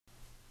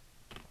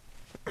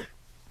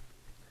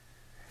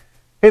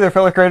Hey there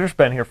fellow creators,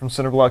 Ben here from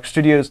Cinderblock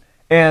Studios,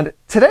 and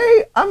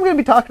today I'm going to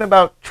be talking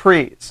about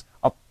trees.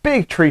 A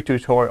big tree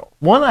tutorial.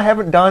 One I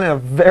haven't done in a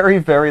very,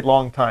 very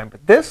long time,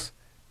 but this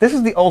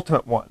is the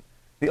ultimate one.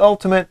 The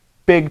ultimate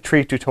big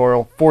tree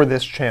tutorial for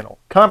this channel.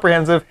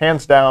 Comprehensive,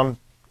 hands down,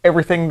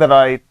 everything that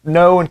I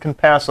know and can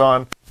pass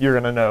on, you're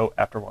going to know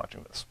after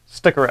watching this.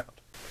 Stick around.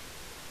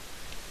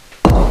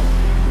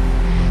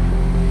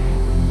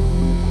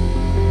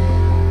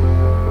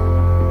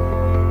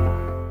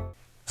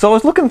 So I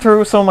was looking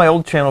through some of my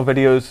old channel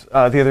videos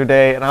the other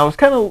day, and I was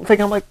kind of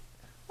thinking, I'm like,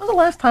 when was the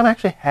last time I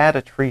actually had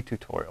a tree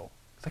tutorial?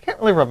 Because I can't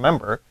really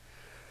remember.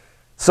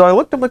 So I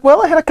looked up, like,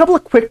 well, I had a couple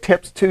of quick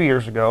tips 2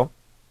 years ago.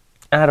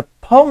 I had a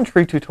palm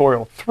tree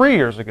tutorial 3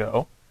 years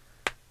ago.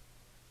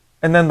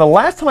 And then the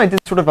last time I did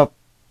sort of a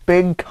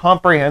big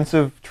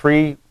comprehensive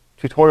tree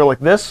tutorial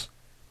like this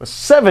was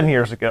 7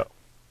 years ago.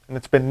 And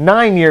it's been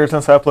 9 years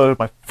since I uploaded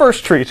my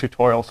first tree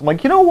tutorial. So I'm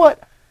like, you know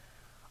what?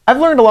 I've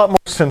learned a lot more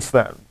since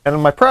then,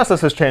 and my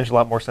process has changed a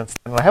lot more since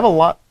then, and I have a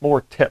lot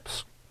more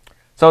tips.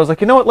 So I was like,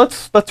 you know what,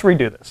 let's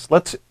redo this.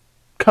 Let's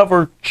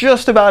cover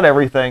just about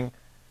everything,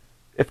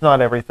 if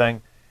not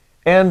everything,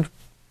 and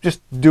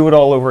just do it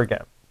all over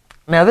again.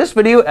 Now this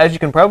video, as you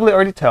can probably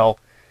already tell,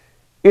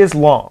 is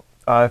long.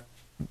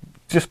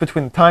 Just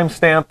between the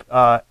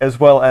timestamp, as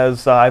well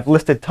as I've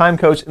listed time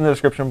codes in the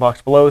description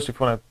box below, so if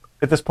you want to,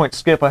 at this point,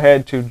 skip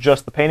ahead to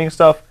just the painting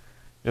stuff,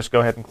 just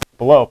go ahead and click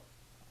below.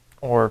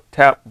 Or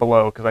tap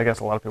below, because I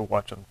guess a lot of people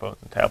watch on phones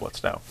and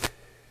tablets now.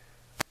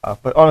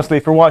 But honestly,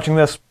 if you're watching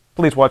this,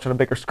 please watch on a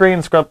bigger screen.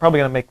 It's probably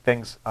going to make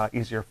things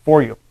easier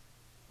for you.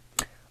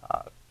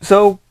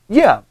 So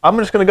yeah, I'm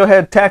just going to go ahead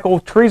and tackle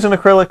trees and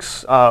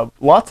acrylics.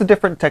 Lots of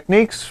different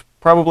techniques,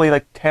 probably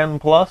like 10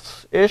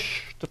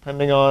 plus-ish,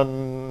 depending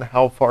on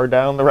how far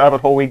down the rabbit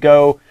hole we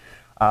go,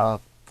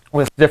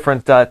 with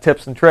different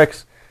tips and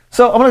tricks.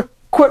 So I'm going to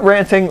quit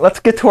ranting. Let's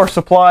get to our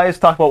supplies,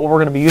 talk about what we're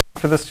going to be using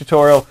for this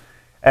tutorial,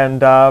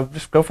 and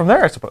just go from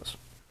there, I suppose.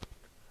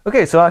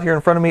 Okay, so out here in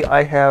front of me,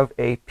 I have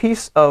a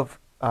piece of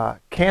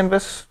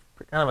canvas,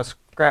 kind of a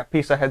scrap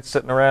piece I had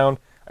sitting around.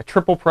 I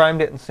triple primed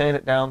it and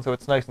sanded it down so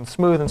it's nice and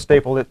smooth, and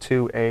stapled it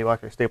to well,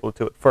 actually stapled it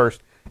to it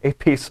first, a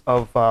piece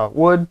of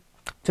wood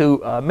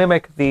to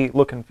mimic the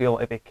look and feel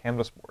of a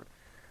canvas board.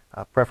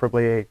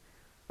 Preferably a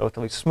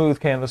relatively smooth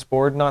canvas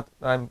board. Not,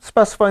 I'm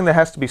specifying that it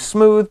has to be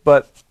smooth,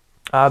 but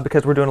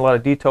because we're doing a lot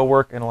of detail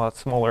work in a lot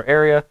smaller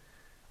area,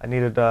 I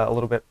needed a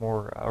little bit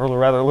more, or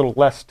rather a little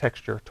less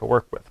texture to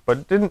work with. But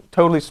it didn't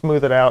totally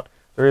smooth it out.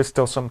 There is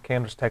still some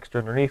canvas texture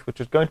underneath,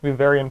 which is going to be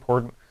very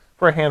important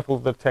for a handful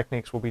of the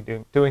techniques we'll be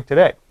doing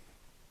today.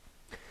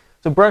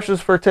 So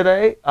brushes for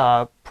today,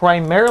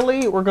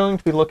 primarily we're going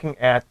to be looking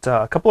at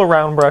a couple of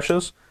round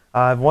brushes.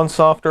 I have one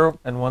softer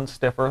and one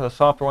stiffer. The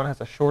softer one has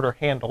a shorter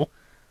handle.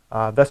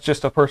 That's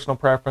just a personal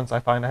preference. I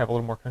find I have a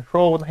little more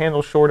control with the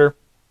handle shorter,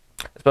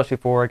 especially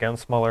for, again,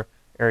 smaller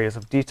areas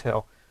of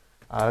detail.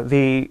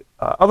 The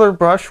other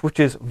brush,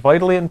 which is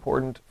vitally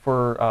important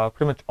for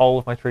pretty much all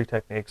of my tree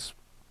techniques.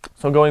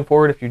 So going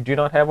forward, if you do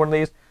not have one of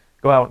these,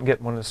 go out and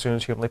get one as soon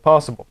as humanly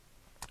possible.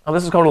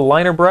 This is called a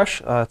liner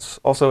brush. It's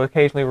also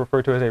occasionally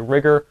referred to as a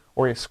rigger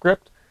or a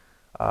script.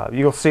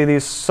 You'll see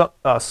these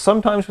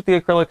sometimes with the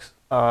acrylics,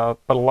 but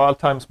a lot of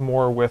times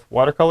more with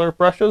watercolor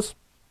brushes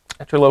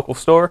at your local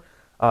store.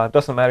 It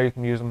doesn't matter, you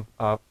can use them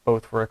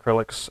both for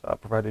acrylics,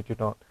 provided you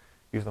don't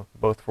use them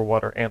both for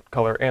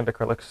watercolor and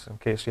acrylics in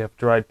case you have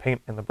dried paint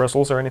in the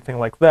bristles or anything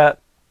like that.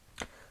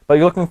 But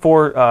you're looking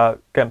for,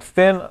 again,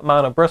 thin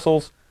amount of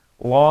bristles,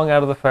 long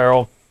out of the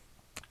ferrule.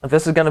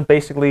 This is going to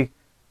basically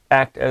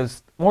act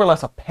as more or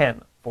less a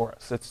pen for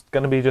us. It's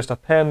going to be just a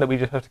pen that we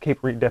just have to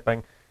keep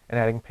redipping and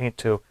adding paint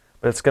to.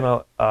 But it's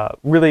going to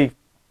really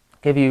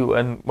give you,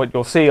 and what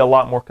you'll see, a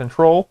lot more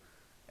control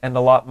and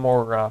a lot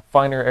more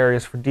finer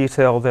areas for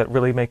detail that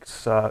really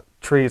makes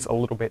trees a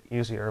little bit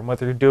easier. And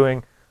whether you're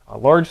doing a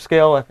large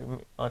scale, if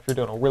you're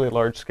doing a really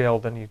large scale,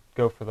 then you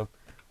go for the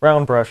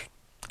round brush.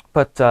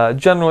 But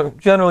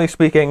generally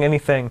speaking,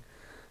 anything,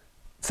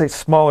 say,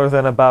 smaller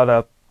than about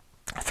a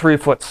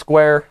 3-foot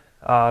square,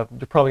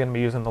 you're probably going to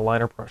be using the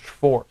liner brush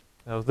for.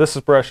 Now, this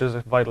brush is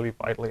vitally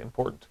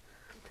important.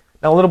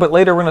 Now, a little bit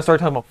later, we're going to start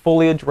talking about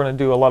foliage. We're going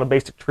to do a lot of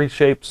basic tree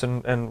shapes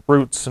and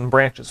roots and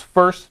branches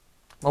first.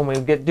 When we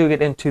do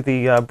get into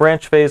the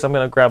branch phase, I'm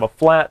going to grab a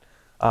flat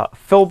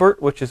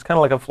filbert, which is kind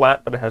of like a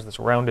flat, but it has this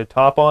rounded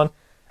top on,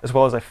 as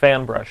well as a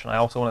fan brush. And I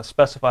also want to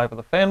specify for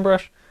the fan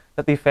brush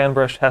that the fan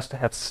brush has to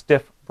have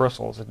stiff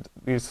bristles.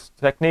 These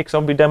techniques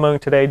I'll be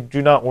demoing today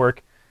do not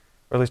work,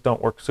 or at least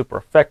don't work super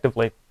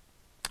effectively,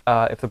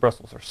 if the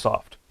bristles are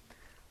soft.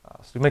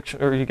 So make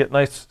sure you get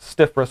nice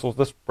stiff bristles.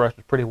 This brush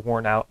is pretty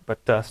worn out,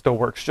 but still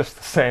works just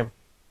the same.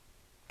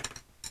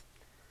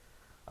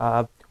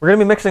 We're going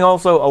to be mixing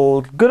also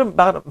a good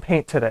amount of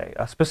paint today,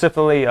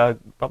 specifically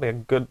probably a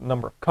good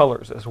number of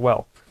colors as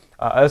well.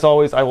 As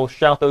always, I will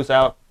shout those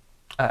out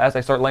as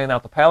I start laying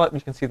out the palette.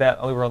 You can see that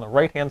over on the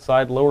right-hand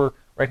side, lower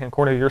right-hand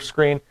corner of your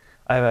screen.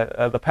 I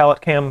have the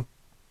palette cam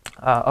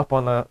up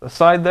on the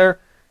side there,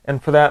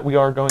 and for that we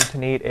are going to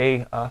need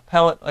a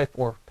palette knife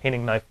or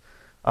painting knife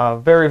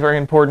Very, very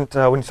important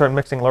when you start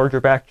mixing larger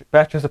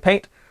batches of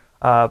paint,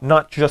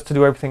 not just to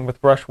do everything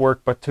with brush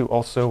work, but to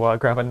also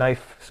grab a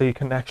knife so you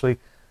can actually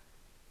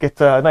get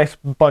a nice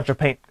bunch of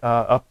paint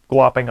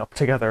glopping up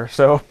together.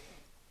 So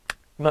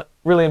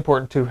really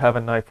important to have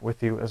a knife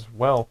with you as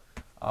well.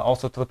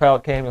 Also to the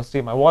palette cam, you'll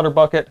see my water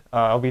bucket.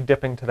 I'll be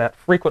dipping to that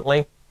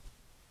frequently.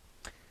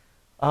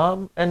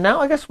 And now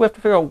I guess we have to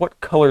figure out what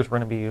colors we're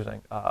going to be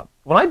using.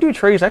 When I do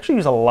trees, I actually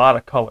use a lot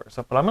of colors,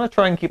 but I'm going to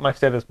try and keep my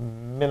set as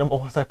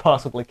minimal as I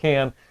possibly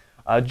can,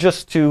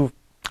 just to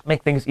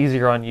make things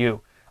easier on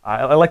you.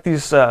 I like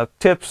these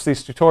tips,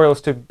 these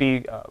tutorials to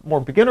be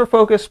more beginner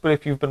focused, but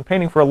if you've been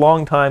painting for a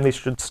long time, these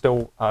should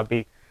still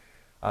be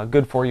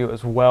good for you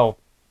as well.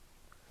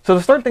 So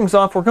to start things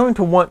off, we're going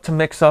to want to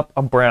mix up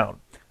a brown.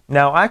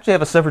 Now, I actually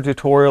have a separate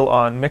tutorial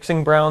on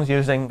mixing browns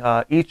using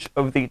each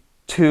of the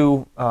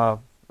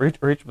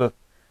each of the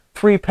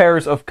 3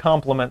 pairs of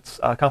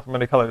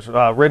complementary colors,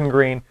 red and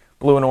green,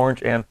 blue and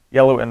orange, and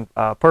yellow and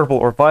purple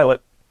or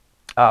violet.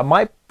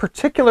 My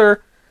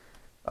particular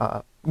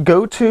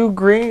go-to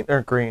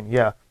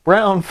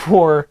brown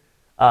for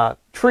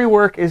tree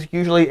work is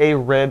usually a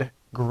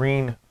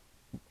red-green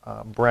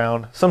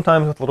brown,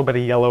 sometimes with a little bit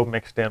of yellow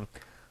mixed in.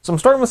 So I'm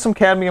starting with some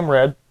cadmium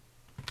red.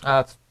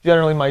 It's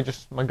generally my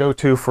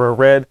go-to for a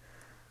red.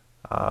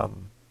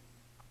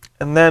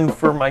 And then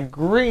for my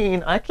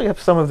green, I actually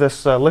have some of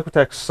this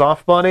Liquitex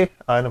soft body,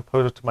 and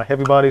opposed it to my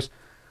heavy bodies.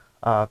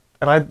 And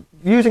I'm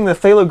using the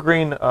phthalo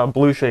green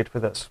blue shade for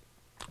this.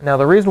 Now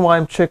the reason why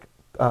I'm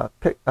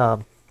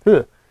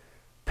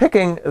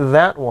picking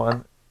that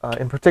one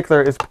in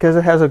particular is because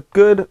it has a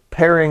good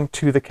pairing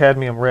to the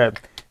cadmium red.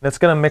 And it's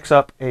going to mix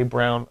up a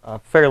brown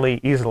fairly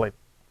easily.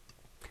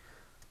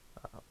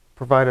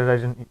 Provided I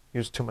didn't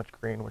use too much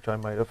green, which I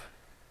might have.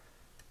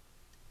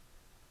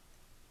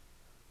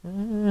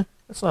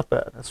 It's not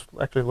bad. It's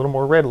actually a little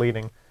more red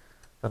leading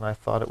than I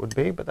thought it would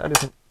be, but that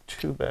isn't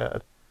too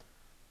bad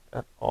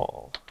at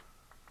all.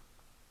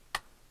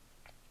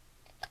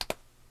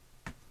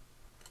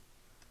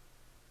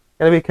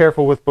 Gotta be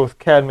careful with both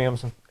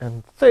cadmiums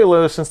and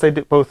phthalos, since they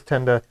both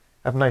tend to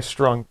have nice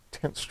strong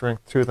tint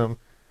strength to them.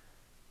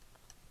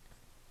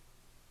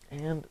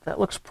 And that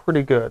looks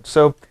pretty good.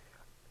 So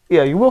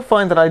yeah, you will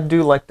find that I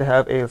do like to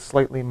have a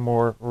slightly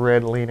more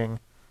red leaning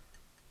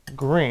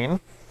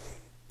green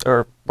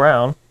or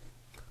brown.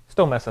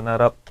 Still messing that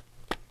up.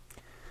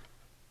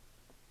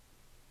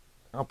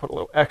 I'll put a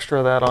little extra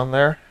of that on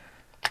there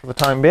for the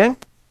time being.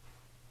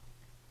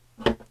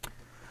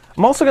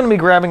 I'm also going to be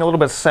grabbing a little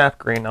bit of sap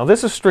green. Now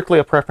this is strictly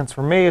a preference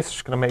for me. It's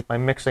just going to make my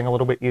mixing a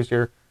little bit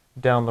easier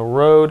down the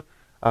road,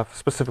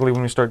 specifically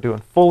when we start doing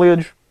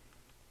foliage.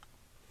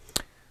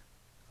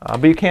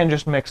 But you can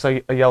just mix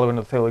a yellow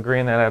into the phthalo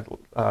green, and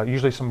add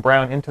usually some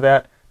brown into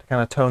that to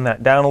kind of tone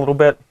that down a little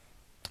bit.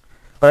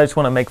 But I just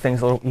want to make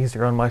things a little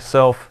easier on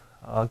myself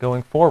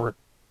going forward.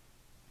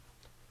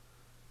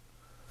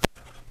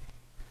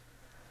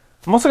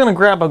 I'm also going to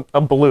grab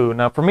a blue.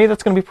 Now for me,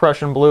 that's going to be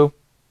Prussian blue.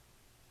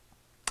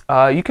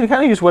 You can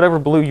kind of use whatever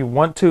blue you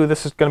want to.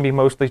 This is going to be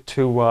mostly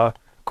to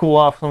cool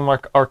off some of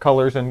our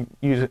colors, and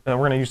we're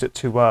going to use it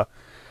to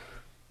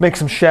make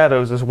some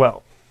shadows as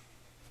well.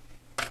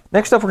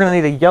 Next up, we're going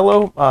to need a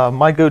yellow.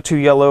 My go-to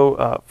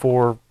yellow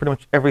for pretty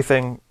much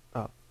everything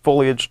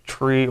foliage,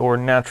 tree, or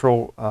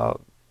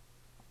natural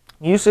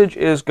usage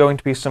is going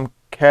to be some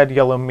Cad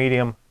Yellow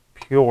Medium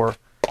Pure.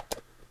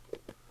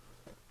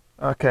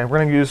 Okay, we're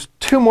going to use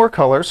 2 more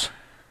colors,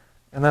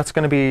 and that's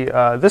going to be,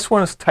 this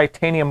one is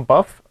Titanium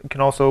Buff. You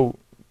can also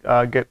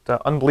get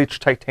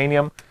unbleached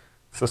titanium.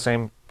 It's the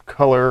same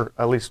color,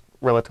 at least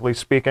relatively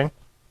speaking.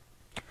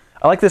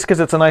 I like this because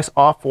it's a nice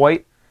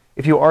off-white.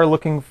 If you are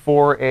looking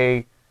for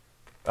a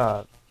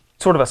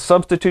sort of a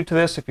substitute to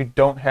this, if you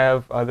don't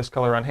have this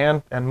color on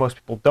hand, and most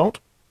people don't,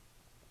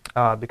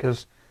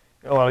 because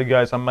a lot of you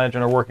guys, I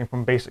imagine, are working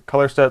from basic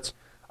color sets,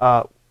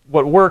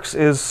 what works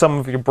is some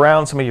of your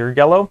brown, some of your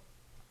yellow,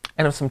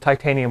 and some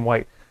titanium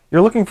white.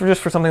 You're looking for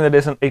just for something that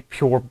isn't a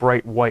pure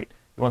bright white.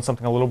 You want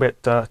something a little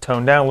bit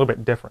toned down, a little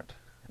bit different.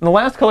 And the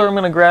last color I'm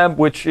going to grab,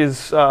 which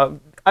is, I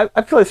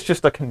feel it's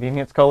just a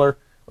convenience color,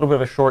 a little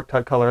bit of a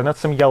shortcut color, and that's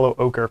some yellow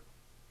ochre.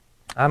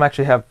 I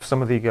actually have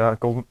some of the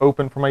golden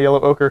open for my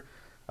yellow ochre,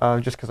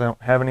 just because I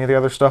don't have any of the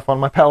other stuff on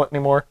my palette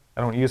anymore.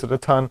 I don't use it a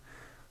ton.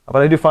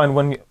 But I do find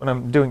when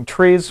I'm doing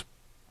trees,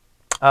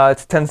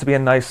 it tends to be a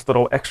nice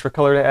little extra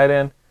color to add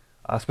in,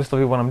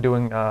 especially when I'm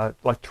doing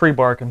like tree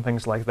bark and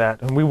things like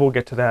that. And we will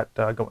get to that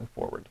going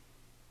forward.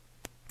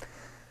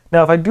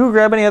 Now, if I do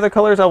grab any other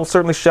colors, I will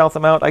certainly shout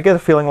them out. I get a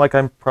feeling like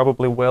I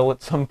probably will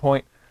at some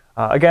point.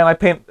 Again, I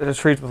paint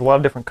trees with a lot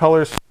of different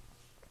colors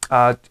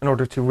in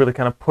order to really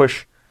kind of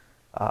push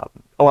a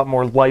lot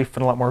more life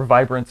and a lot more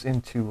vibrance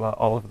into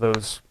all of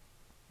those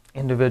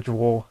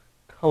individual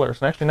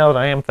colors. And actually, now that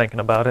I am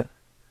thinking about it,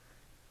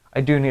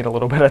 I do need a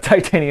little bit of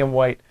titanium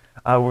white.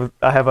 I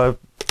have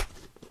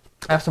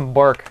some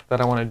bark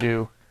that I want to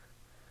do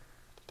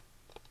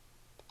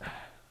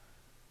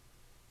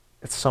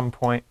at some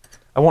point.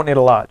 I won't need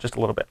a lot, just a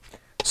little bit.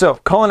 So,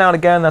 calling out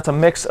again, that's a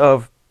mix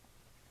of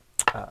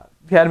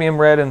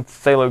cadmium red and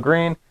phthalo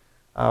green.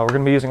 We're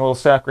going to be using a little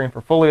sap green for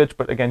foliage,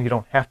 but again, you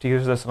don't have to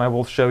use this, and I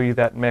will show you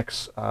that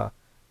mix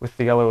with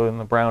the yellow and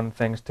the brown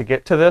things to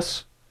get to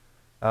this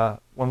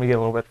when we get a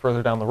little bit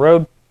further down the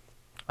road.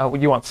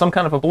 You want some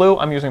kind of a blue.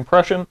 I'm using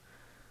Prussian,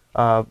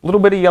 a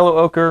little bit of yellow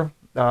ochre,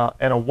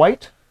 and a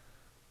white,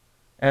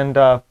 and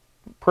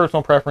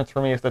personal preference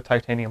for me is the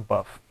titanium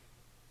buff.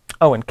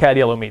 Oh, and cad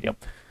yellow medium.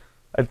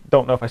 I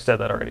don't know if I said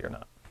that already or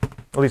not,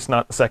 at least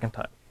not the second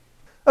time.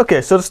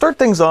 Okay, so to start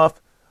things off,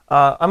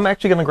 I'm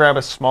actually going to grab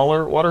a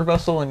smaller water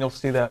vessel, and you'll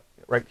see that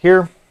right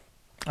here,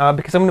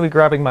 because I'm going to be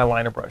grabbing my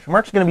liner brush. I'm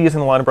actually going to be using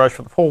the liner brush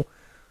for the whole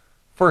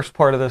first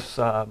part of this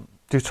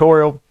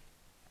tutorial.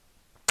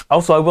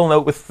 Also, I will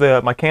note with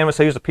my canvas,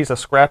 I used a piece of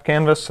scrap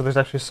canvas, so there's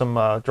actually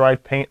some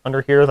dried paint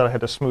under here that I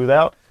had to smooth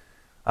out.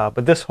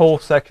 But this whole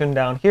section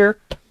down here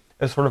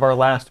is sort of our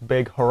last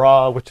big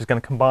hurrah, which is going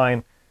to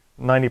combine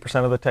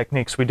 90% of the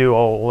techniques we do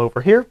all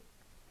over here.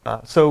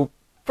 So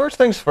first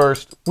things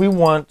first, we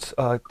want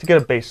to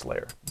get a base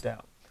layer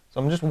down.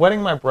 So I'm just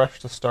wetting my brush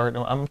to start.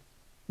 I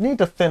need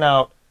to thin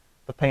out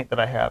the paint that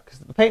I have, because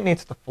the paint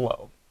needs to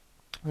flow.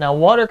 Now,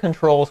 water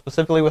control,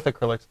 specifically with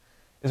acrylics,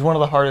 is one of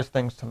the hardest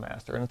things to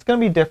master, and it's going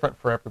to be different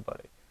for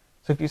everybody.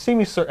 So if you see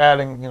me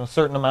adding,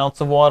 certain amounts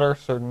of water,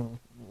 certain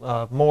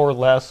more or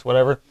less,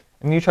 whatever,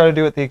 and you try to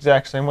do it the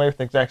exact same way with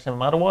the exact same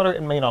amount of water,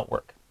 it may not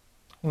work.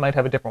 You might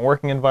have a different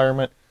working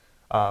environment,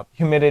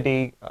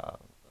 humidity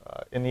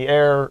in the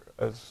air,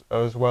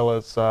 as well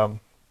as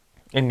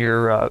in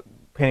your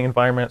painting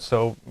environment.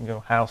 So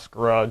house,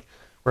 garage,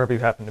 wherever you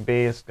happen to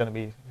be, it's going to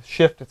be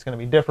shift. It's going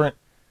to be different.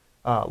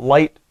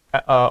 Light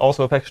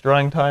also affects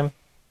drying time,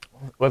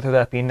 whether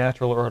that be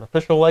natural or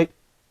artificial light,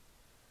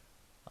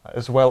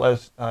 as well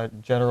as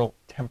general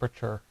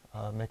temperature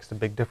makes a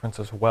big difference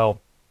as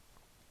well.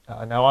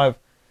 Now I've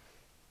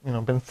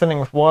been thinning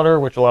with water,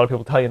 which a lot of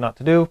people tell you not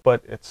to do,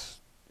 but it's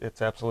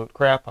absolute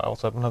crap. I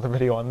also have another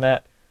video on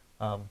that,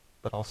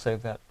 but I'll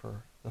save that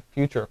for the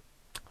future.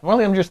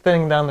 Really, I'm just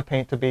thinning down the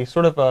paint to be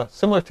sort of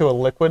similar to a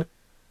liquid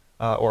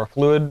or a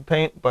fluid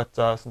paint, but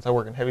since I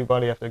work in heavy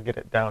body, I have to get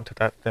it down to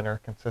that thinner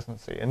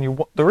consistency.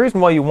 And the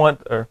reason why you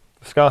want, or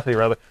viscosity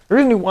rather, the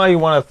reason why you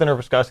want a thinner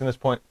viscosity at this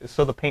point is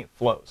so the paint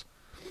flows.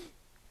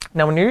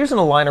 Now, when you're using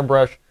a liner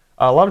brush,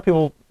 a lot of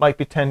people might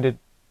be tend to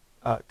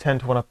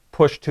want to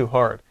push too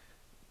hard.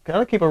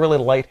 Gotta keep a really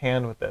light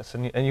hand with this,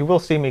 and you will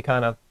see me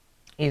kind of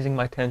easing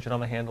my tension on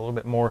my hand a little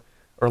bit more,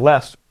 or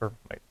less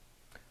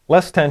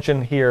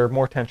tension here,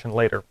 more tension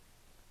later.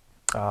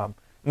 And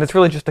it's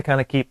really just to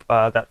kind of keep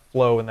that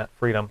flow and that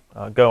freedom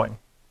going.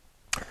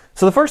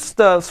 So the first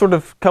sort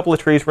of couple of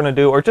trees we're going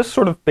to do are just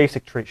sort of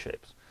basic tree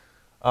shapes.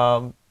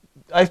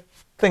 I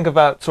think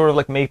about sort of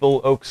like maple,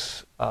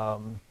 oaks,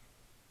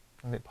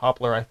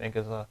 poplar I think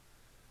is a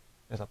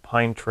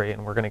pine tree,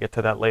 and we're going to get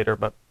to that later,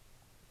 but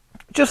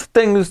just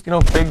things,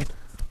 big,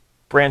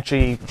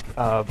 branchy,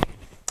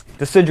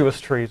 deciduous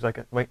trees,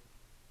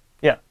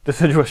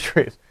 deciduous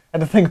trees. I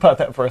had to think about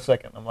that for a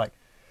second. I'm like,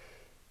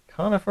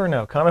 conifer?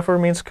 No, conifer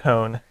means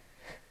cone.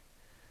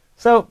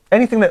 So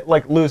anything that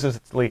loses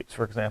its leaves,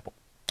 for example.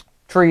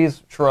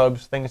 Trees,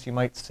 shrubs, things you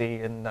might see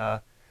in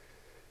the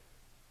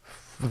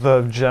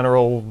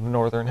general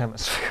northern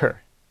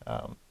hemisphere.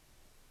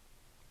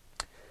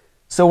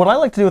 So what I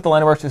like to do with the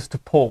liner brush is to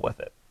pull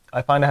with it.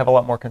 I find I have a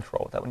lot more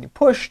control with that. When you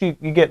push, you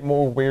get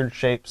more weird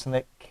shapes, and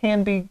they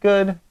can be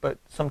good, but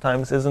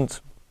sometimes isn't.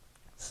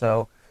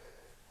 So,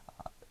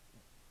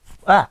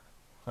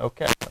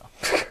 okay.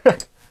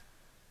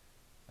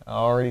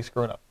 Already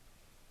screwing up.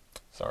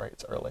 Sorry,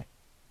 it's early.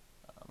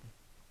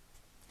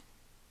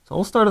 So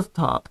I'll start at the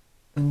top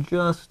and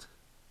just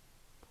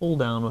pull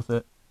down with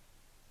it.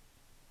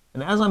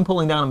 And as I'm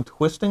pulling down, I'm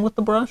twisting with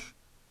the brush,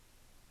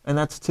 and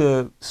that's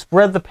to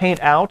spread the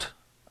paint out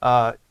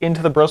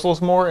into the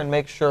bristles more and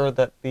make sure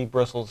that the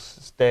bristles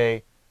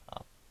stay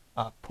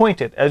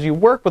pointed. As you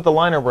work with the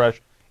liner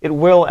brush, it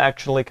will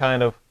actually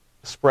kind of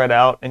spread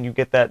out, and you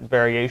get that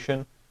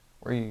variation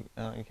where you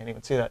can't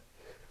even see that.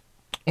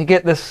 You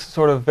get this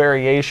sort of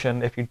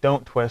variation if you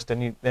don't twist,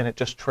 and then it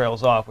just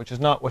trails off, which is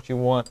not what you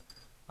want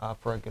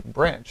for a good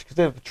branch. Because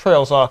if it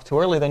trails off too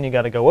early, then you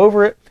got to go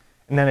over it,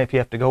 and then if you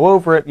have to go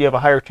over it, you have a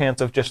higher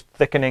chance of just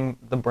thickening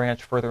the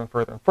branch further and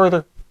further and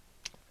further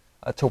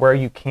to where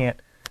you can't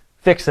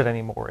fix it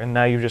anymore, and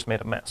now you've just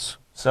made a mess.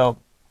 So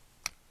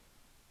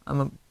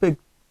I'm a big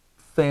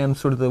fan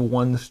sort of the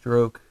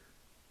one-stroke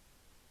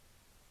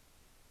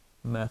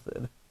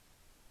method.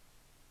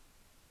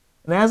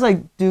 And as I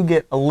do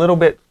get a little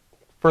bit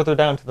further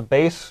down to the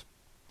base,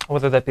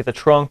 whether that be the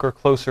trunk or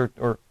closer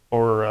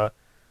or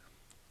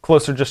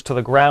closer just to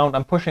the ground,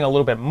 I'm pushing a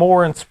little bit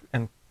more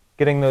and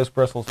getting those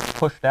bristles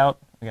pushed out,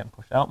 again,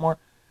 pushed out more.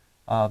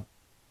 So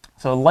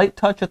a light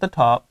touch at the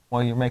top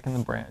while you're making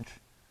the branch.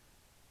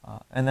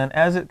 And then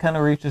as it kind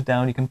of reaches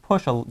down, you can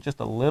push just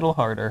a little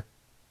harder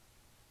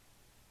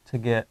to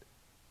get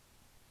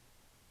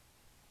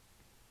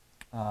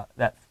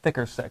that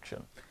thicker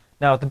section.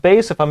 Now at the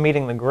base, if I'm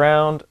meeting the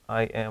ground,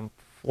 I am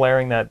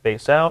flaring that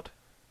base out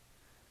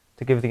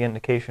to give the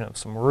indication of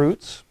some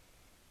roots.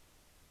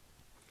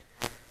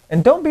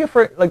 And don't be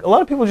afraid, like a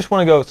lot of people just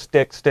want to go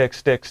stick, stick,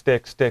 stick,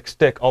 stick, stick,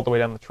 stick all the way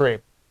down the tree.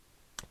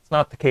 It's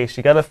not the case.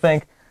 You got to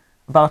think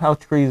about how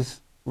trees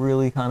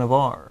really kind of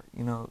are.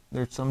 You know,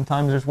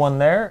 sometimes there's one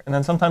there, and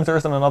then sometimes there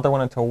isn't another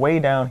one until way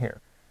down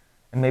here.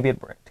 And maybe it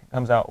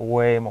comes out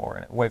way more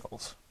and it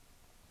wiggles.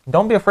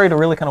 Don't be afraid to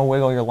really kind of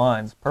wiggle your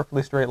lines.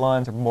 Perfectly straight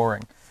lines are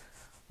boring.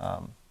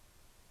 And,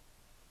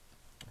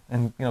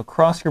 you know,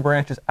 cross your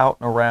branches out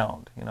and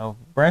around. You know,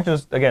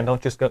 branches, again,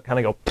 don't just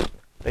kind of go,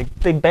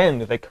 they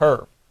bend, they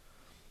curve.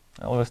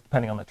 Well,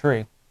 depending on the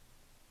tree.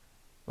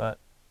 But,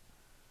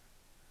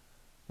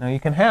 you know, you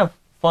can have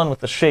fun with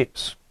the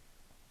shapes,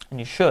 and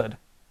you should.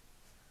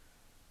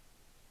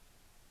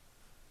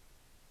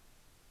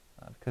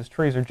 Because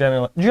trees are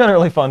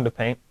generally fun to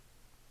paint.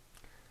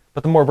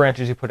 But the more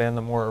branches you put in,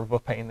 the more of a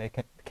pain they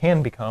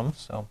can become.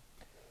 So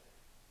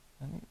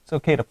it's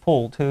okay to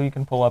pull, too. You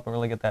can pull up and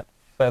really get that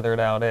feathered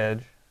out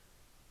edge.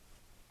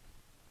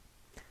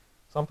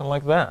 Something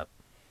like that.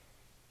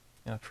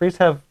 You know, trees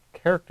have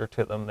character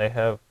to them. They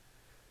have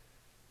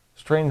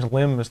strange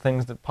limbs,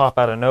 things that pop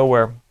out of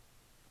nowhere.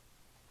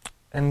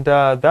 And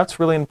that's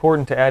really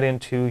important to add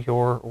into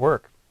your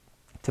work,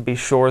 to be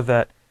sure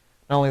that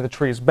not only the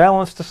tree is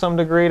balanced to some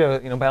degree,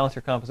 to balance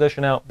your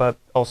composition out, but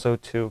also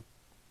to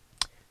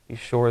be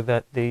sure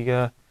that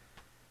the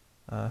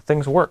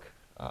things work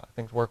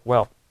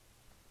well.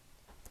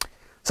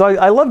 So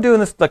I love doing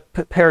this, like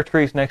pair of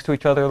trees next to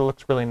each other. It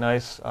looks really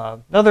nice.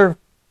 Another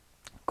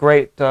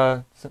great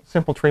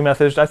simple tree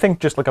method, I think,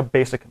 just like a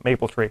basic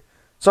maple tree.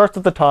 Starts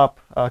at the top,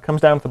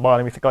 comes down at the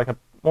bottom. You think like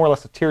more or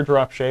less a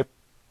teardrop shape.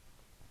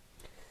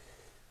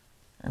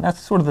 And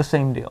that's sort of the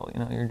same deal. You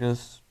know, you're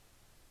just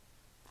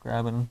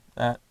grabbing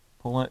that,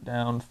 pulling it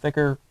down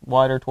thicker,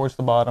 wider towards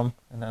the bottom,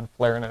 and then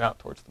flaring it out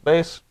towards the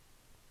base.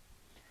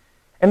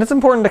 And it's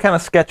important to kind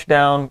of sketch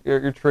down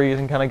your trees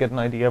and kind of get an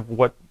idea of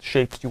what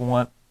shapes you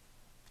want.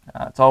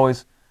 It's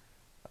always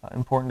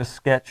important to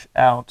sketch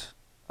out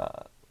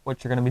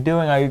what you're going to be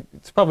doing.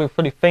 It's probably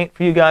pretty faint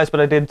for you guys,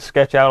 but I did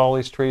sketch out all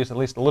these trees at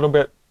least a little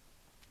bit,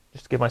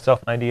 just to give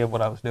myself an idea of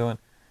what I was doing.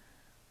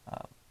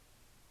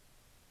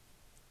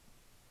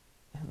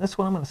 And this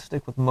one I'm going to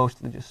stick with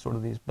mostly just sort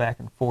of these back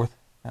and forth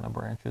kind of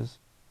branches.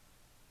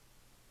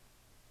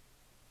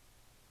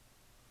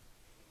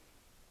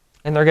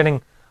 And they're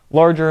getting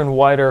larger and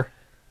wider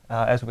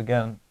as we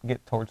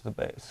get towards the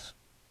base.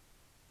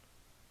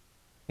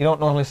 You don't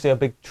normally see a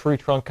big tree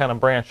trunk kind of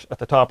branch at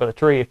the top of the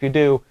tree. If you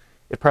do,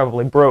 it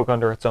probably broke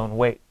under its own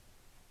weight.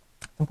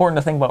 It's important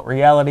to think about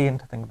reality and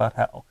to think about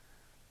how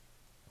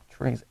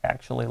trees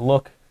actually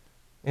look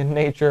in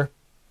nature.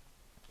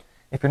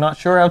 If you're not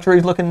sure how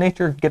trees look in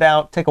nature, get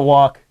out, take a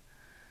walk,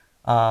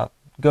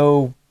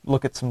 go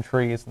look at some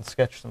trees and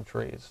sketch some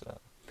trees.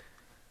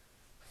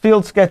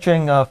 Field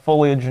sketching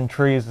foliage and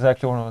trees is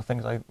actually one of the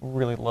things I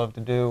really love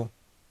to do,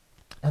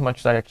 as much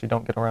as I actually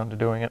don't get around to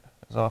doing it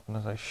as often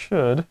as I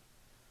should.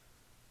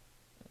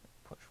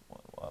 Push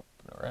one up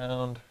and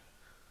around.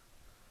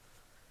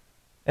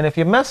 And if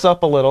you mess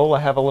up a little, I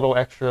have a little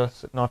extra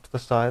sitting off to the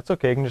side. It's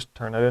okay, you can just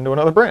turn it into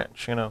another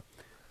branch, you know.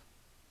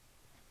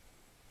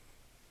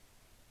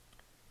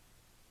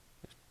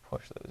 Just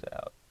push those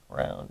out,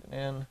 around and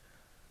in.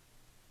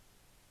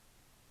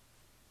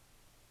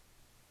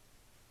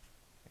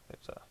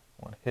 There's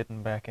one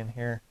hidden back in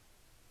here.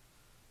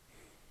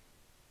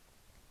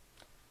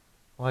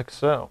 Like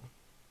so.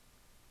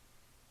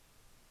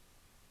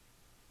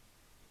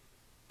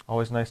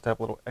 Always nice to have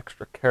a little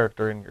extra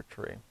character in your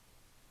tree.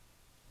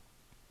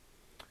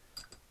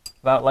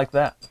 About like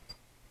that.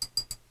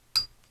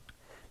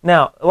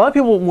 Now, a lot of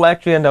people will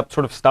actually end up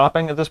sort of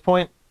stopping at this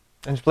point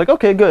and just be like,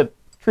 okay, good,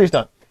 tree's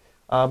done.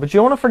 But you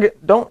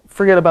don't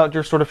forget about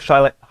your sort of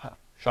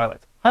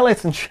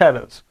highlights and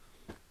shadows.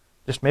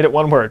 Just made it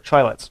one word,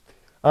 highlights.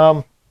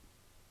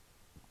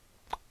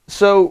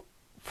 So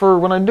for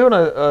when I'm doing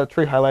a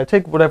tree highlight, I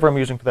take whatever I'm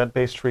using for that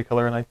base tree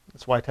color, and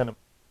that's why I tend to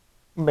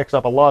mix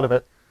up a lot of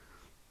it.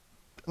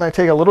 And I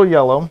take a little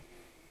yellow,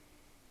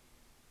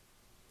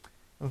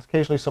 and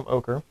occasionally some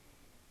ochre,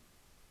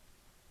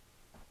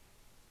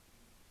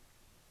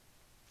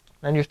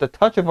 and just a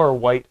touch of our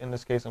white. In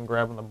this case, I'm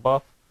grabbing the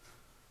buff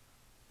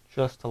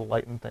just to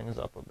lighten things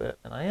up a bit.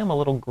 And I am a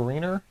little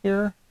greener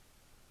here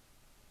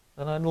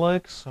than I'd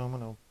like, so I'm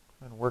going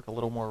to work a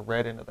little more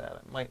red into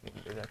that. I might need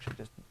to actually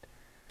just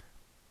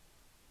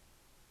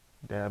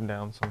dab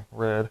down some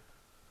red.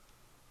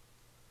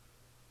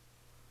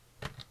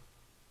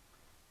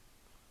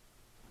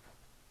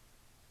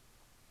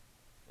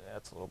 Yeah,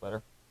 that's a little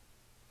better.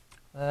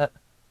 That,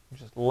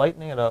 just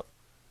lightening it up.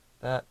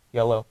 That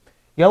yellow.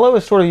 Yellow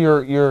is sort of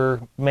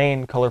your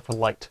main color for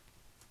light.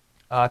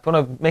 If you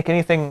want to make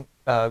anything,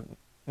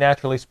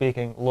 naturally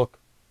speaking, look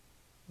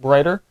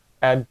brighter,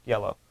 add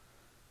yellow.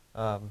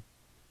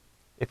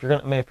 If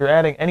you're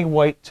adding any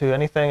white to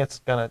anything, it's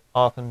gonna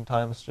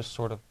oftentimes just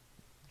sort of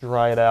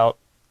dry it out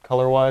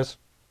color-wise,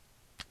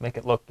 make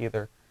it look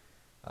either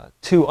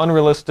too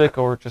unrealistic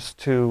or just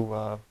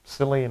too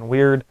silly and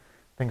weird.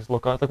 Things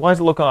look off. Like, why does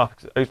it look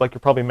off? It's like you're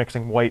probably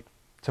mixing white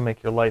to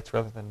make your lights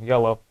rather than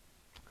yellow.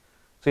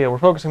 So yeah, we're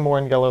focusing more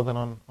on yellow than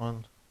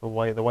on the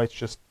white. The white's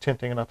just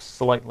tinting it up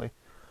slightly.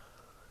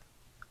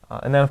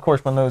 And then, of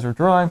course, when those are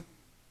dry,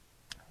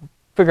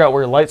 figure out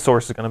where your light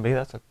source is going to be.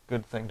 That's a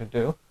good thing to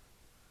do.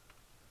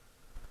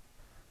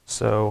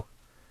 So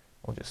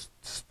we'll just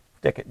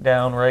stick it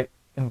down right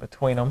in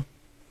between them.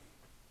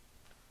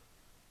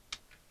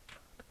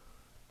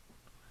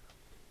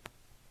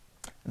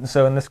 And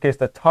so in this case,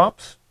 the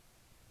tops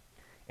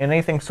and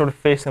anything sort of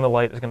facing the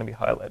light is going to be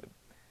highlighted.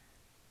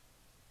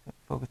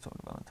 Focus sort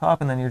of on the top,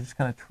 and then you're just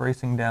kind of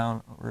tracing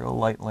down real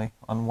lightly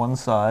on one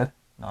side,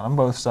 not on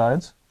both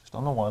sides, just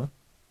on the one,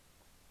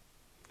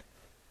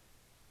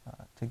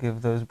 to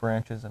give those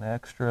branches an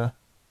extra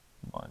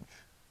bunch,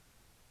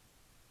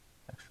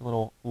 extra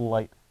little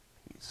light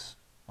piece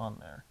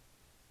on there.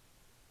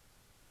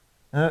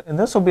 And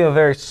this will be a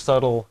very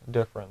subtle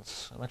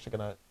difference. I'm actually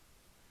going to,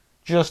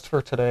 just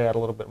for today, add a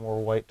little bit more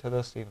white to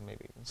this, maybe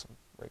even some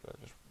regular,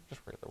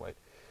 just regular white.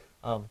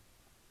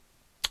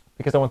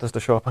 Because I want this to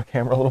show up on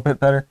camera a little bit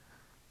better.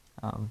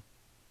 And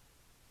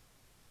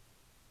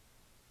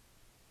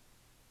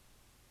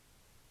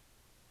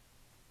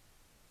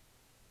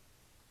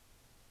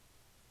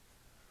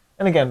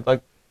again,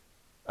 like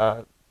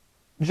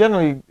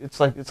generally, it's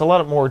a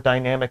lot more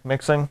dynamic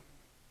mixing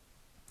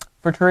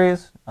for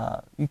trees.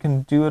 You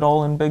can do it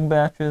all in big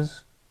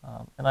batches,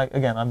 and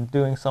I'm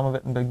doing some of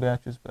it in big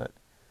batches, but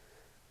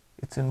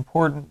it's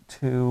important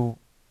to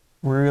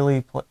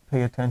really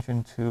pay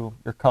attention to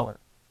your color.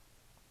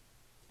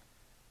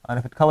 And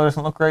if the color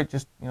doesn't look right,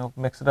 just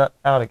mix it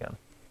out again.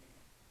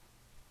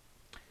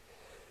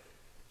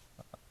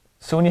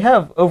 So when you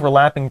have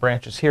overlapping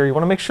branches here, you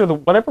want to make sure that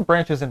whatever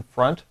branch is in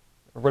front,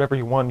 or whatever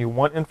you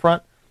want in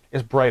front,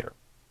 is brighter.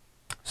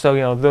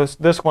 So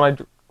this one I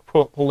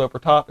pulled over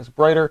top is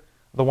brighter.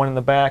 The one in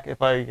the back,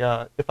 if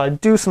I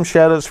do some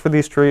shadows for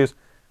these trees,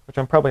 which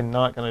I'm probably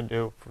not going to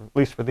do, at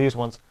least for these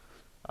ones,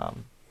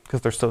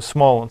 because they're so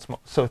small and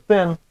so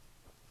thin,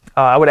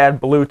 I would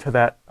add blue to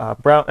that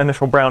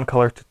initial brown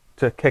color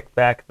to kick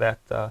back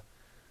that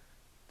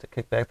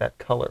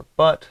color.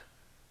 But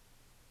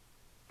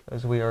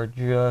because we are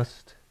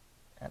just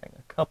adding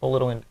a couple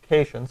little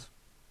indications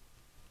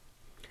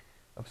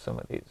of some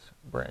of these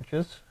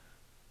branches,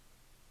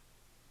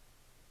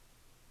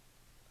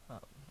 a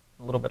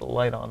little bit of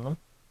light on them.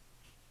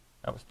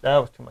 That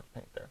was too much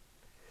paint there.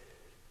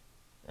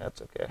 That's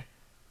okay.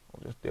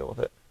 We'll just deal with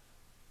it.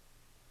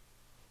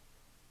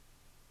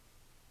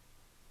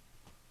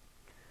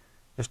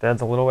 Just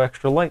adds a little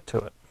extra light to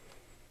it.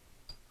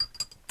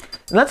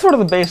 And that's sort of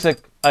the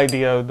basic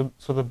idea,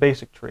 the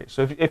basic tree.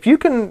 So if you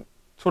can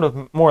sort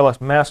of more or less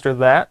master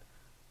that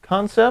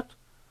concept,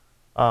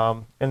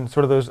 and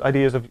sort of those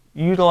ideas of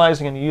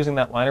utilizing and using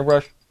that liner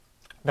brush,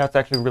 that's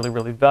actually really,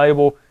 really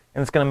valuable,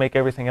 and it's going to make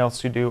everything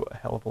else you do a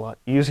hell of a lot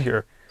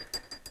easier.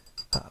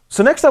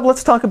 So next up,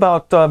 let's talk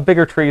about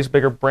bigger trees,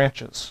 bigger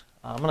branches.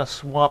 I'm going to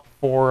swap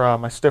for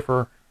my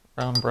stiffer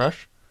round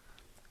brush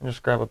and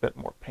just grab a bit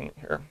more paint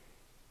here.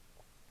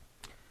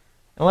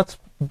 And let's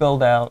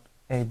build out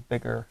a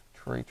bigger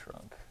tree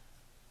trunk.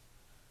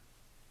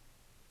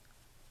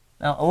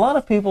 Now, a lot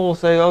of people will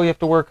say, oh, you have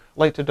to work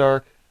light to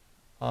dark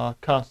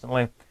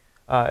constantly.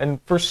 And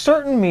for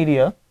certain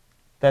media,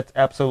 that's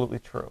absolutely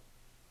true.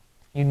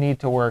 You need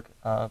to work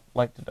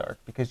light to dark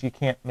because you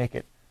can't make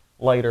it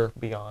lighter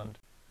beyond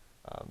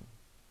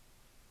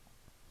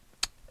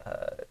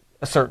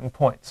a certain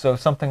point. So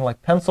something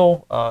like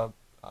pencil,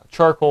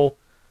 charcoal,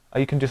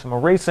 you can do some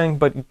erasing,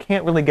 but you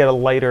can't really get a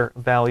lighter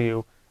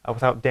value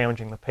without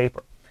damaging the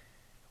paper.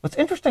 What's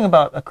interesting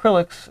about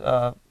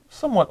acrylics,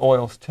 somewhat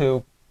oils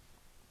too,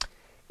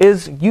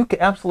 is you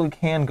absolutely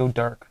can go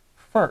dark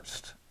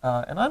first.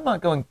 And I'm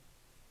not going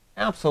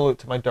absolute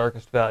to my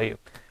darkest value.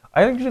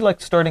 I usually like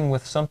starting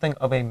with something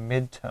of a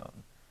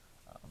mid-tone.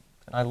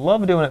 And I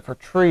love doing it for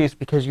trees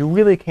because you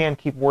really can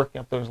keep working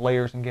up those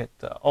layers and get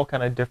all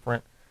kind of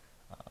different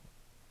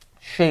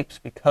shapes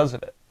because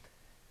of it.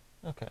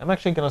 Okay, I'm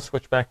actually going to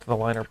switch back to the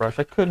liner brush.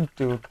 I could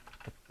do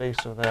the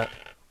base of that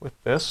with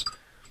this,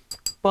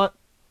 but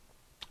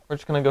we're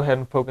just going to go ahead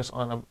and focus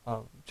on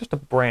just a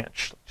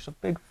branch, just a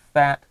big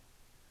fat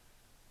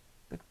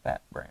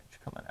branch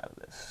coming out of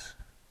this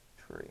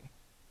tree.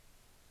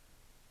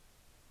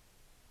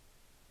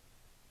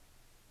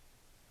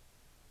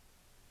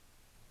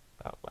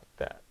 About like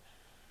that.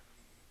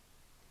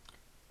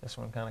 This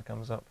one kind of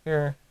comes up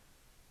here.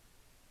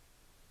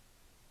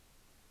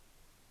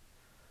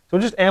 So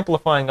we're just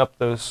amplifying up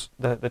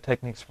the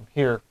techniques from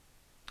here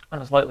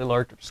on a slightly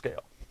larger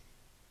scale.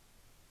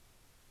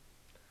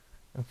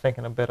 And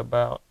thinking a bit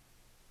about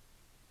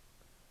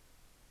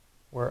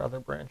where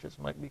other branches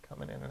might be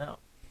coming in and out.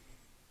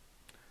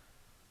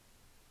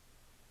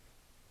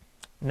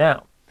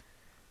 Now,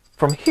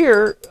 from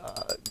here,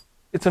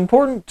 it's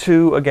important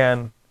to,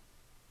 again,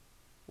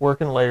 work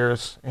in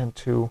layers and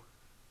to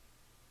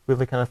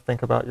really kind of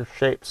think about your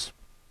shapes.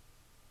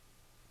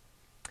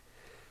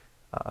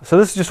 So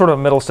this is just sort of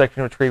a middle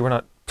section of a tree. We're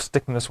not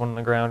sticking this one in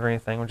the ground or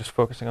anything. We're just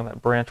focusing on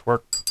that branch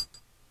work.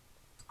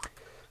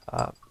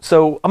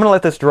 So I'm going to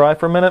let this dry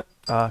for a minute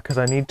because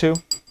I need to.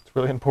 It's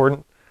really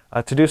important.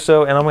 to do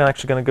so, and I'm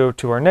actually going to go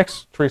to our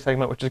next tree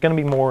segment, which is going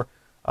to be more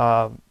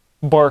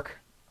bark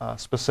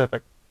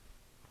specific.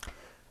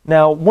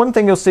 Now, one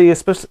thing you'll see,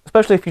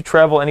 especially if you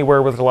travel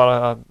anywhere with a lot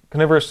of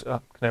coniferous,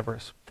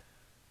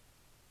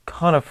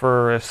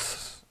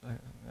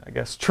 I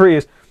guess,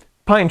 trees,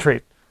 pine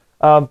trees,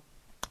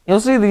 you'll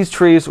see these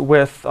trees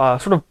with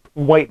sort of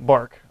white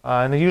bark,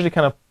 and it's usually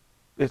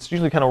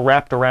kind of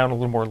wrapped around a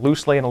little more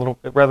loosely, and a little,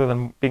 rather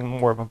than being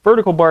more of a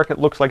vertical bark, it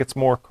looks like it's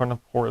more kind of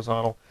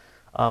horizontal.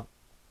 And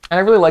I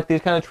really like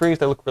these kind of trees.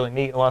 They look really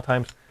neat. A lot of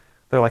times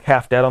they're like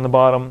half dead on the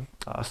bottom,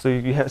 so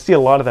you see a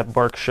lot of that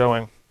bark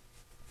showing.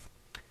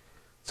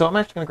 So I'm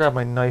actually going to grab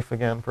my knife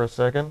again for a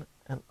second,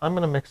 and I'm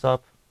going to mix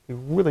up a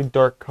really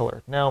dark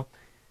color. Now,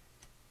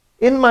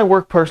 in my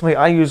work personally,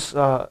 I use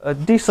a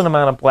decent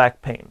amount of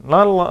black paint.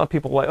 Not a lot of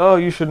people are like, oh,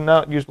 you should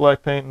not use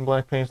black paint, and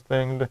black paint's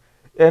thing,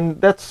 and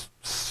that's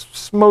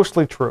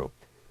mostly true.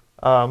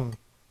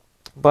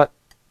 But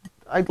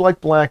I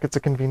like black. It's a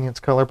convenience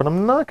color, but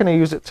I'm not going to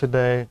use it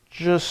today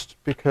just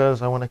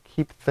because I want to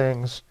keep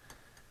things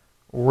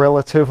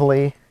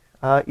relatively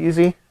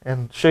easy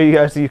and show you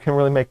guys that you can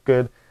really make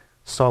good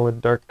solid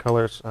dark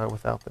colors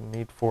without the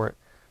need for it.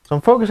 So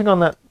I'm focusing on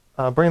that,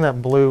 bringing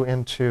that blue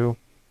into,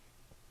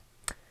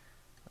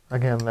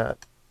 again, that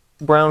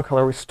brown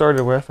color we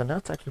started with, and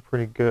that's actually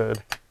pretty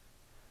good.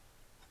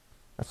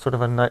 That's sort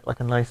of like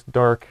a nice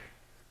dark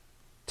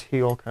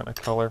teal kind of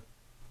color.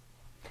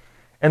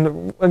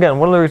 And again,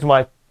 one of the reasons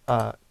why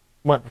I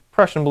went with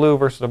Prussian blue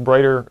versus a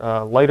brighter,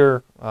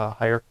 lighter,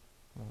 higher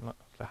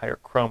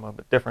chroma,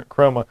 but different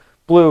chroma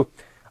blue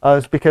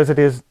is because it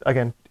is,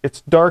 again,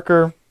 it's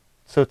darker,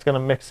 so it's going to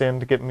mix in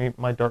to get me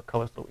my dark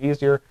colors a little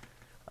easier.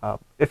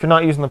 If you're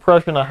not using the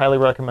Prussian, I highly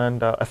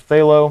recommend a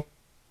phthalo,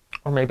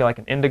 or maybe like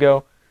an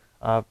indigo,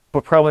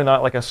 but probably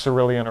not like a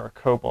cerulean or a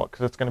cobalt,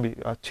 because it's going to be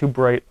too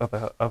bright of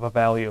a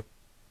value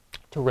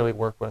to really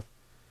work with.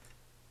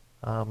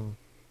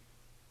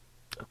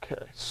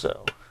 Okay,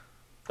 so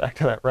back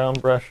to that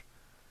round brush.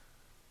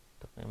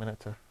 Took me a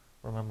minute to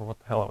remember what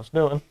the hell I was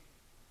doing.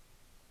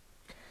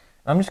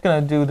 I'm just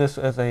going to do this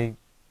as a,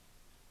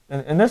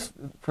 and this,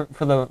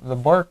 for the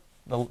bark,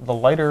 the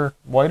lighter,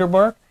 whiter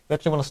bark, you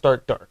actually want to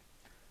start dark.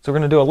 So we're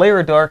going to do a layer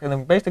of dark, and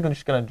then basically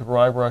just going to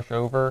dry brush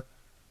over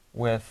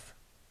with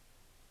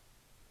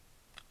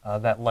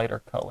that lighter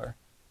color.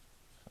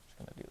 So I'm just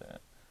going to do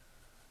that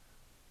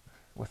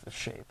with the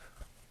shape.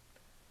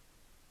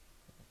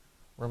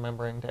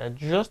 Remembering to add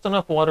just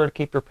enough water to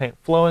keep your paint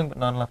flowing, but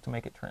not enough to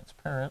make it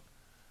transparent.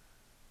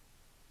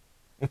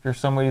 If you're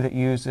somebody that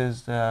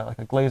uses like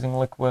a glazing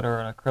liquid or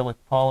an acrylic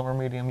polymer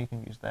medium, you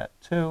can use that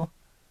too.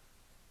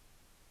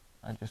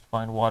 I just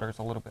find water is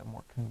a little bit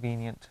more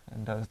convenient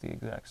and does the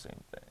exact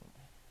same thing.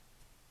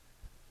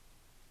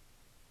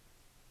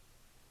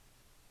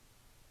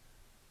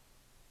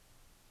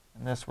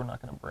 And this we're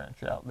not going to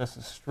branch out. This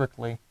is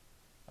strictly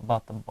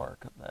about the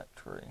bark of that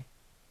tree.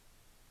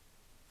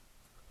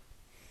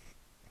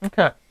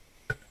 Okay.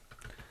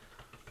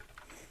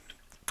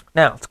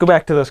 Now, let's go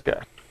back to this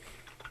guy.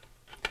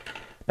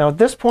 Now, at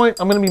this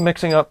point, I'm going to be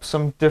mixing up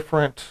some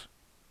different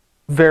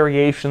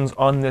variations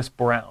on this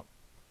brown.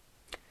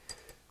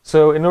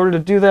 So in order to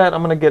do that,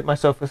 I'm going to get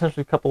myself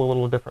essentially a couple of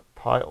little different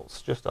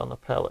piles just on the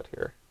palette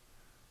here.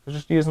 So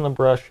just using the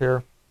brush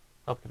here.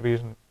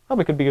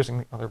 Probably could be using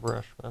the other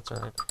brush, but that's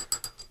all right.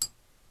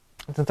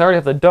 And since I already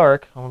have the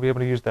dark, I'm going to be able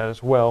to use that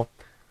as well.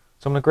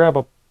 So I'm going to grab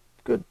a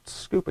good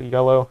scoop of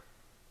yellow,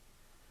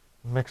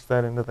 mix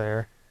that into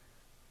there.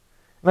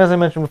 And as I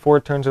mentioned before,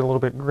 it turns it a little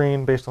bit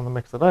green based on the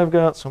mix that I've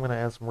got, so I'm going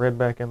to add some red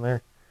back in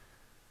there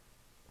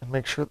and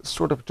make sure it's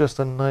sort of just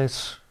a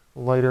nice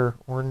lighter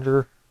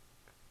oranger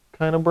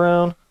kind of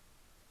brown.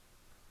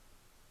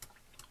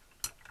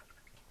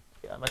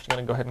 Yeah, I'm actually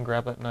going to go ahead and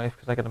grab that knife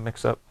because I got to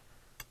mix up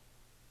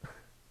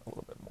a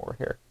little bit more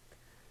here.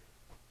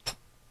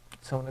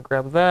 So I'm going to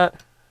grab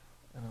that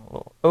and a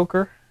little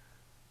ochre.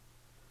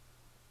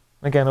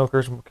 Again,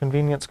 ochre's a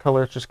convenience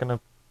color. It's just going to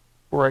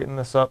brighten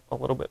this up a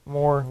little bit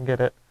more and get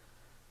it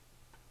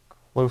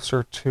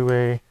closer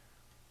to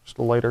just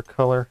a lighter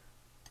color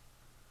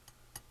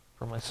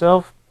for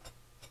myself.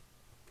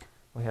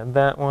 We had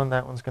that one.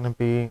 That one's going to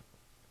be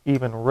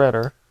even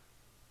redder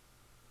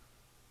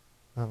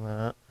than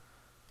that.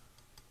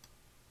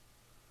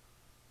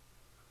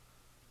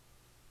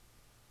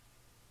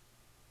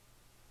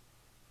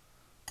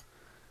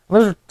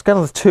 And those are kind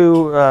of the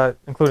two,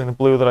 including the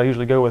blue, that I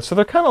usually go with. So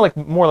they're kind of like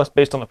more or less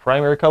based on the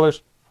primary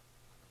colors.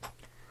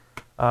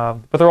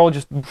 But they're all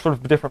just sort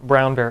of different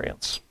brown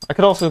variants. I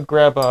could also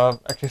grab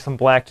actually some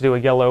black to do a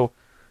yellow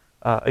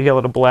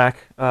to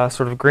black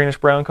sort of greenish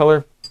brown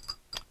color,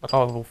 but I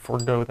will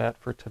forego that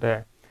for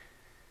today.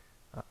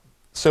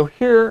 So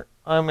here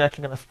I'm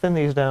actually going to thin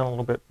these down a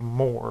little bit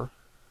more.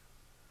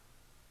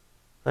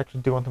 I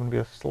actually do want them to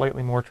be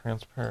slightly more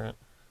transparent.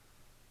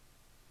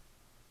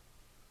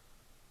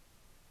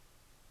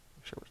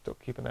 Make sure we're still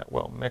keeping that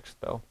well mixed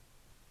though.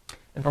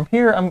 And from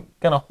here I'm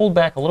going to hold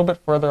back a little bit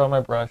further on my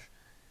brush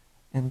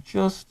and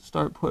just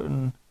start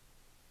putting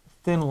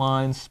thin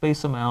lines,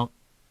 space them out,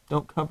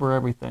 don't cover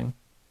everything.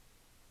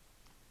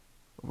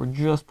 But we're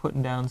just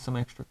putting down some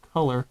extra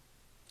color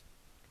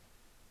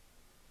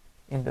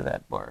into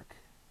that bark.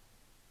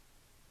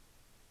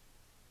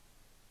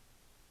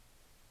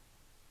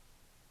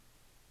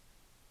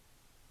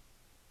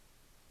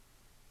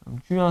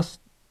 I'm just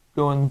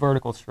going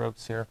vertical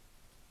strokes here.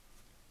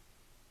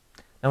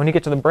 Now when you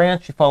get to the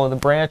branch, you follow the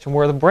branch, and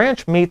where the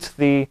branch meets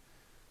the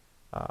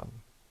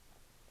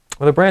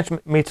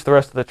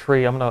rest of the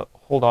tree, I'm going to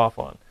hold off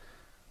on,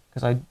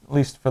 because at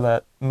least for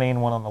that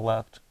main one on the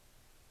left,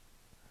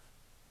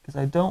 because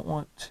I don't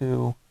want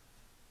to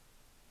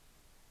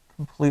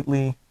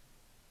completely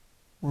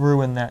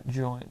ruin that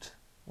joint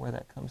where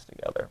that comes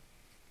together.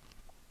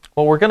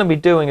 What we're going to be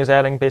doing is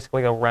adding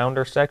basically a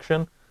rounder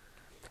section,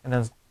 and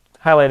then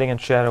highlighting and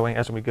shadowing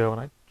as we go.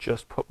 And I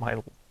just put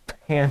my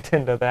hand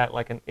into that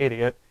like an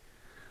idiot.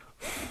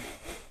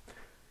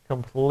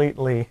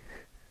 completely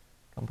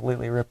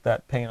ripped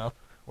that paint up.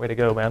 Way to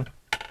go, man.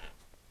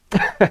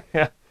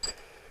 Yeah.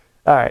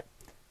 All right,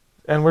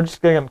 and we're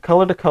just going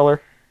color to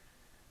color,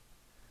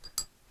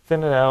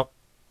 thin it out,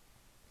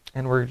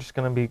 and we're just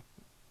going to be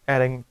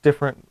adding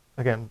different,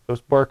 again, those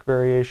bark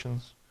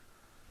variations.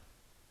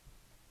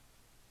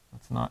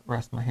 Let's not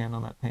rest my hand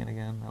on that paint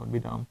again. That would be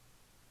dumb.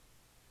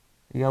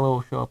 The yellow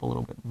will show up a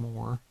little bit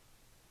more,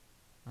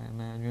 I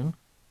imagine,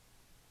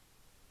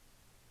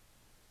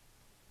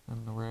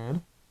 than the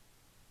red.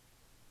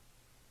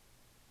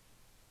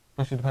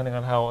 Especially depending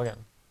on how, again,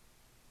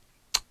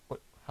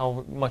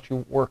 how much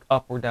you work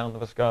up or down the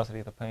viscosity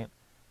of the paint.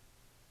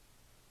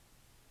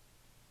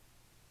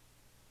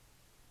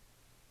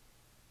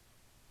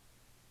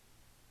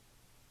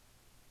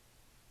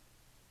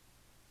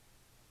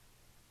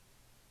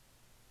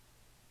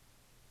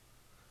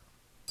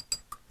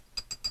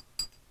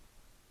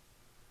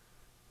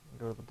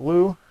 Go to the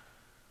blue.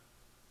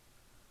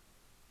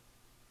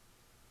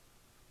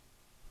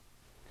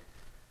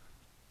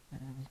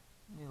 And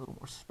be a little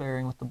more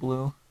sparing with the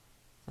blue.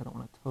 I don't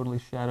want to totally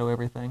shadow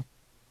everything.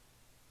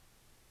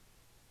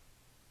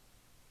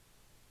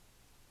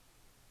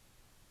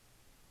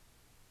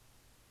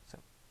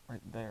 Except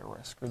right there where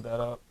I screwed that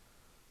up.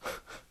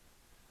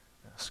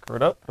 Screw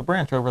it up, put a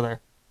branch over there.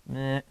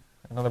 Nah,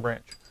 another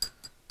branch.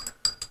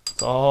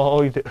 That's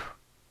all you do.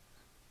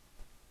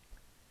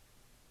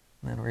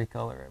 And then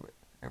recolor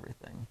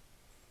everything.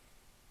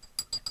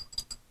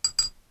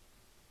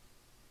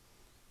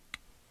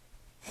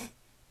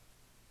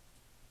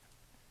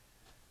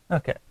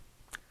 Okay,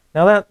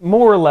 now that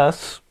more or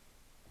less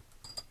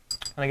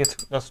kind of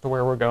gets us to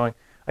where we're going.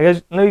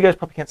 I know you guys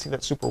probably can't see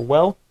that super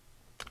well,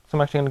 so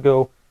I'm actually going to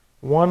go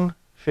one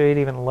shade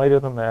even lighter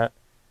than that.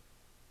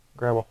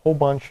 Grab a whole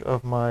bunch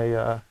of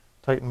my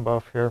Titan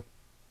buff here.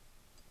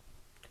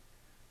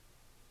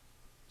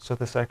 So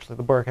this actually,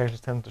 the bark actually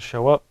tends to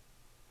show up.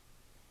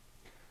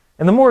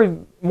 And the more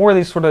of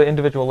these sort of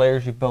individual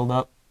layers you build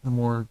up, the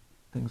more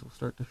things will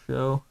start to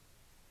show.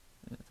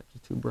 Yeah, it's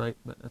actually too bright,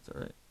 but that's all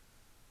right.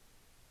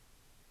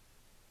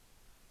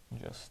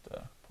 Just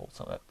pull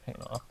some of that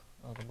paint off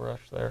of the brush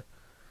there.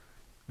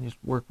 And just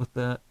work with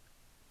that.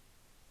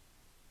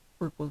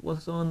 Work with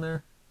what's on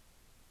there.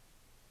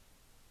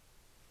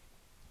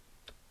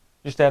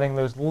 Just adding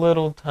those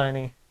little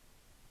tiny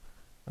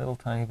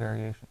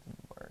variations in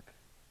the bark.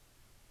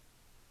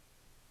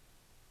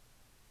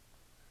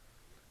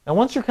 Now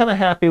once you're kind of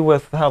happy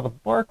with how the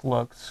bark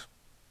looks,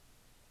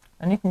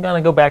 and you can kind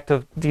of go back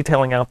to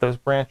detailing out those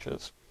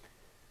branches.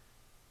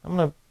 I'm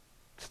going to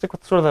stick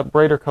with sort of that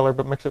brighter color,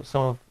 but mix it with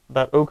some of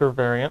that ochre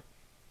variant.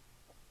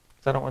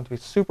 Because I don't want it to be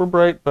super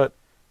bright, but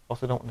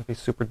also don't want it to be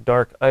super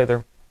dark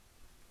either.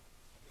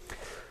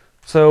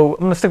 So I'm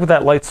going to stick with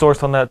that light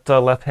source on that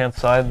left-hand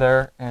side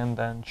there, and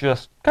then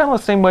just kind of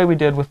the same way we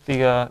did with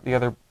the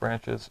other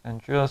branches,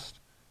 and just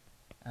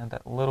add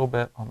that little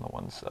bit on the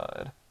one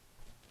side.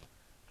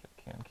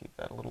 Can keep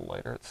that a little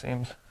lighter, it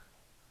seems.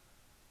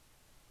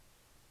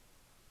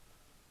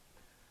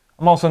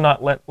 I'm also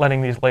not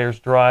letting these layers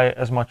dry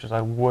as much as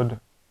I would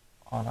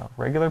on a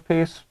regular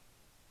piece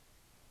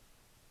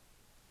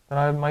that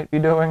I might be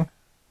doing.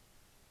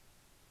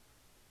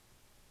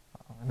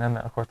 And then,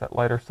 of course, that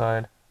lighter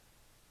side.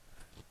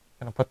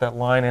 I'm going to put that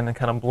line in and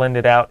kind of blend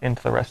it out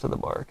into the rest of the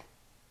bark.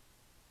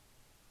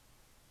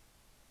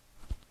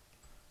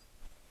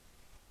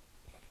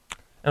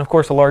 And of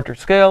course, a larger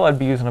scale, I'd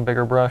be using a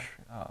bigger brush.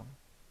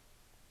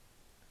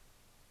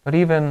 But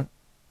even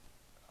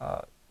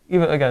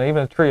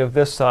a tree of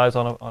this size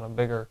on a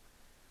bigger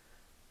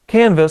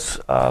canvas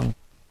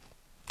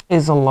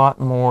is a lot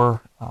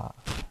more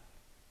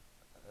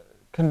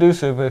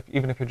conducive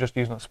even if you're just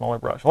using a smaller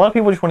brush. A lot of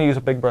people just want to use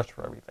a big brush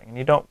for everything, and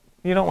you don't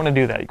want to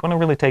do that. You want to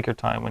really take your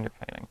time when you're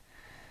painting.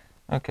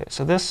 Okay,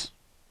 so this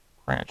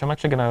branch, I'm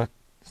actually going to,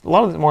 a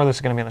lot more of this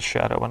is going to be in the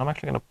shadow, and I'm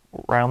actually going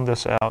to round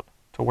this out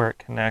to where it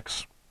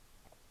connects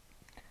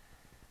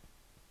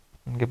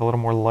and give a little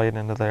more light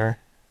into there.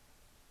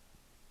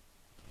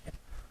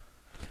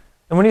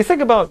 And when you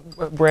think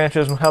about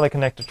branches and how they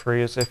connect to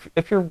trees,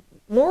 if you're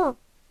more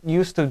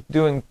used to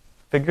doing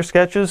figure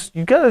sketches,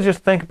 you got to just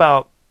think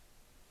about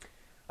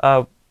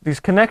these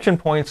connection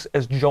points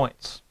as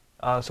joints.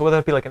 So whether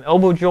it be like an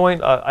elbow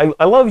joint,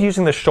 I love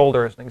using the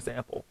shoulder as an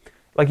example.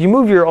 Like you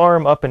move your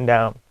arm up and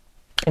down,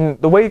 and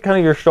the way kind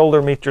of your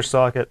shoulder meets your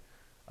socket,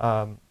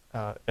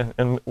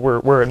 and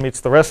where it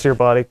meets the rest of your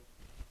body,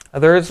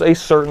 there is a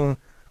certain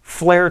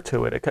flair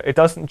to it. It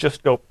doesn't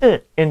just go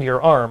into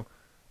your arm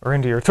or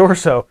into your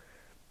torso.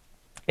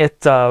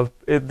 There's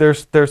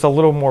a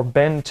little more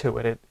bend to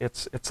it.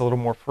 It's a little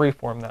more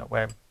freeform that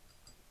way.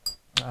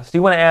 So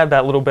you want to add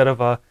that little bit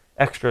of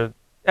extra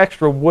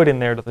wood in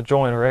there to the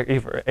joint, or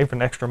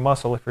even extra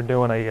muscle if you're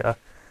doing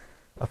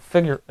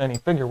any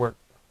figure work.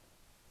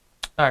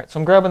 All right, so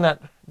I'm grabbing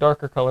that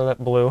darker color,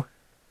 that blue,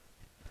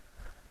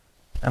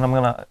 and I'm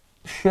gonna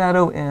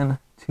shadow in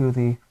to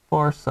the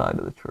far side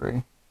of the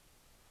tree.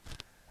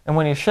 And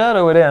when you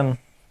shadow it in,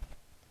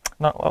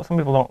 some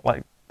people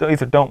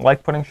either don't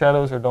like putting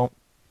shadows or don't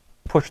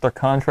push their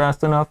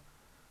contrast enough.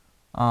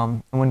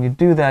 And when you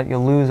do that, you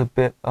lose a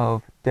bit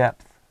of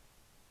depth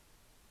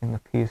in the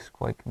piece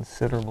quite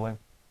considerably.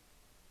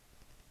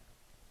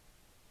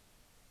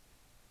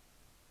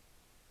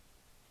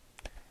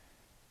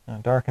 Now,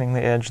 darkening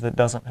the edge that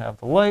doesn't have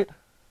the light,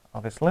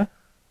 obviously,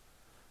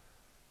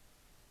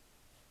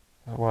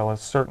 as well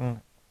as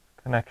certain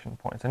connection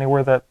points.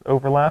 Anywhere that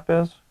overlap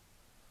is,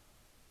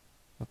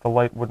 that the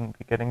light wouldn't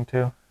be getting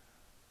to,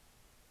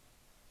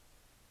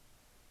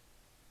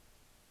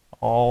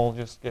 all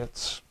just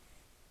gets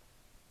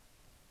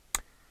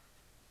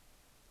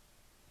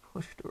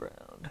pushed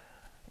around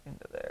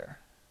into there.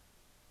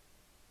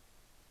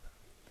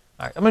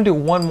 All right, I'm going to do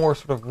one more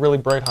sort of really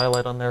bright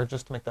highlight on there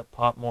just to make that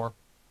pop more.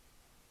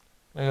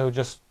 I'm going to go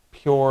just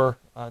pure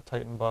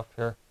Titan buff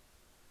here.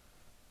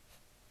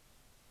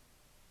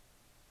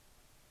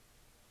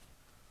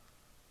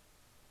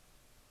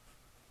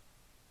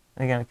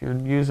 And again, if you're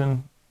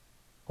using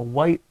a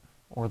white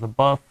or the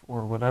buff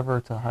or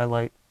whatever to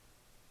highlight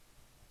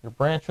your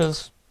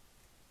branches,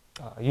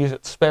 use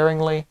it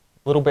sparingly,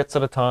 little bits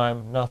at a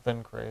time,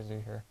 nothing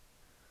crazy here.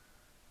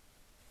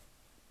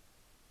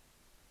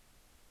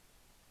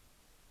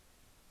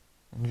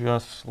 And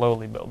just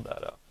slowly build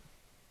that up.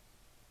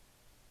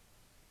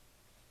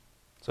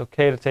 It's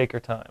okay to take your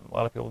time. A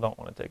lot of people don't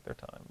want to take their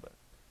time, but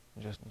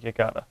you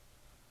gotta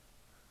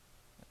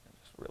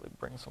just really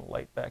bring some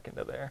light back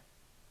into there.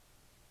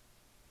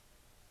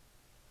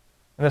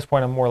 At this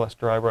point, I'm more or less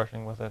dry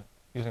brushing with it,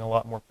 using a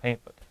lot more paint,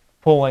 but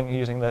pulling,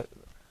 using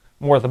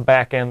more of the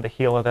back end, the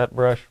heel of that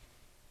brush,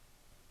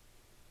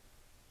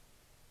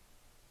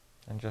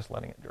 and just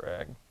letting it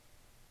drag.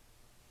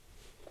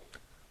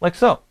 Like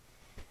so.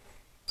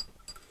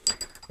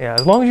 Yeah,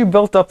 as long as you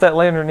built up that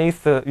layer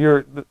underneath,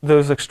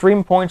 those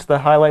extreme points, the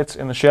highlights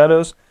and the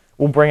shadows,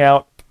 will bring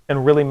out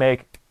and really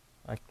make,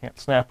 I can't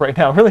snap right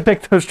now, really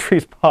make those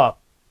trees pop.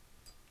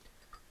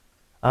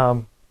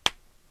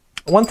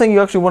 One thing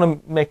you actually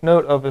want to make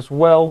note of as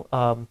well,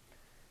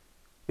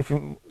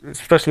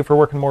 especially if you're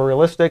working more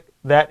realistic,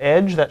 that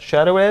edge, that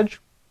shadow edge,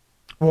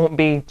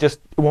 won't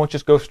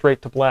just go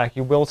straight to black.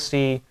 You will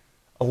see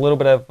a little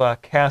bit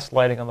of cast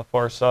lighting on the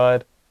far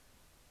side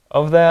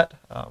of that.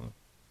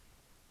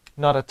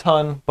 Not a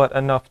ton, but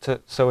enough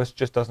so it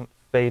just doesn't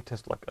fade to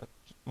like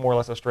more or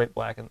less a straight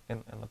black in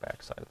the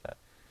back side of that.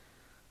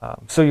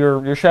 So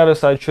your shadow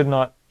side should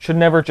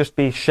never just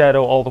be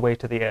shadow all the way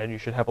to the edge. You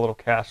should have a little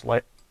cast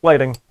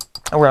lighting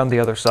around the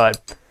other side.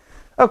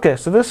 Okay,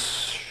 so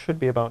this should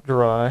be about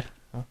dry.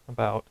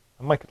 I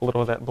might get a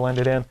little of that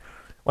blended in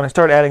when I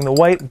start adding the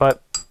white,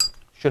 but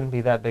shouldn't be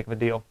that big of a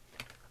deal.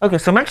 Okay,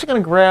 so I'm actually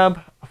going to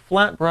grab a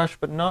flat brush,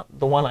 but not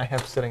the one I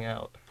have sitting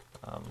out.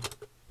 I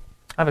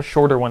have a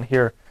shorter one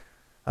here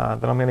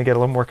that I'm going to get a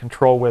little more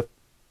control with.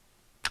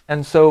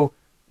 And so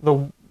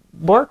the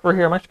marker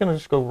here, I'm actually going to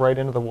just go right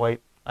into the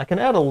white. I can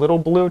add a little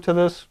blue to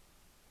this,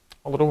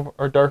 a little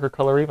or darker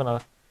color, even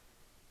actually,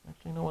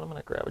 you know what, I'm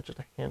going to grab just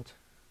a hint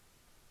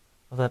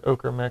of that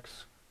ochre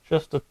mix,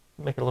 just to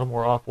make it a little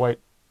more off-white.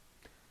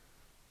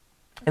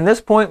 At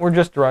this point, we're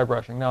just dry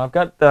brushing. Now, I've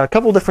got a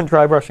couple different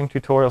dry brushing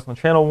tutorials on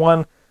the channel.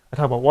 One, I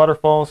talk about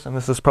waterfalls, and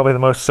this is probably the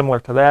most similar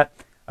to that.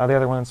 The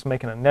other one's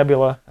making a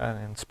nebula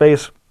in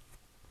space.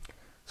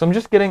 So I'm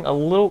just getting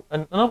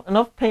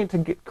enough paint to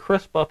get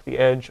crisp up the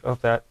edge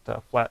of that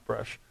flat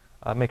brush.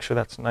 Make sure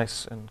that's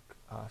nice and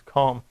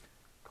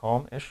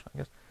calm-ish, I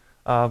guess.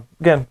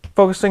 Again,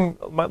 focusing,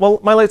 my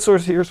light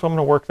source here, so I'm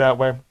going to work that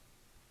way.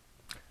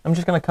 I'm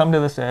just going to come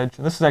to this edge,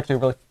 and this is actually a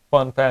really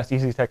fun, fast,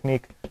 easy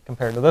technique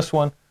compared to this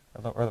one,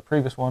 or the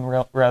previous one,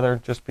 rather,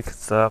 just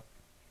because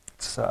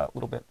it's a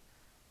little bit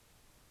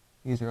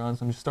easier on.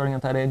 So I'm just starting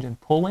at that edge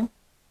and pulling,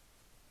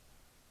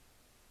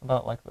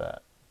 about like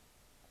that.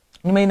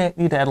 You may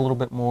need to add a little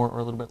bit more or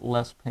a little bit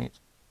less paint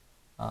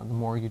the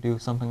more you do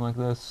something like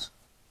this.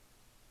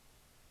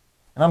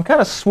 And I'm kind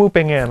of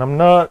swooping in. I'm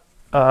not.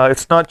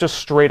 It's not just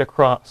straight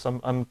across.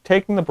 I'm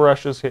taking the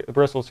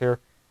bristles here,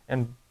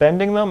 and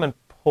bending them and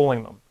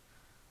pulling them.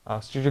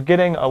 So you're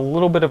getting a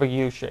little bit of a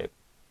U shape.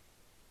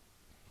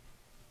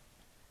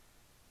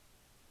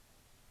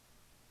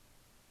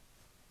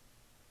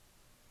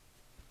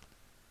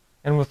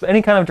 And with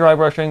any kind of dry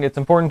brushing, it's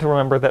important to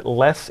remember that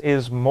less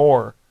is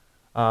more.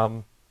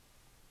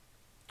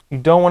 You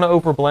don't want to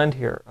overblend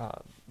here.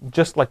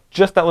 Just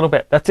that little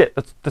bit. That's it.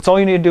 That's all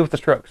you need to do with the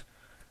strokes.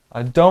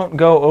 Don't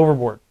go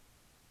overboard.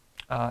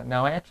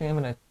 Now I actually am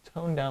going to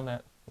tone down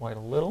that white a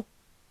little.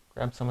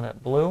 Grab some of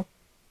that blue.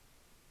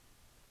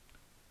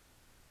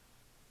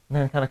 And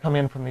then kind of come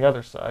in from the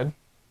other side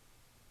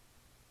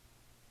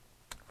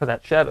for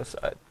that shadow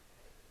side.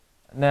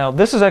 Now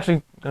this is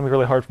actually going to be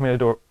really hard for me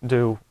to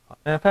do.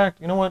 And in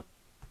fact, you know what?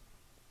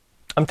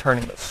 I'm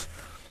turning this.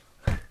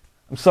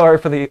 I'm sorry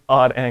for the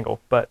odd angle,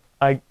 but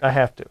I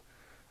have to.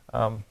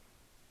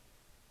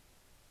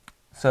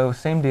 So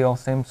same deal,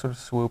 same sort of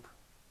swoop.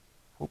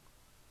 Whoop,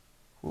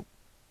 whoop,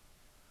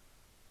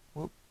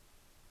 whoop.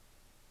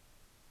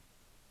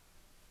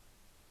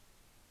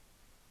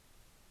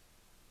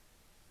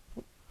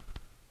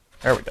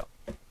 There we go.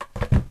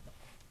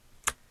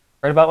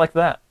 Right about like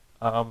that.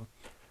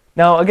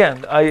 Now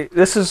again,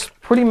 this is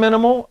pretty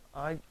minimal.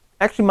 I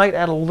actually might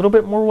add a little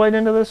bit more white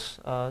into this,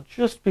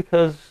 just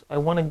because I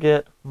want to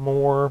get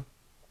more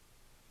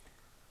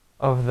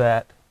of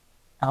that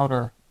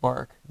outer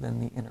bark than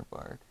the inner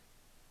bark.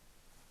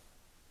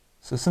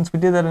 So since we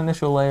did that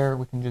initial layer,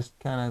 we can just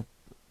kind of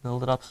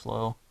build it up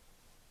slow.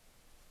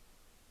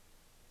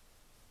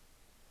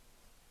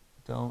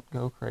 Don't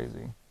go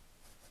crazy.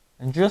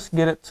 And just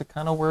get it to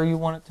kind of where you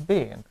want it to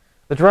be. And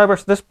the dry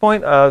brush at this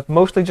point is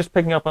mostly just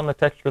picking up on the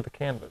texture of the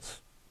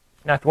canvas.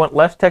 Now if you want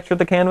less texture of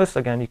the canvas,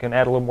 again, you can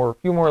add a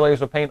few more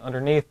layers of paint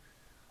underneath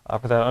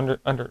for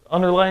that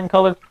underlying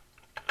color.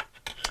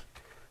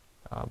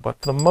 But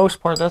for the most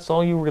part, that's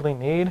all you really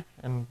need.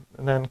 And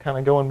then kind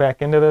of going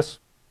back into this,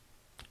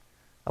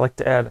 I like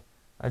to add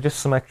just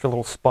some extra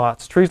little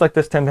spots. Trees like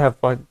this tend to have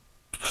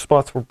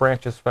spots where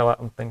branches fell out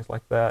and things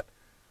like that.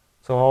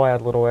 So I'll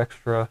add little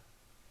extra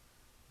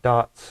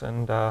dots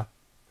and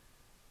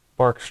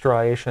bark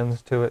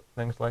striations to it,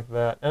 things like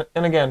that.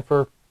 And again,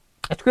 for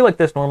a tree like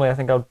this, normally I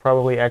think I would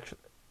probably actually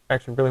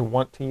really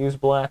want to use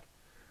black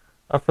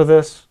for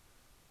this.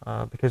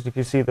 Because if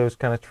you see those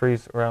kind of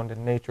trees around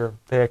in nature,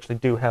 they actually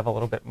do have a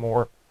little bit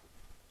more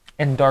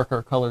and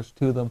darker colors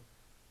to them.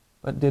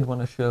 But did want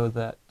to show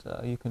that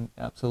you can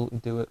absolutely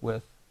do it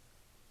with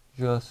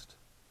just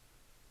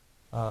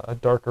a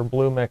darker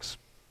blue mix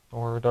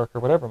or a darker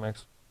whatever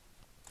mix.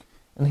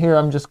 And here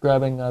I'm just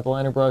grabbing the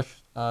liner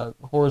brush,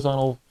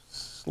 horizontal,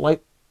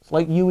 slight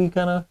U-y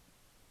kind of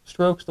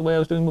strokes the way I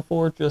was doing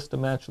before, just to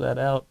match that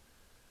out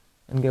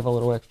and give a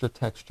little extra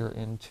texture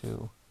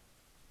into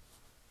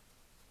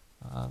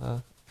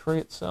the tree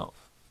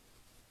itself.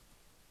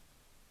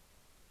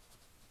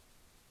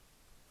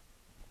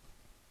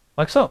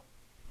 Like so.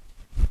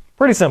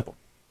 Pretty simple.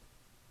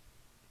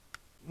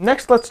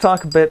 Next, let's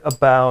talk a bit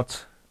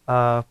about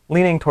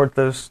leaning toward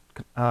those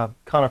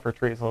conifer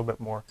trees a little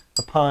bit more.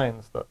 The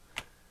pines, the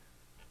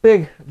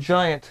big,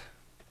 giant,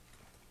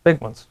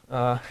 big ones.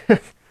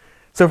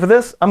 So for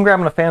this, I'm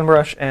grabbing a fan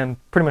brush and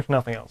pretty much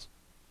nothing else.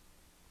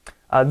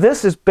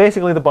 This is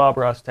basically the Bob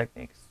Ross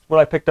technique. It's what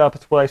I picked up.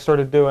 It's what I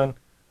started doing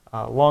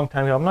a long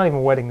time ago. I'm not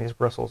even wetting these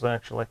bristles,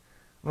 actually.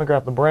 I'm going to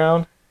grab the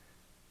brown,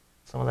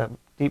 some of that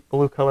deep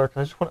blue color,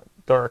 because I just want it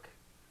dark.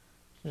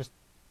 Just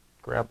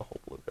grab the whole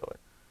blue color.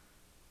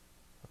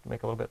 Have to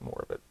make a little bit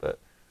more of it, but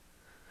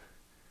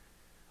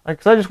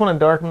because I just want to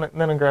darken it, and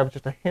then I grab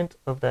just a hint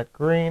of that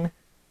green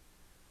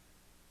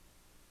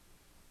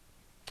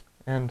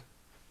and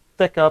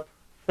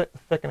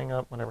thickening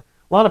up, whatever.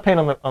 A lot of paint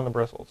on the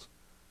bristles.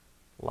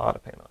 A lot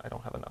of paint. I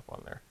don't have enough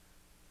on there.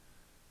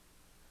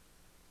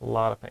 A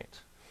lot of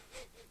paint.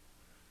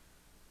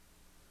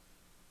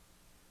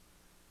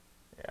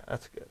 Yeah,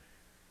 that's good.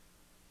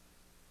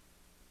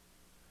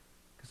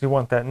 You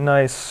want that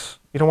nice,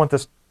 you don't want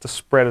this to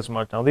spread as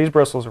much. Now these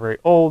bristles are very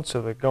old, so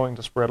they're going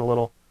to spread a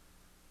little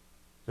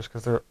just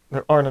because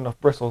there aren't enough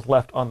bristles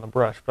left on the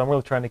brush, but I'm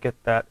really trying to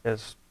get that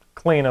as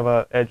clean of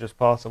an edge as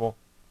possible.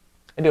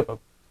 I do have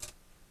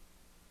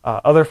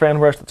a other fan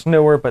brush that's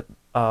newer, but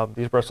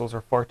these bristles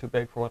are far too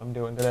big for what I'm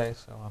doing today,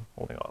 so I'm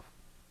holding off.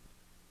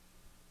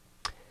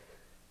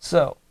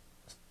 So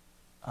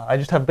I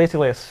just have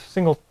basically a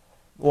single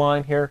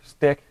line here,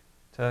 stick,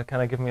 to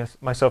kind of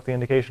give myself the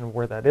indication of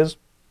where that is.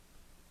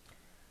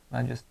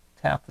 I just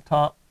tap the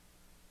top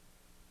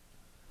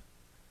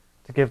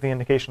to give the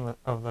indication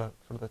of the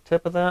sort of the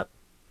tip of that,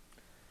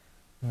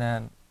 and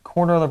then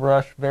corner of the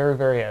brush, very,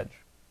 very edge.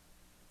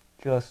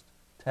 Just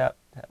tap,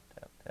 tap,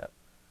 tap, tap,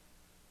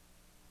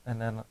 and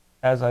then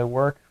as I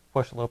work,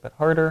 push a little bit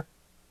harder,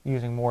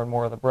 using more and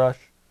more of the brush,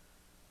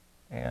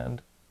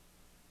 and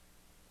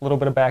a little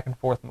bit of back and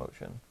forth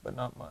motion, but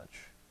not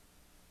much.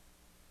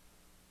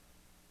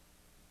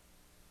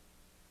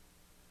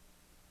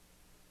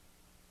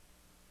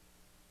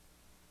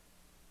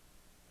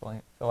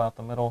 Fill out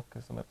the middle,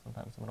 because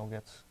sometimes the middle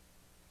gets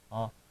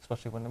off,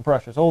 especially when the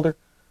brush is older.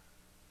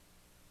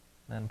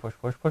 Then push,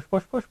 push, push,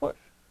 push, push, push.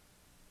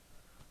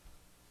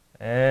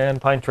 And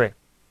pine tree.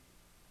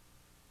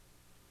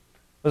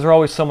 Those are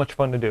always so much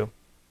fun to do.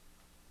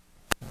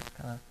 Just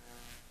kind of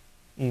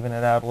even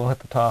it out a little at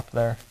the top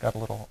there. Got a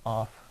little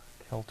off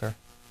kilter.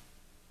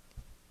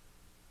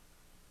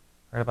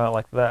 Right about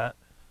like that.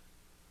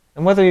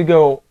 And whether you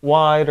go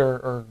wide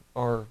or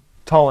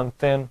tall and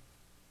thin,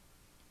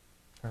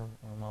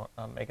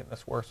 I'm making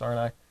this worse, aren't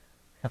I?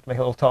 Have to make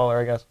it a little taller,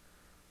 I guess.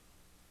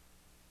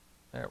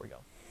 There we go.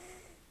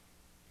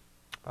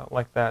 About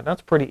like that.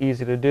 That's pretty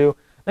easy to do.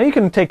 Now you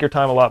can take your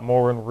time a lot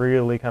more and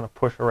really kind of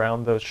push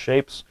around those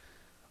shapes.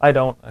 I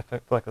don't. I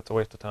feel like that's a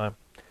waste of time.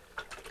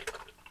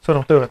 So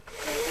don't do it.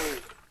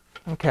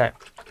 Okay.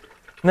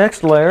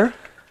 Next layer,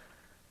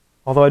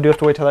 although I do have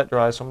to wait till that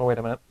dries, so I'm going to wait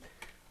a minute.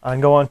 I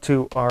can go on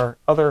to our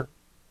other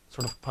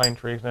sort of pine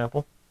tree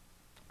example.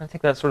 I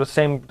take that sort of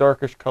same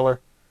darkish color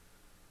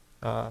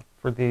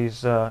for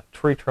these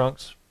tree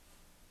trunks.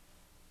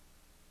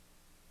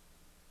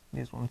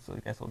 These ones, I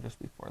guess, will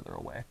just be farther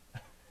away.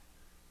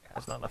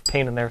 There's not enough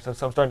paint in there, so I'm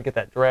starting to get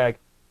that drag.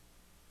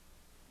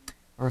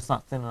 Or it's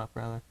not thin enough,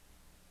 rather.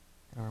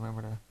 Gotta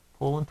remember to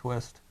pull and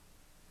twist.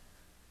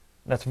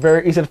 That's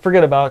very easy to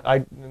forget about.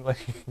 Like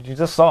you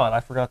just saw it. I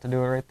forgot to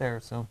do it right there,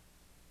 so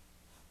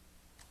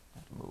I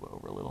have to move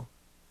over a little.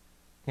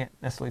 Can't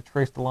necessarily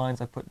trace the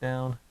lines I put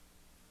down.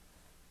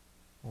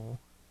 Pull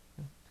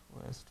and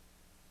twist.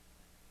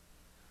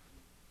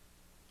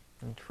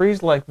 And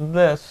trees like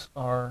this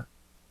are...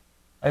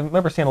 I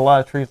remember seeing a lot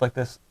of trees like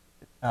this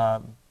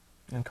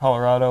in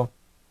Colorado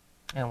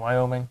and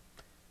Wyoming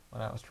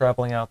when I was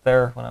traveling out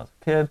there when I was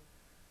a kid.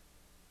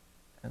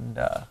 And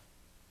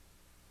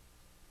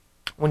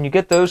when you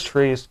get those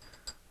trees,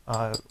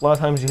 a lot of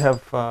times you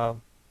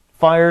have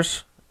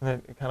fires, and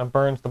it kind of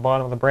burns the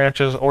bottom of the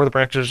branches, or the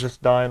branches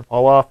just die and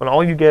fall off, and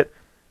all you get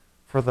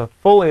for the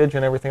foliage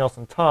and everything else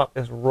on top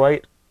is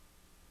you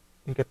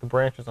get the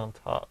branches on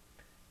top.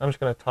 I'm just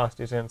going to toss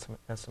these in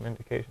as some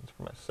indications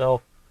for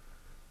myself.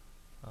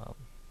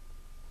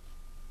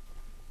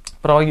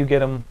 But all you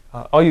get is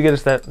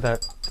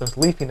those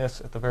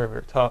leafiness at the very,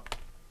 very top.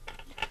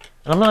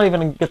 And I'm not even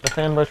going to get the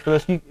fan brush for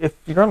this. If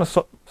you're on a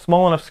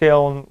small enough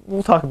scale, and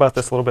we'll talk about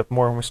this a little bit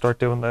more when we start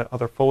doing the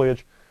other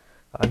foliage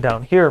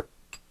down here.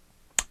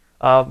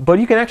 But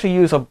you can actually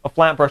use a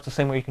flat brush the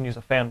same way you can use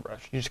a fan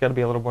brush. You just got to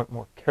be a little bit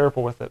more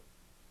careful with it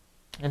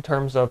in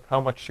terms of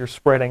how much you're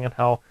spreading and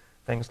how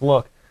things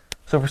look.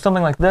 So for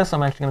something like this,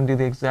 I'm actually going to do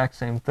the exact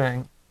same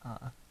thing.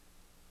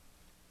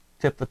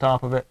 Tip the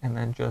top of it, and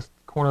then just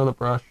corner the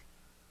brush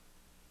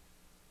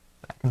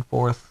back and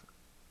forth.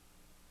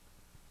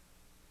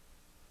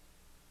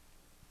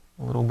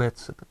 Little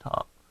bits at the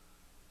top.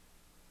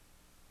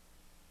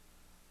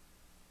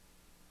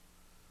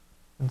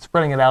 And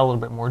spreading it out a little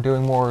bit more,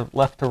 doing more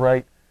left to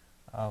right,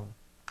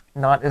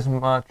 not as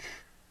much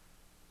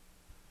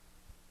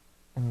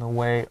in the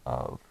way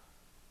of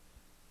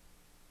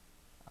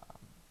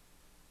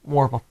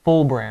more of a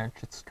full branch.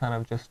 It's kind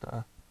of just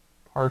a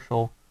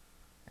partial,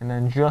 and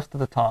then just at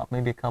the top,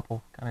 maybe a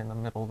couple kind of in the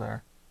middle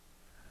there.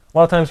 A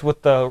lot of times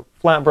with the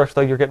flat brush,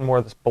 though, you're getting more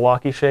of this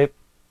blocky shape,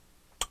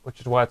 which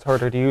is why it's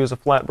harder to use a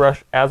flat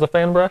brush as a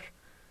fan brush.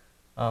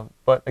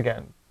 But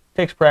again, it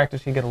takes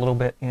practice. You get a little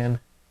bit in.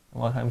 A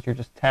lot of times you're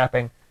just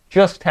tapping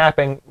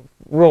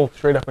real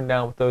straight up and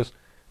down with those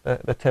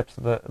the tips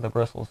of the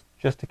bristles,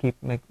 just to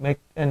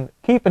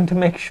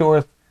make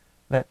sure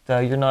that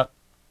you're not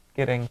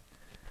getting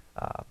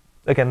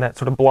again that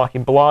sort of blocky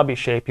blobby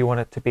shape. You want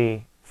it to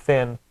be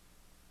thin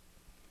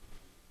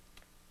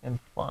and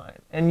fine.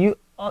 And you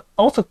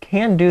also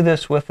can do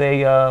this with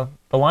the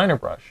liner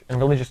brush and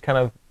really just kind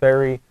of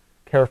very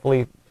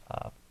carefully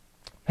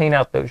paint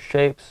out those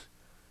shapes.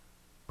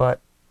 But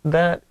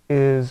that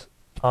is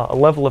a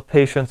level of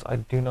patience I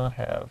do not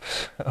have.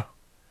 So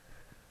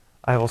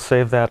I will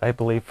save that, I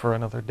believe, for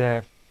another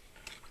day.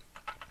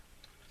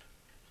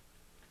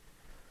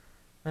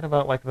 Right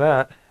about like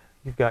that,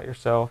 you've got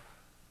yourself.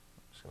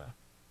 I'm just going to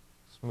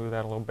smooth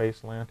out a little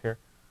baseline here.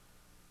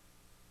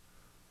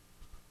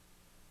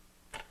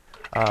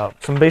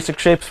 Some basic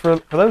shapes for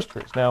those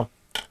trees. Now,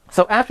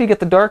 so after you get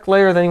the dark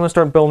layer, then you want to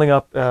start building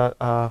up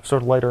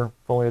sort of lighter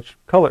foliage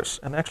colors.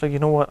 And actually, you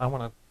know what? I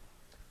want to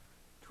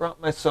drop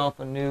myself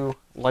a new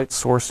light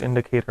source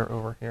indicator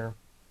over here.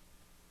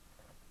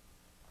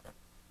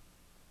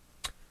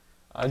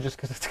 Just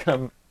because it's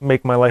going to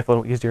make my life a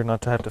little easier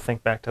not to have to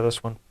think back to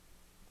this one.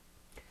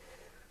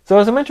 So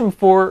as I mentioned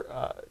before,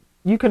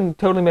 you can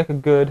totally make a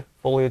good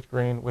foliage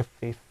green with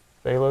the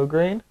phthalo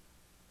green.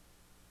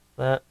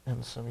 That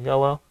and some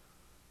yellow.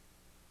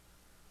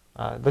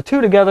 The two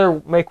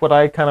together make what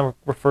I kind of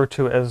refer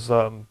to as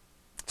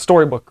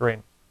storybook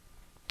green.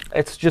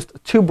 It's just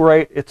too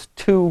bright, it's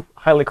too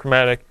highly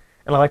chromatic,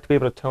 and I like to be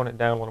able to tone it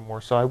down a little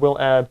more. So I will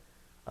add,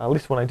 at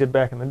least what I did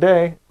back in the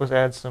day, was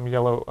add some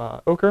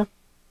yellow ochre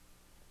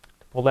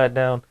to pull that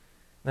down, and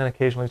then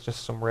occasionally it's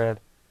just some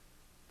red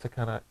to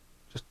kind of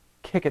just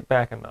kick it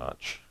back a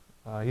notch.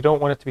 You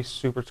don't want it to be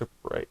super, super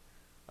bright.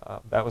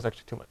 That was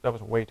actually too much. That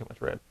was way too much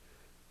red.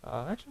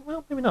 Actually,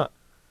 well, maybe not.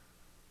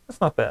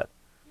 That's not bad.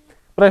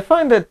 But I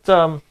find that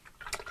the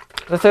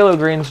phthalo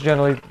greens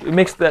generally, it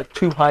makes that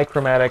too high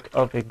chromatic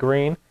of a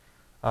green.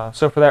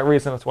 So for that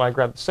reason, that's why I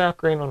grabbed the sap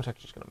green. I'm actually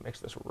just going to mix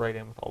this right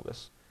in with all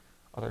this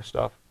other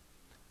stuff.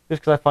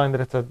 Just because I find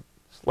that it's a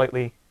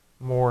slightly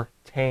more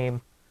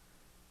tame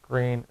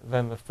green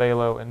than the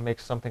phthalo and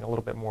makes something a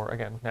little bit more,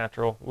 again,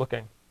 natural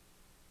looking.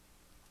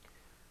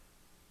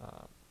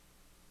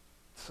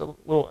 So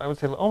I would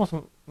say almost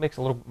makes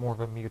a little bit more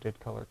of a muted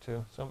color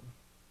too. So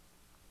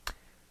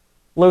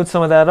load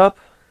some of that up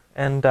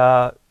and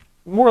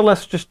more or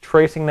less just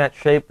tracing that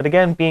shape, but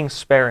again being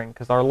sparing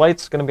because our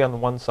light's going to be on the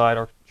one side,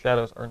 our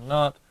shadows are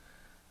not.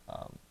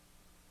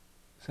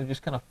 So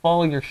just kind of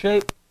follow your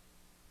shape.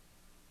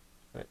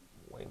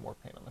 Way more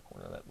paint on the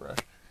corner of that brush.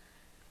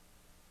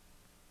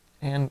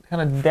 And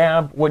kind of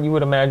dab what you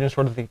would imagine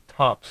sort of the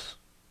tops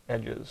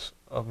edges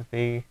of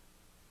the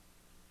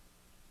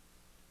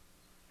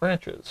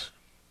branches.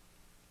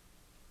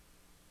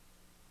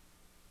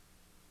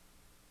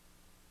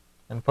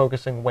 And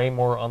focusing way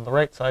more on the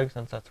right side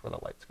since that's where the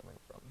light's coming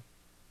from.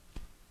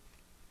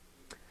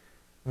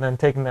 And then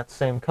taking that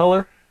same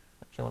color,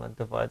 actually I want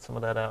to divide some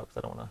of that out because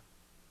I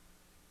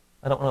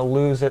don't want to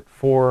lose it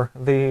for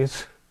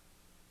these.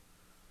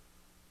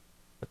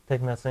 But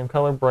taking that same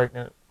color,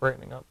 brightening up,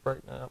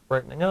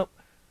 brightening up.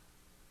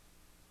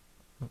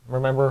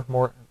 Remember,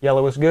 more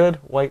yellow is good,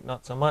 white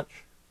not so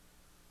much.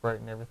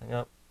 Brighten everything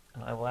up.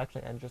 And I will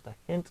actually add just a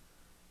hint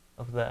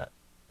of that.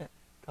 A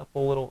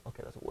couple little,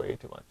 okay, that's way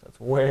too much. That's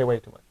way, way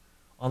too much.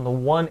 On the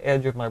one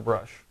edge of my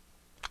brush.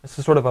 This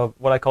is sort of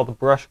what I call the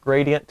brush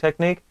gradient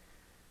technique.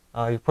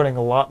 You're putting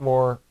a lot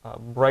more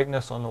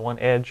brightness on the one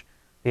edge,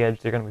 the edge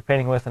you're going to be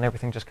painting with, and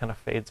everything just kind of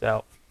fades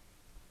out.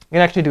 You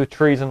can actually do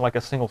trees in like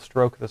a single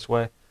stroke this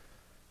way,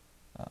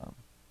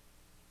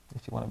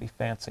 if you want to be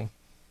fancy.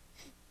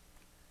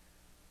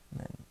 And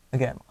then,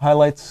 again,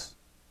 highlights,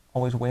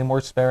 always way more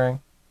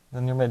sparing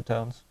than your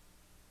midtones.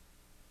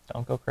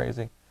 Don't go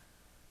crazy.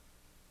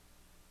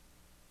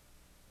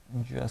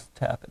 And just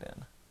tap it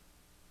in.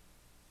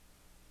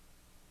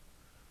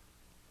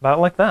 About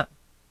like that.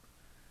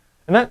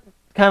 And that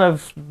kind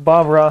of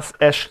Bob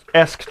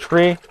Ross-esque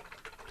tree,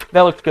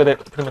 that looks good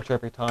at pretty much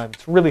every time.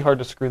 It's really hard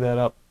to screw that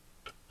up.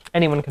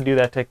 Anyone can do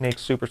that technique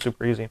super,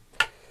 super easy.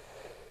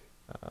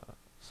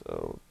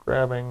 So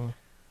I'm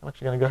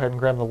actually going to go ahead and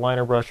grab the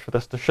liner brush for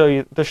this to show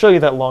you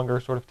that longer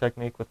sort of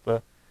technique with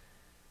the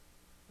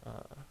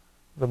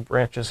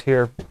branches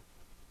here.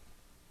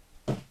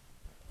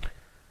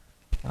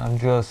 I'm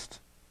just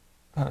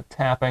kind of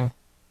tapping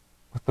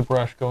with the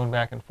brush, going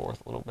back and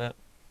forth a little bit.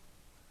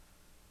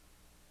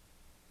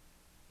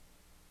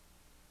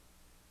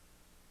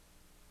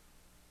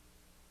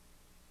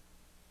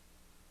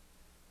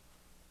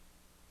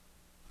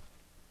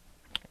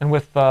 And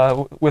with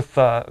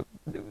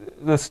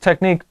this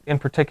technique in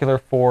particular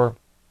for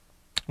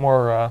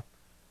more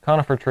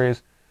conifer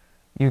trees,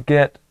 you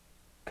get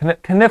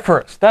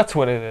coniferous. That's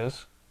what it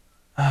is.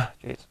 Ah,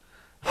 jeez.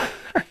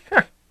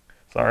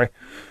 Sorry.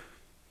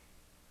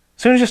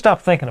 As soon as you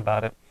stop thinking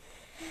about it,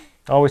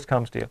 it always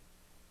comes to you.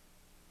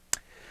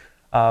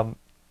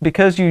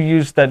 Because you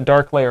use that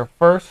dark layer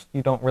first,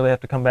 you don't really have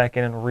to come back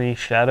in and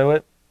re-shadow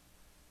it,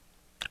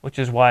 which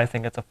is why I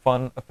think it's a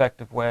fun,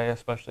 effective way,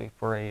 especially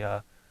for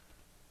a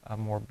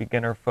more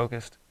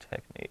beginner-focused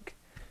technique.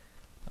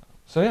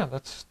 So yeah,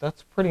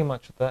 that's pretty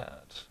much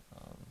that.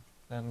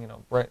 Then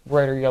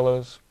brighter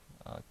yellows,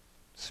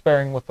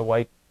 sparing with the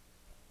white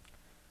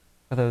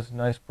for those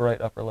nice bright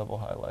upper level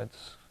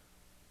highlights,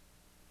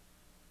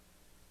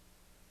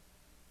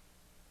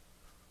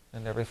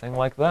 and everything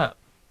like that.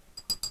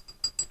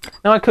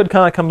 Now I could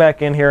kind of come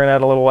back in here and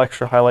add a little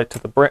extra highlight to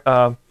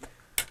the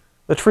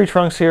tree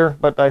trunks here,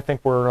 but I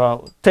think we're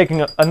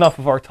taking enough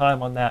of our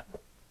time on that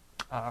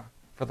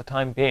for the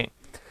time being.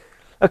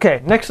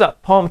 Okay, next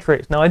up, palm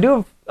trees. Now I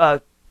do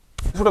have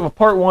sort of a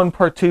part 1,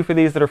 part 2 for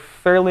these that are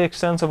fairly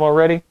extensive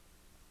already.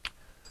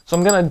 So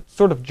I'm going to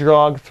sort of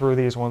jog through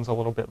these ones a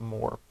little bit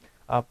more.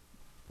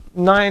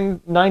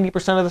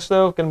 90% of this,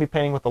 though, going to be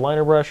painting with the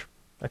liner brush.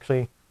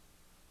 Actually,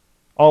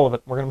 all of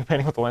it we're going to be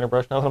painting with the liner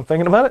brush now that I'm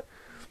thinking about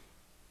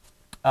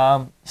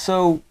it.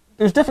 So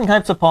there's different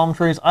types of palm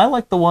trees. I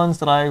like the ones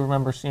that I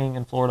remember seeing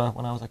in Florida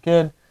when I was a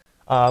kid,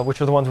 which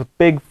are the ones with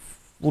big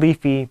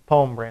leafy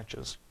palm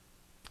branches.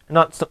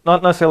 Not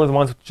necessarily the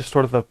ones with just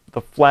sort of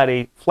the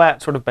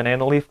flat sort of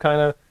banana leaf kind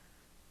of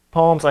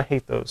palms. I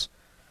hate those.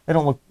 They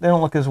don't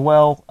look as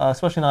well,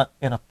 especially not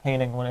in a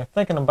painting. When I'm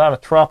thinking about a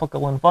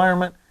tropical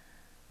environment,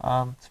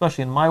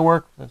 especially in my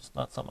work, it's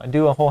not something I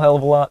do a whole hell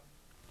of a lot.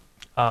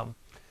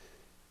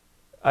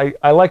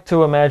 I like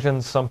to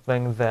imagine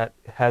something that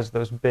has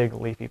those big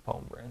leafy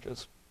palm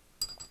branches.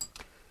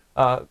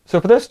 So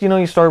for this,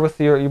 you start with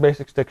your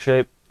basic stick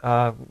shape.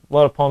 A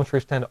lot of palm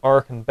trees tend to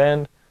arc and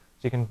bend,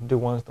 so you can do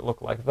ones that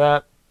look like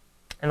that.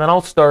 And then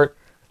I'll start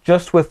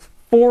just with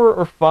 4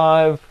 or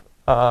 5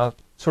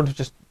 sort of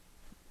just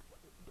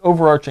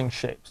overarching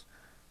shapes.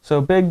 So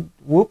big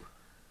whoop,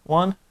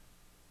 1,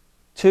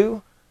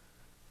 2,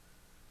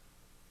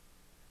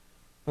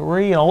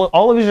 3, and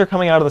all of these are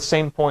coming out of the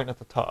same point at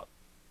the top.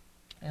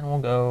 And we'll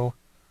go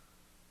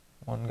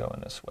one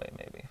going this way,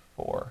 maybe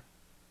 4.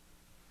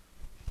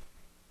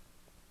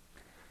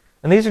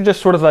 And these are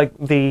just sort of like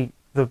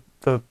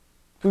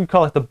we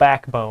call it the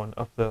backbone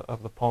of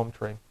the palm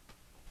tree.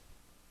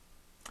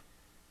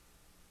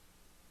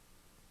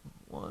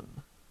 1,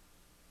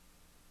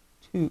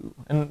 2.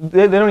 And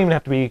they don't even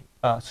have to be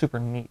super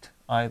neat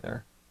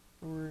either.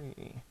 3.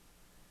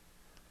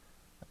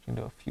 I can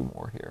do a few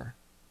more here.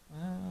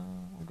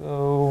 We'll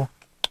go,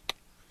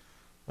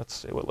 let's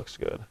see what looks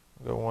good.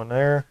 We'll go 1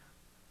 there,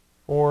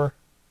 4,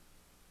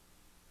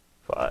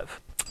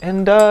 5.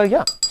 And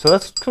yeah, so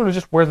that's sort of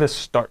just where this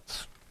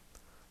starts.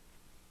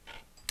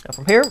 Now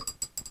from here,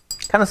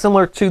 kind of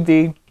similar to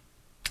the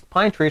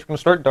pine trees, we're going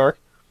to start dark.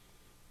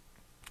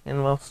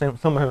 And well, same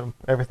of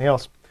everything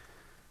else.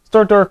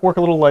 Start dark, work a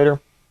little lighter.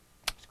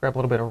 Just grab a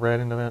little bit of red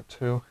into that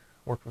too.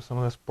 Work with some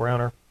of this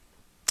browner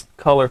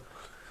color.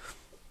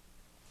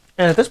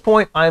 And at this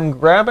point, I'm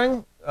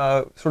grabbing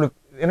sort of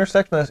the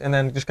intersection of this and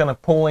then just kind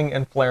of pulling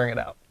and flaring it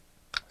out.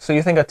 So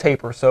you think a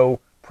taper, so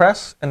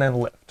press and then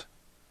lift.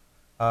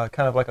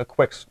 Kind of like a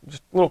quick,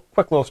 just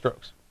quick little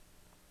strokes.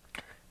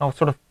 I'll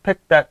sort of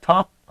pick that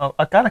top,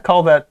 I kind of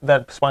call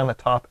that spine the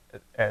top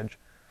edge.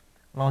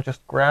 And I'll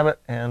just grab it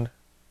and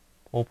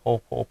pull, pull,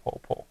 pull, pull,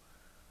 pull.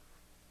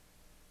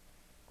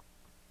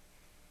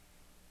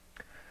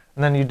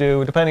 And then you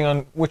do, depending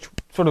on which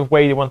sort of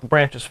way you want the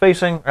branches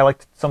facing, I like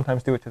to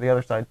sometimes do it to the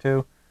other side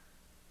too.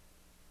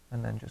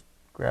 And then just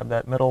grab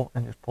that middle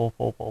and just pull,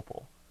 pull, pull,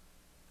 pull.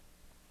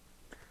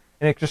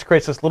 And it just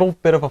creates this little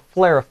bit of a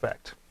flare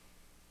effect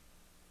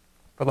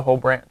for the whole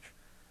branch.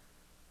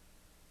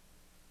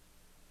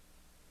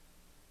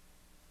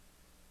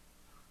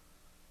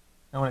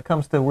 Now when it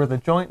comes to where the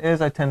joint is,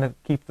 I tend to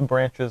keep the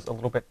branches a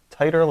little bit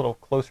tighter, a little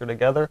closer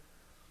together.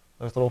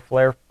 Those little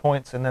flare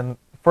points, and then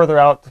further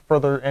out,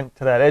 further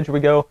into that edge we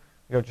go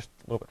just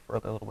a little bit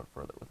further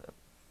with it.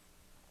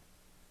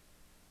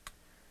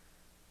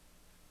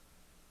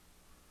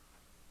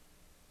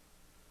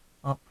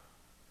 Up,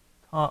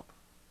 top,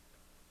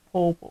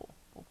 pull, pull,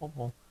 pull, pull,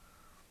 pull.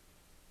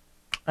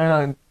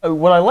 And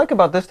what I like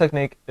about this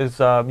technique is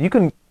you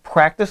can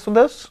practice with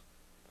this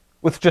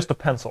with just a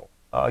pencil.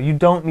 You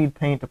don't need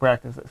paint to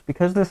practice this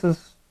because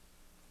this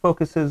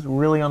focuses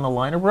really on the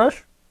liner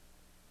brush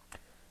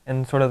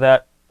and sort of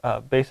that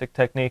basic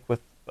technique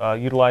with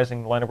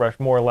utilizing the liner brush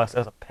more or less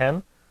as a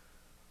pen.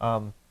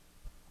 You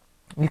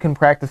can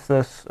practice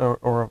this,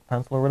 or a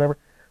pencil or whatever.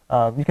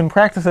 You can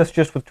practice this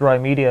just with dry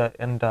media,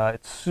 and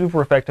it's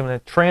super effective, and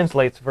it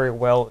translates very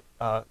well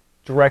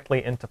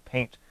directly into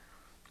paint.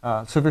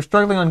 So if you're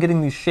struggling on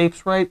getting these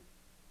shapes right,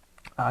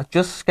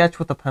 just sketch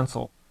with a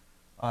pencil.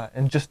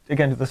 And just,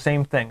 again, do the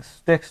same thing.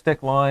 Stick,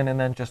 stick, line, and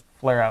then just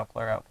flare out,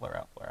 flare out, flare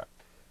out, flare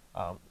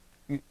out.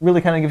 It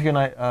really kind of gives you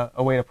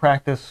a way to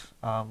practice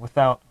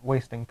without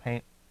wasting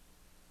paint.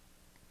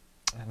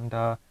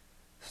 And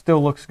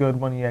still looks good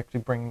when you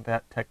actually bring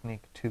that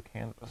technique to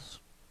canvas.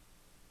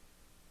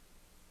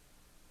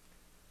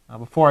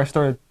 Before I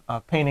started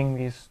painting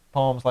these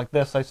palms like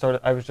this,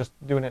 I was just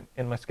doing it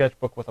in my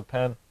sketchbook with a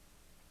pen.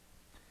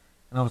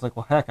 And I was like,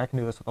 well, heck, I can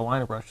do this with a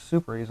liner brush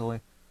super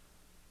easily.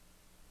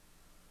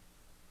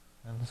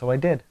 And so I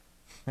did.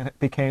 And it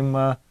became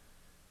my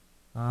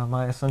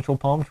essential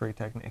palm tree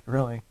technique,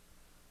 really.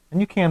 And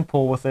you can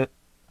pull with it.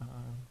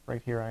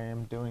 Right here I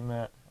am doing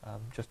that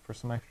just for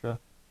some extra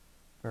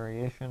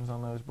variations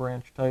on those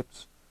branch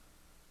types.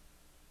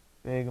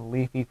 Big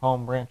leafy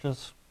palm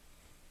branches.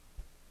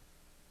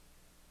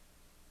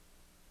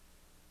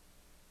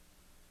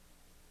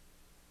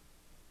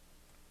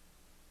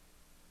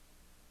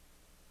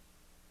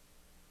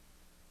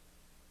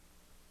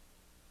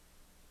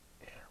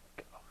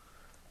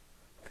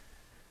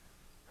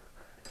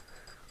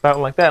 About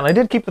like that. And I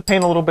did keep the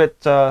paint a little bit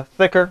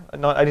thicker.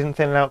 I didn't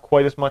thin it out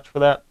quite as much for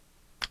that,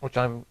 which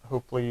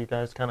hopefully you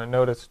guys kind of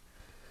noticed.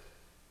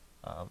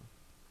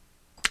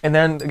 And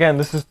then again,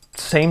 this is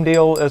the same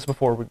deal as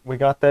before. We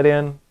got that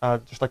in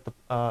just like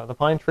the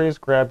pine trees.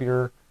 Grab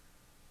your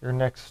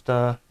next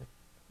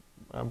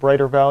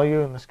brighter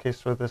value. In this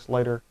case, for this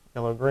lighter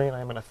yellow green,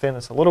 I'm going to thin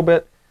this a little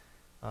bit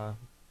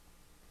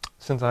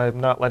since I'm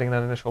not letting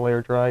that initial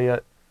layer dry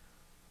yet,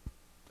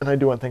 and I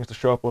do want things to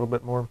show up a little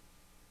bit more.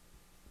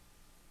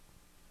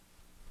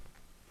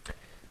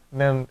 And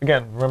then,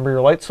 again, remember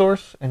your light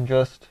source and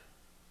just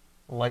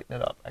lighten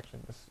it up. Actually,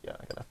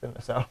 I gotta thin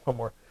this out a little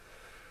more.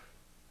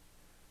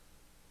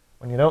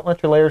 When you don't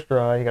let your layers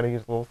dry, you gotta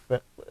use a little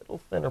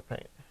thinner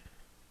paint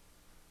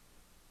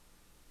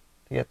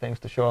to get things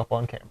to show up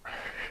on camera.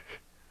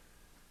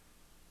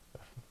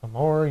 The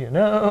more you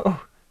know.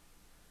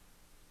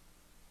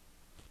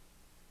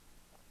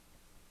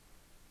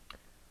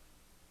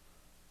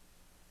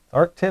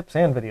 Art tips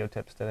and video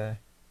tips today.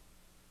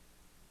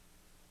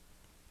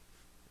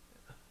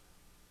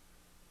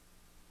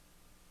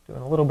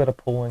 Doing a little bit of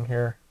pulling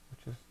here,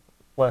 which is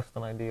less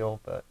than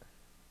ideal, but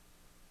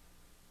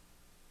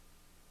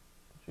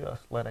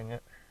just letting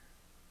it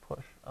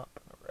push up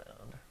and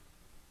around.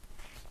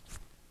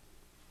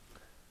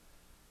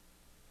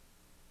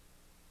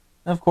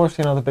 And of course,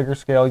 the bigger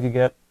scale you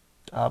get.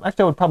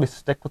 Actually, I would probably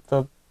stick with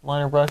the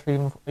liner brush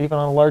even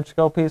on a large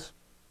scale piece.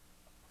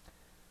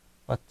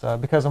 But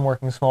because I'm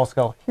working small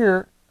scale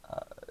here,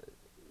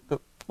 the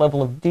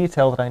level of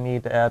detail that I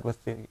need to add with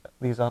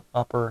these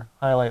upper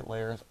highlight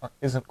layers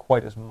isn't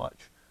quite as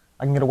much.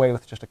 I can get away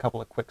with just a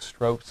couple of quick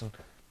strokes and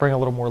bring a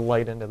little more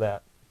light into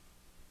that.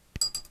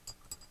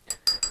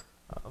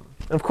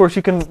 And of course,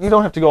 you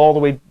don't have to go all the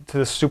way to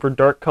this super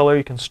dark color.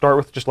 You can start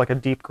with just like a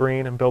deep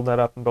green and build that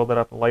up and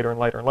lighter and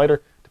lighter and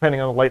lighter,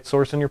 depending on the light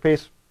source in your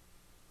piece.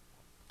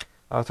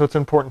 So it's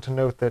important to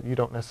note that you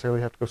don't necessarily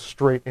have to go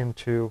straight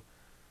into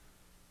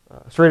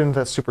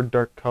that super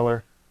dark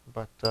color.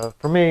 But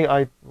for me,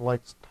 I like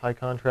high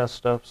contrast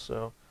stuff,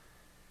 so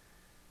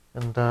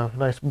and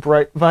nice,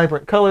 bright,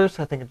 vibrant colors.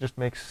 I think it just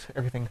makes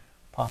everything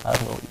pop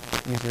out a little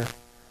easier.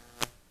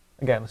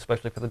 Again,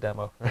 especially for the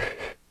demo.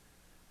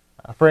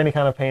 For any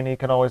kind of painting, you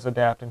can always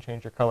adapt and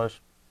change your colors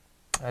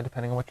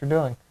depending on what you're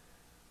doing.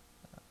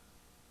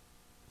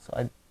 So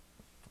a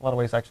lot of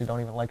ways, I actually don't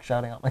even like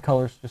shouting out my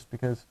colors, just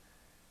because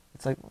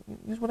it's like,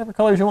 use whatever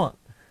colors you want.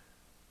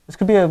 This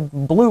could be a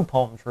blue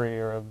palm tree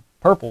or a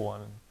purple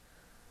one. And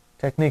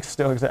technique's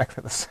still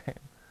exactly the same.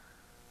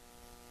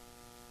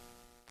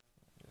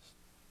 Just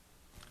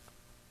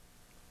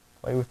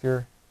play with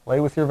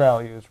your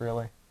values,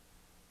 really.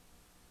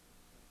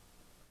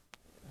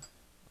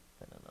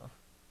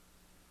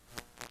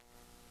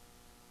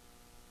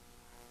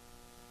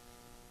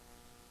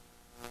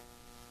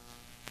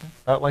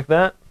 About like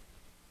that.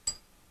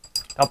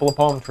 Couple of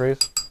palm trees.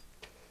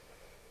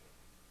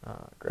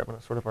 Grabbing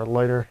a sort of our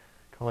lighter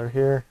color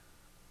here.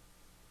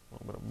 A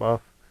little bit of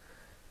buff.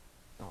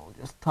 And we'll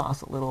just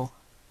toss a little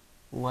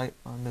light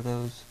onto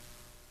those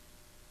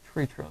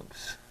tree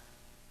trunks.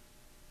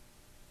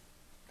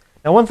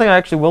 Now, one thing I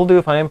actually will do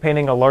if I am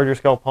painting a larger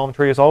scale palm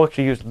tree is I'll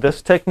actually use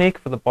this technique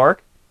for the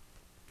bark.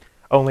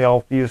 Only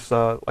I'll use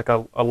like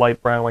a light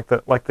brown,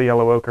 like the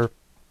yellow ochre,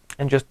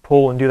 and just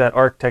pull and do that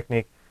arc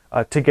technique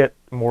to get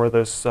more of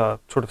those sort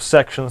of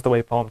sections the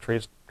way palm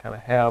trees kind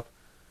of have.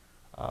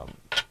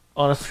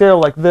 On a scale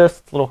like this,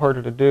 it's a little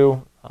harder to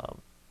do,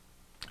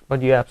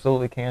 but you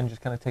absolutely can just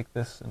kind of take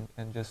this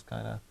and just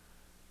kind of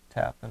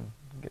tap and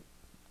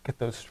get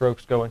those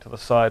strokes going to the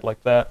side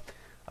like that.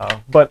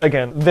 But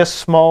again, this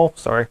small,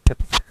 sorry,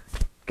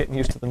 getting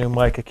used to the new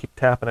mic, I keep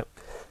tapping it.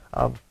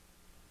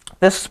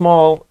 This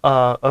small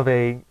of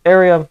a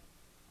area,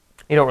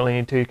 you don't really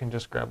need to. You can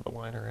just grab the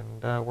liner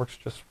and works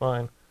just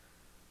fine.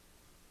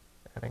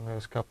 Adding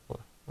those couple of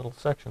little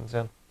sections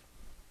in.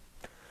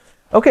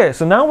 Okay,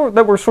 so now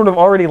that we're sort of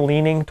already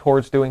leaning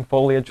towards doing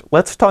foliage,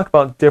 let's talk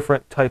about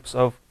different types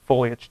of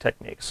foliage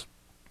techniques.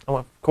 I've,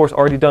 of course,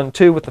 already done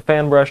two with the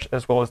fan brush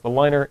as well as the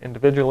liner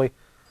individually,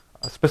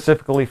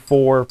 specifically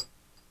for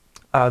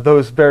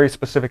those very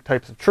specific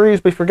types of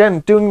trees. But if you're again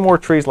doing more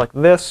trees like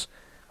this,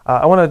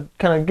 I want to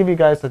kind of give you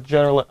guys a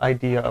general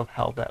idea of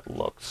how that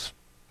looks.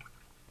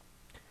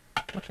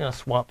 I'm actually going to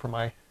swap for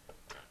my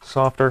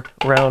softer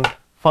round.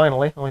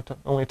 Finally,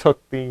 only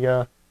took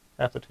the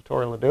half the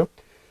tutorial to do.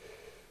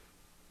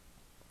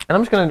 And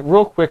I'm just going to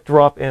real quick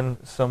drop in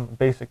some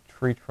basic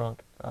tree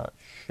trunk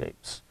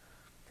shapes.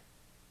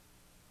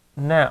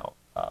 Now,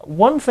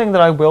 one thing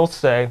that I will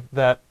say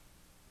that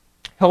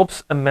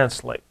helps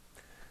immensely,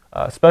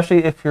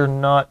 especially if you're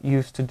not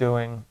used to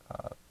doing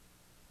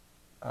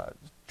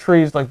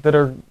trees like that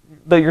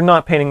you're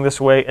not painting this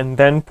way and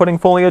then putting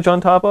foliage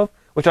on top of,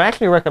 which I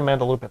actually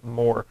recommend a little bit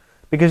more,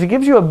 because it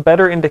gives you a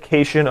better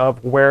indication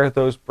of where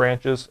those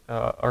branches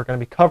are going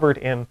to be covered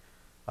in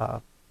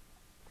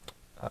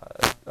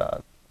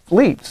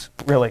leaves,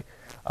 really.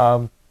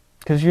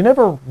 Because you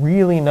never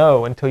really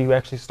know until you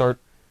actually start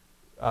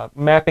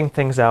mapping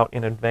things out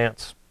in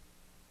advance,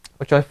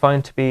 which I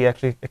find to be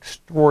actually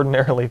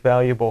extraordinarily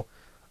valuable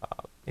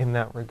in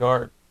that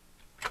regard.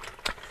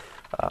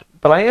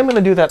 But I am going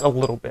to do that a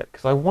little bit,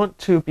 because I want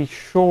to be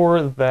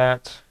sure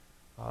that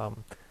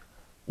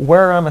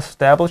where I'm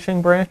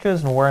establishing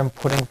branches and where I'm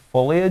putting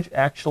foliage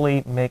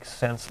actually makes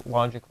sense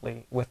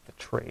logically with the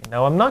tree.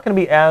 Now, I'm not going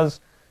to be as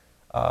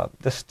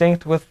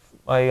distinct with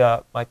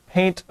my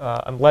paint.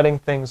 I'm letting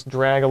things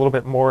drag a little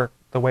bit more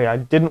the way I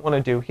didn't want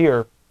to do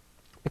here,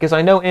 because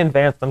I know in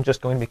advance I'm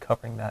just going to be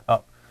covering that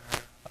up.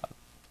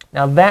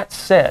 Now, that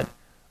said,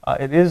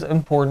 it is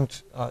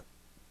important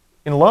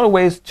in a lot of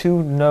ways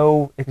to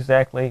know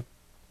exactly,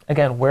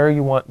 again, where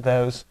you want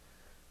those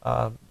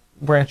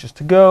branches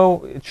to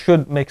go. It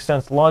should make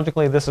sense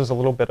logically. This is a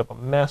little bit of a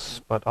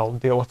mess, but I'll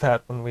deal with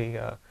that when we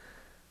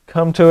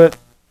come to it.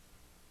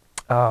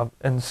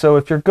 And so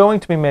if you're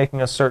going to be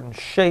making a certain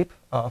shape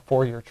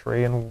for your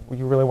tree, and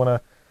you really want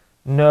to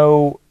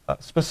know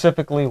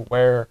specifically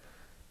where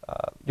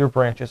your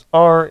branches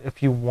are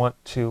if you want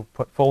to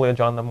put foliage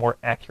on them more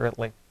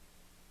accurately.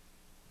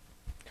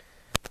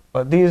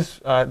 But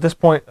these, at this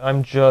point,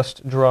 I'm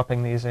just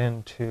dropping these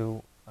in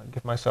to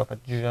give myself a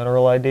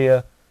general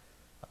idea,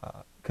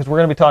 because we're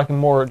going to be talking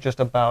more just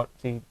about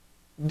the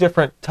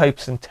different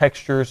types and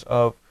textures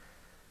of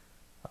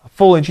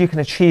foliage you can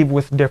achieve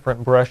with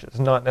different brushes,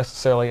 not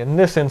necessarily, in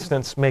this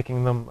instance,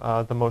 making them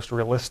the most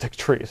realistic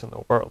trees in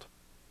the world,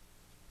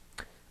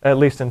 at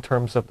least in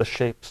terms of the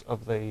shapes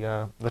of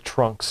the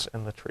trunks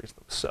and the trees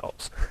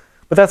themselves.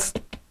 But that's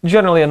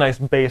generally a nice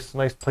base,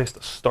 nice place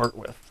to start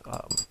with,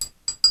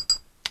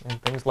 and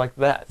things like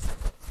that.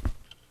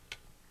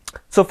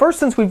 So first,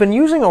 since we've been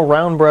using a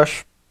round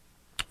brush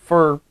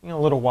for a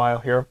little while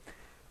here,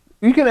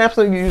 you can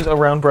absolutely use a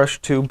round brush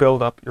to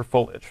build up your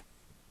foliage.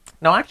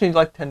 Now, actually,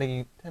 I tend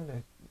to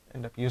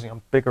end up using a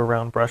bigger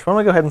round brush. But I'm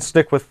going to go ahead and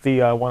stick with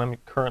the one I'm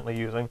currently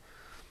using.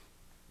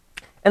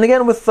 And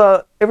again, with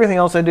everything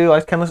else I do,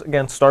 I kind of,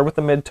 again, start with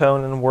the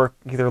mid-tone and work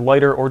either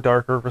lighter or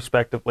darker,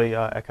 respectively,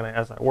 kind of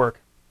as I work.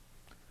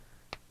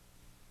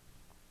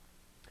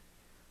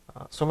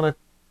 So I'm going to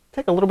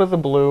take a little bit of the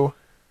blue, a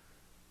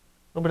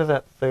little bit of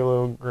that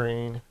phthalo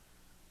green,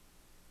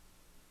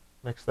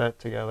 mix that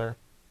together.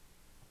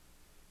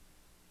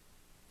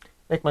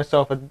 Make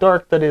myself a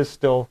dark that is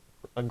still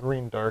a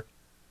green dark.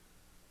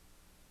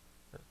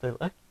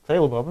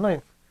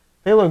 Phthalo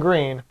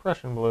green,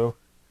 Prussian blue.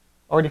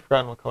 Already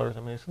forgotten what colors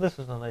I made, so this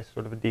is a nice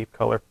sort of a deep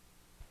color.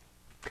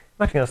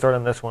 I'm actually going to start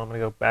on this one. I'm going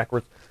to go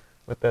backwards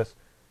with this.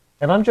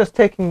 And I'm just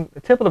taking the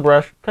tip of the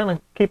brush, kind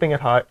of keeping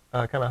it high,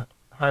 kind of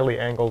highly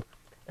angled,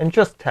 and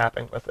just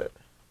tapping with it.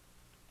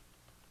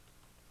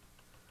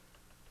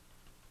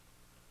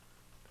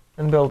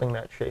 And building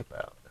that shape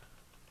out.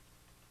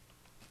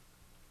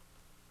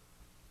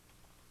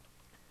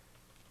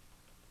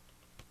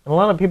 And a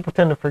lot of people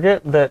tend to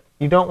forget that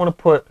you don't want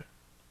to put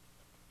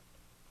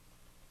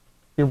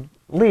your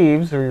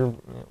leaves or your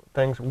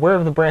things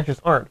where the branches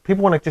aren't.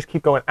 People want to just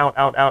keep going out,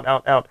 out, out,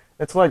 out, out.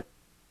 It's like,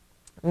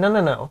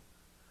 no.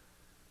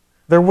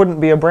 There wouldn't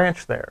be a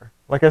branch there.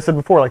 Like I said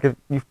before, like if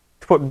you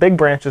put big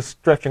branches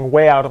stretching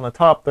way out on the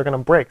top, they're going to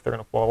break. They're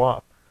going to fall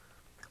off.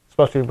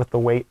 Especially with the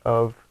weight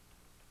of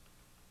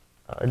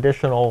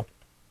additional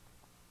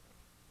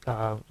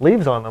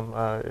leaves on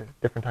them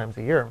different times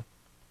a year.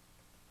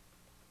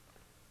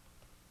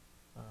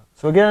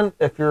 So again,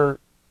 if you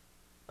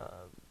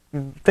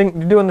think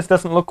you're doing this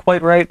doesn't look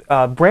quite right,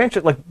 branch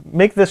it, like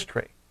make this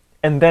tree,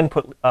 and then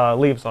put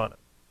leaves on it.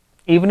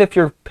 Even if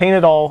you're paint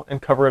it all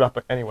and cover it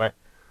up anyway,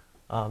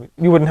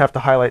 you wouldn't have to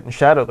highlight and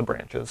shadow the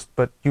branches,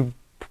 but you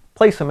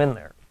place them in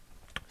there,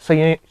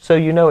 so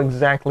you know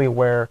exactly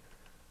where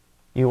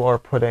you are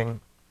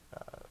putting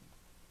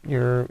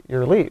your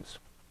leaves.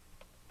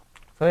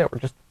 So yeah, we're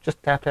just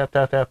tap, tap,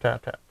 tap, tap,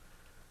 tap, tap.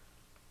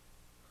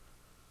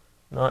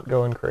 Not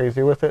going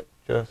crazy with it,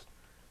 just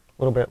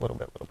a little bit, little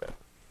bit, little bit.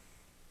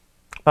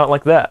 About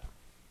like that.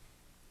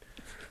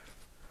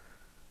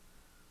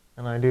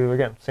 And I do,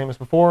 again, same as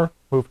before,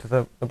 move to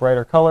the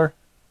brighter color.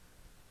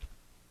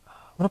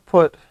 I'm going to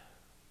put,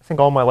 I think,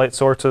 all my light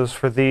sources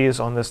for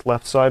these on this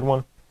left side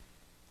one.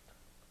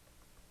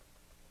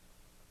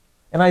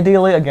 And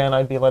ideally, again,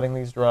 I'd be letting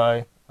these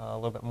dry a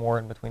little bit more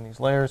in between these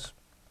layers.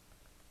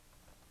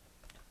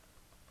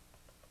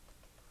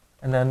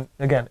 And then,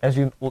 again,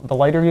 the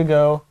lighter you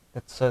go,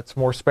 it's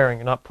more sparing.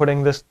 You're not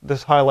putting this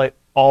highlight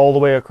all the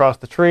way across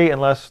the tree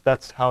unless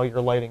that's how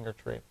you're lighting your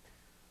tree.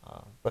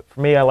 But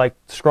for me, I like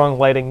strong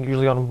lighting,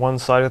 usually on one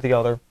side or the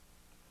other.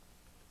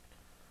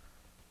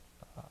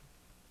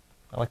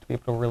 I like to be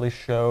able to really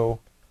show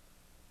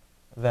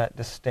that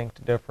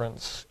distinct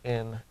difference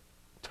in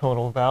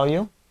tonal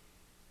value.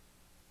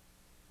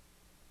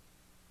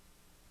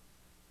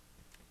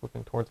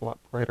 Looking towards a lot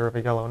brighter of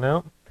a yellow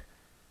now.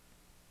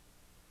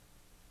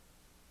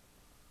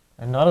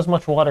 And not as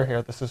much water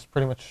here. This is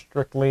pretty much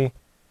strictly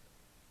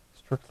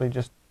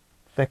just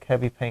thick,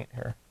 heavy paint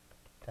here.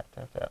 Tap,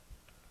 tap, tap.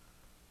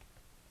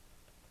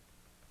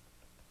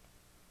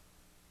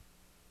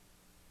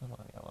 Come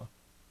on, yellow.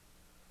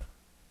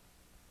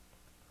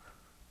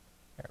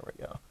 There we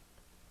go.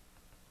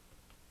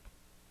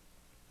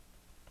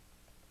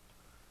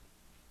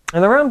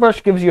 And the round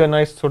brush gives you a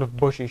nice sort of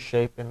bushy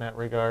shape in that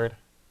regard.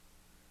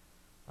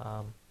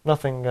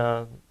 Nothing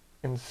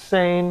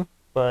insane,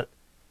 but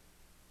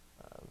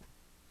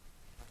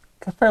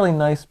a fairly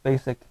nice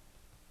basic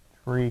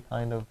tree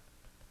kind of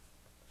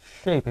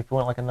shape. If you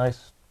want like a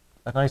nice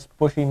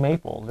bushy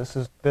maple, this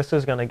is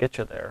going to get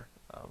you there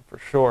for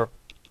sure.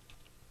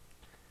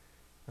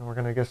 And we're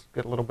going to just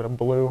get a little bit of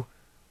blue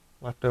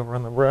left over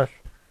on the brush,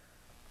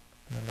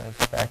 and then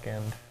those back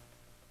end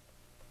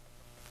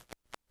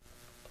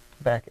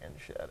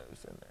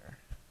shadows in there,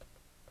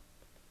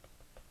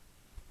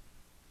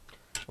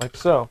 like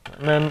so.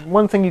 And then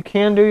one thing you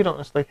can do, you don't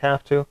necessarily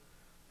have to,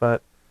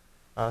 but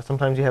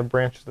sometimes you have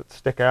branches that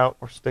stick out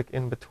or stick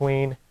in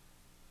between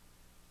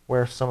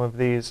where some of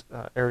these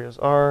areas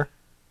are,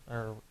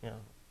 or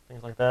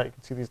things like that. You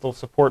can see these little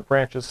support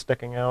branches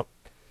sticking out.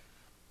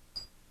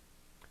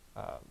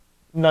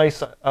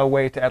 Nice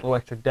way to add a little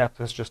extra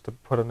depth is just to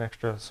put an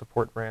extra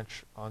support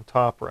branch on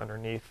top or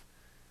underneath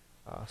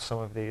some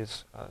of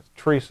these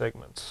tree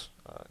segments.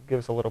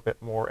 Gives a little bit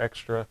more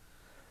extra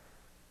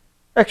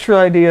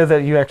idea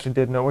that you actually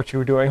did know what you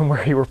were doing and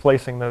where you were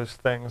placing those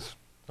things.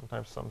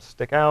 Sometimes some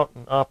stick out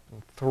and up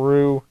and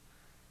through.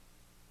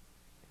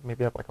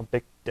 Maybe have like a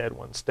big dead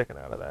one sticking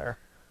out of there.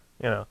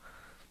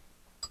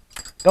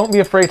 Don't be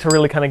afraid to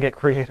really kind of get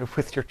creative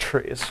with your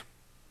trees.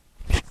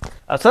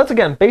 So that's,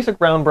 again, basic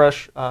round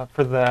brush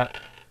for that.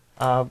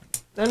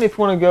 Then if you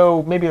want to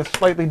go maybe a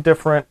slightly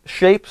different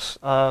shapes,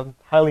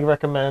 highly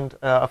recommend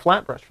a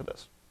flat brush for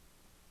this.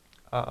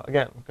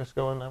 Again, just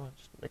go in, I'm going to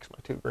just mix my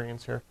two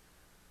greens here.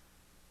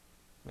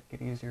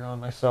 Make it easier on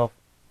myself.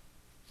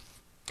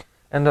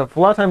 And a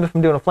lot of times if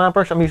I'm doing a flat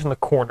brush, I'm using the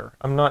corner.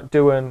 I'm not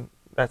doing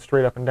that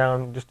straight up and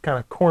down, just kind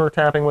of corner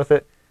tapping with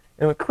it.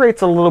 And it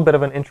creates a little bit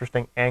of an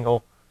interesting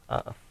angle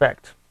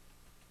effect.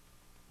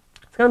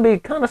 It's going to be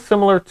kind of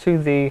similar to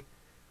the,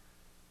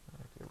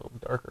 a little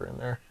darker in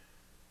there.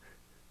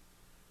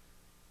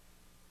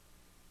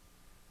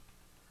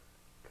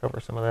 Cover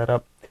some of that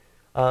up.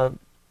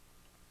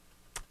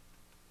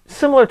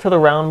 Similar to the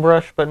round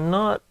brush, but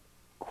not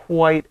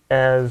quite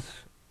as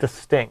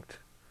distinct.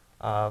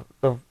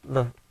 You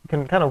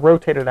can kind of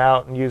rotate it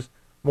out and use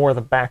more of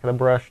the back of the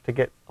brush to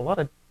get a lot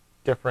of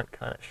different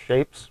kind of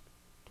shapes,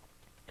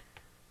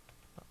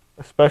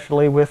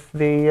 especially with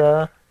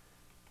the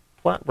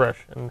flat brush.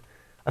 And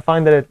I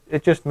find that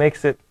it just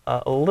makes it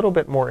a little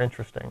bit more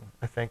interesting,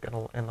 I think,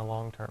 in the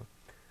long term.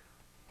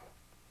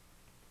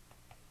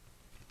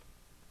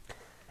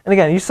 And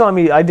again, you saw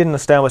me, I didn't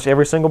establish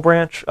every single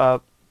branch.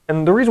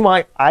 And the reason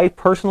why I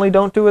personally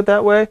don't do it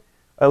that way,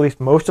 at least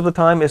most of the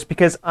time, is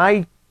because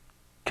I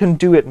can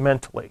do it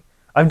mentally.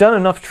 I've done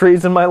enough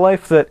trees in my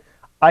life that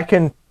I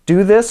can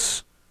do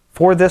this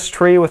for this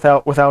tree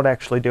without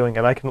actually doing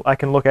it. I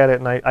can look at it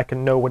and I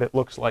can know what it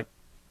looks like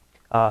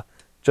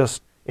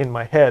just in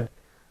my head,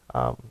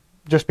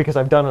 just because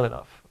I've done it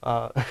enough.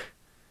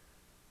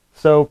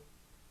 So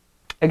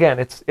again,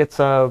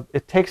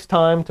 it takes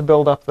time to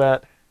build up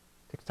that.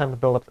 Takes time to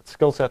build up that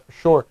skill set for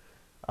sure,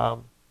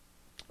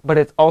 but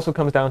it also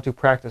comes down to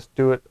practice.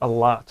 Do it a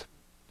lot.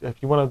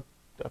 If you want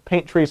to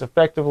paint trees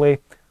effectively,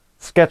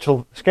 sketch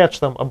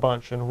them a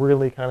bunch and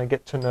really kind of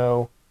get to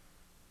know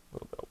a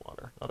little bit of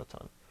water, not a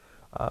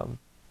ton.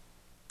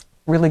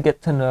 Really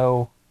get to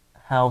know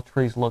how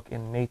trees look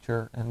in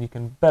nature, and you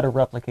can better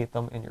replicate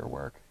them in your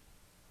work.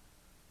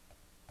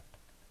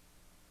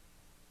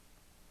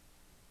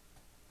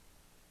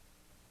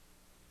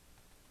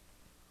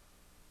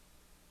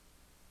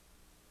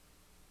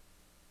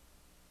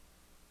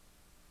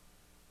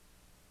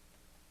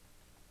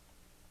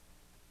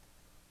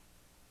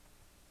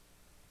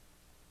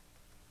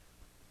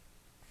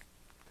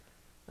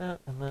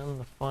 And then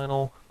the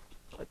final,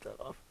 wipe that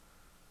off,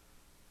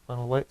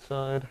 final light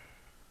side,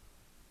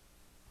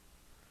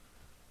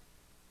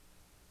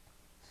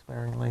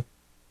 sparingly,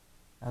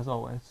 as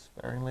always,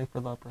 sparingly for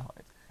the upper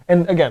height.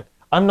 And again,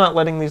 I'm not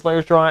letting these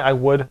layers dry. I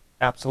would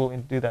absolutely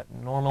do that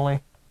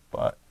normally,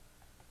 but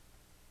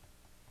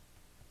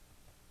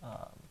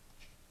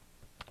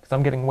because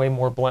I'm getting way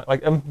more blend,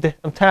 like I'm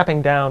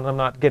tapping down, I'm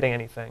not getting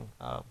anything.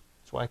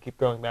 That's why I keep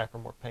going back for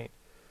more paint,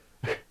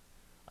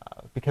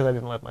 because I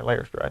didn't let my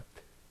layers dry.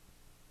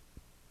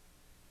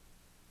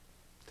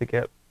 To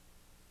get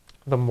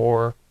the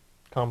more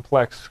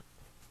complex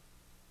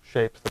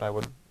shapes that I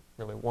would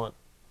really want.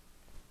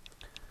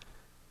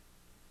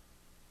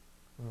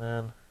 And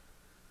then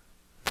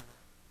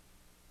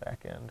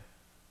back end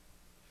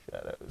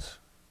shadows.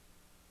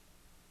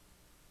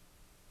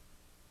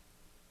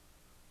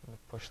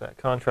 Push that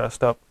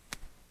contrast up.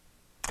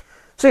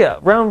 So yeah,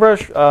 round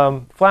brush,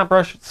 flat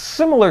brush,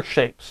 similar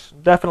shapes,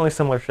 definitely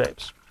similar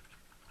shapes.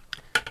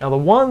 Now the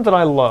one that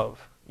I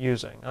love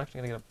using, I'm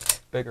actually going to get a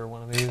bigger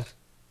one of these.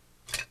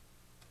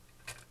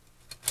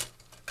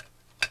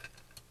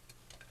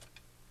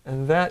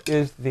 And that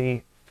is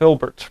the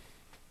filbert.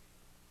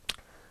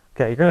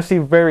 Okay, you're going to see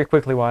very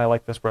quickly why I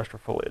like this brush for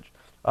foliage.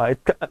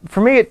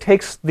 For me, it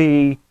takes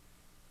the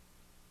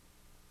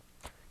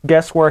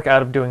guesswork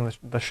out of doing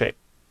the shape.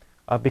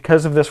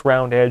 Because of this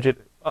round edge,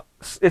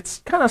 it's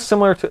kind of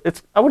similar to,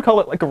 I would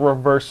call it like a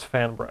reverse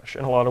fan brush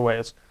in a lot of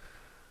ways.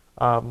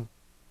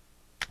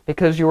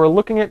 Because you are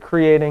looking at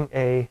creating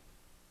a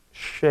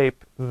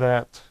shape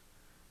that,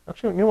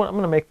 actually, you know what, I'm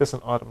going to make this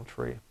an autumn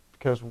tree,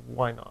 because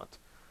why not?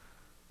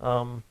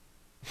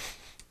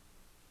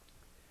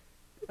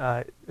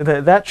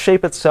 That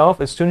shape itself,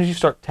 as soon as you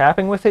start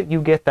tapping with it,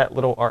 you get that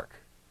little arc.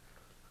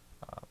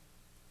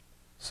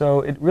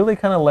 So it really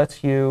kind of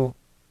lets you,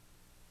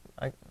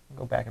 I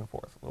go back and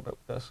forth a little bit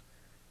with this,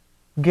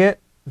 get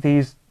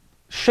these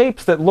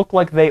shapes that look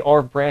like they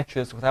are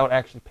branches without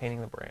actually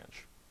painting the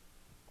branch,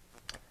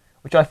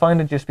 which I find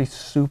to just be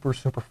super,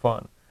 super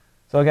fun.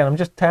 So again, I'm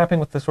just tapping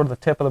with the sort of the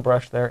tip of the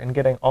brush there and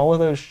getting all of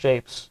those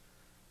shapes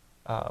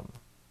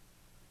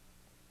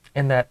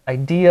and that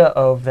idea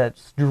of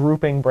that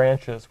drooping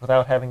branches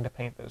without having to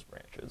paint those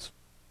branches.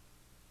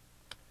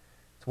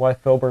 That's why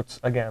filbert's,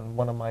 again,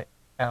 one of my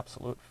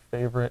absolute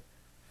favorite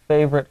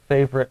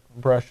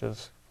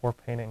brushes for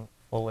painting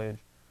foliage.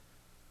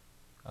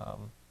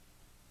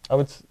 I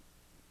would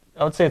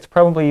say it's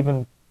probably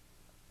even,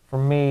 for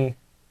me,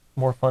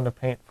 more fun to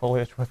paint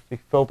foliage with the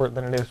filbert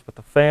than it is with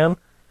the fan.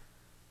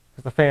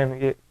 Because the fan,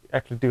 you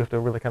actually do have to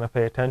really kind of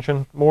pay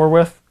attention more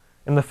with.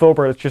 In the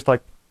filbert, it's just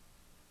like,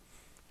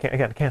 I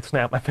can't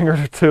snap. My fingers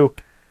are too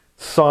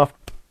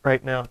soft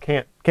right now.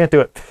 Can't do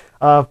it.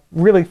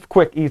 Really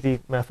quick, easy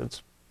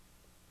methods.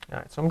 All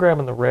right, so I'm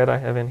grabbing the red I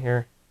have in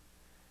here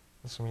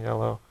and some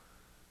yellow,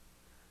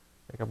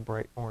 like a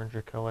bright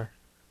orangey color.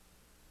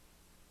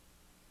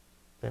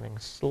 Thinning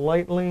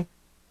slightly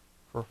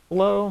for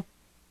flow.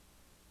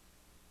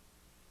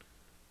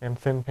 and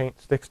thin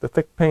paint sticks to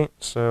thick paint,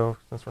 so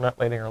since we're not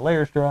letting our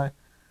layers dry,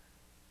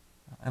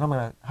 and I'm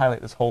going to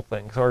highlight this whole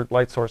thing. So our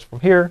light source from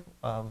here,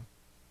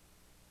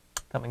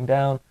 coming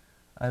down,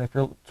 and if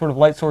your sort of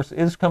light source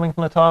is coming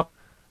from the top,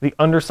 the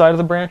underside of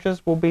the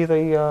branches will be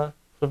the sort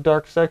of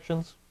dark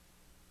sections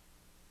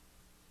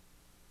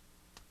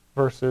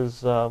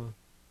versus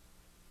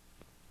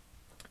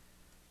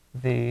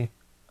the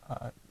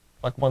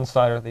like one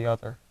side or the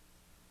other.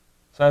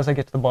 So as I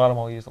get to the bottom,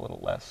 I'll use a little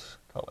less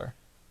color.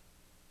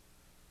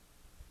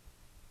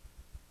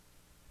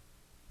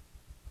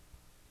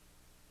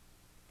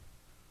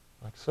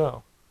 Like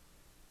so.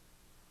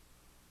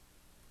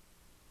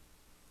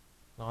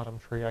 An autumn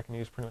tree, I can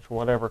use pretty much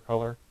whatever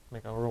color.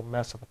 Make a real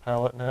mess of a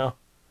palette now.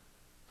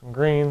 Some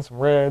green, some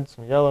red,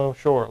 some yellow,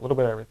 sure, a little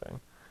bit of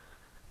everything.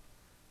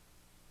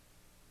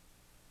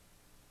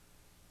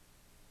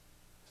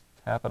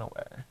 Just tapping away.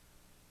 A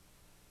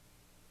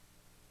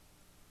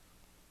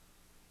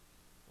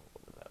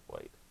little bit of that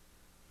white.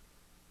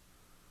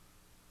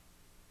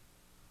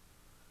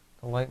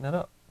 To lighten it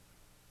up.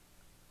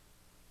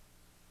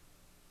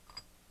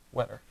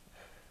 Wetter.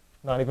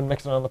 Not even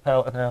mixing on the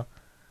palette now.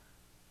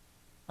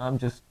 I'm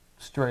just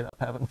straight up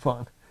having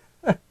fun.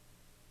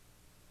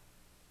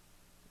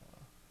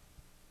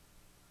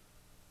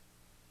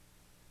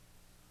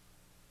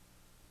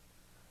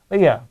 But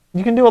yeah,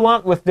 you can do a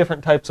lot with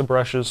different types of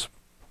brushes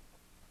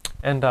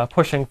and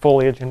pushing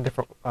foliage in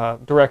different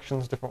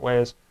directions, different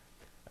ways,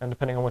 and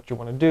depending on what you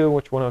want to do,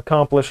 what you want to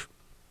accomplish.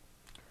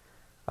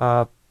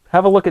 Have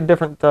a look at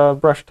different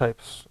brush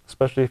types,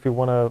 especially if you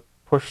want to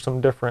push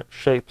some different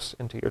shapes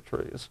into your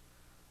trees,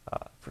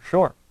 for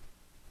sure.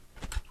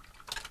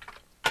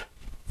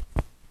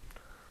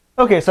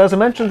 Okay, so as I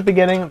mentioned at the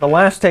beginning, the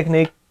last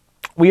technique,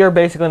 we are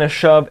basically going to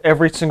shove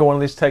every single one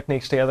of these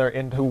techniques together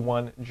into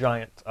one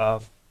giant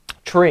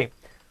tree.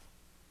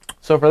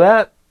 So for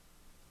that,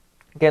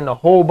 getting a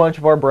whole bunch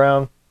of our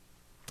brown,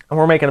 and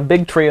we're making a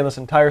big tree on this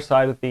entire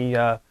side of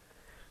the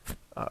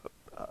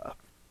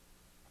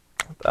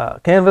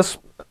canvas,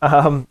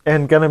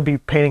 and going to be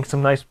painting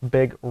some nice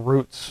big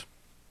roots.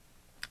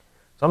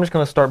 So I'm just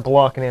going to start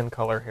blocking in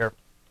color here.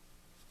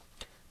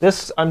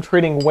 This I'm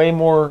treating way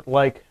more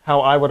like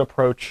how I would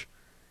approach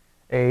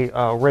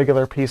a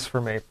regular piece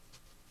for me.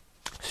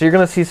 So you're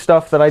going to see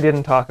stuff that I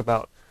didn't talk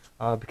about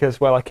because,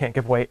 well, I can't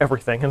give away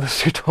everything in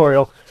this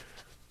tutorial.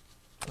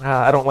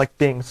 I don't like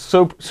being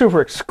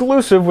super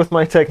exclusive with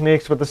my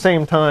techniques, but at the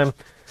same time,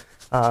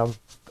 a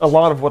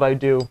lot of what I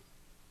do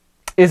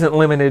isn't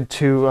limited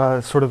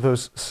to sort of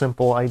those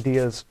simple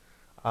ideas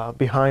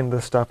behind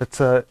this stuff.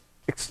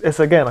 It's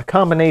again a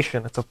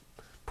combination. It's a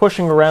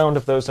pushing around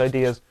of those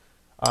ideas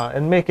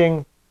and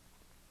making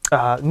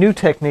new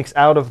techniques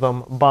out of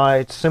them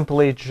by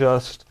simply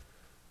just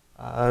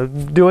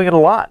doing it a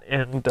lot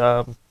and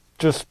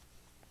just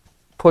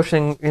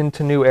pushing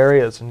into new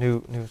areas and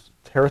new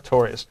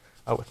territories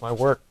with my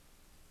work.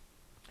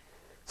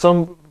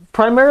 So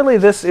primarily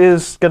this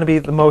is going to be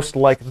the most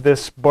like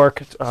this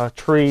bark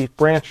tree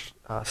branch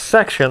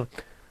section,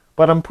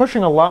 but I'm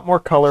pushing a lot more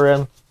color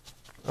in.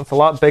 It's a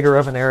lot bigger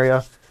of an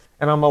area,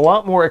 and I'm a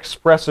lot more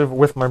expressive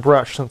with my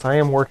brush since I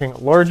am working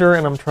larger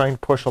and I'm trying to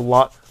push a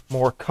lot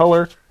more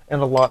color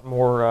and a lot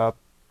more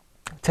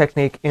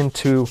technique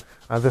into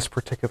this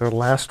particular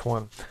last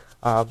one.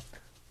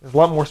 There's a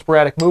lot more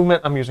sporadic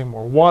movement. I'm using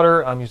more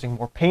water. I'm using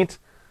more paint.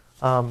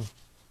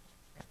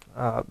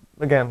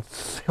 Again,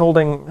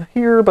 holding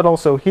here, but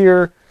also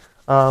here.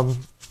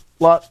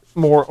 Lot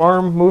more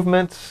arm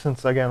movements,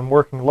 since again I'm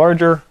working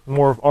larger,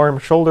 more of arm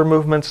shoulder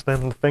movements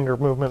than the finger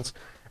movements.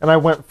 And I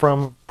went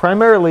from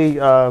primarily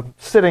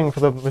sitting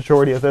for the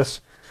majority of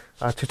this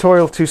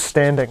tutorial to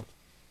standing.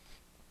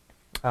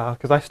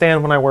 Because I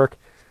stand when I work,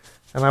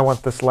 and I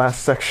want this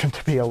last section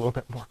to be a little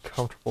bit more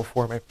comfortable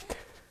for me.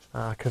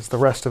 Because the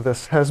rest of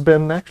this has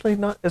been actually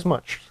not as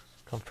much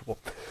comfortable.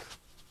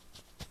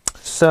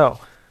 So,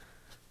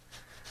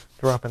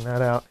 dropping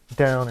that out,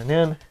 down and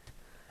in.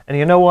 And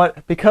you know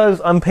what?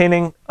 Because I'm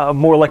painting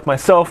more like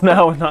myself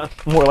now, not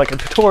more like a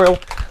tutorial,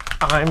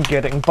 I'm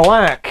getting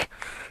black.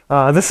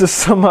 This is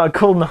some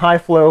Golden High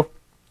Flow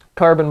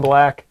carbon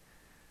black,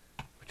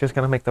 which is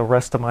going to make the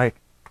rest of my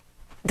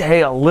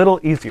day a little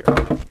easier.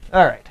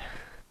 All right,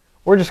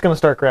 we're just going to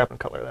start grabbing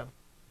color then.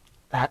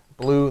 That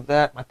blue,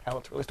 that, my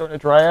palette's really starting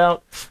to dry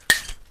out.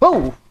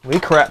 Oh, holy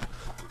crap.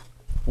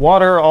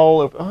 Water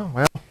all over. Oh,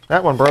 well,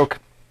 that one broke.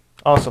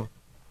 Awesome.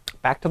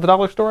 Back to the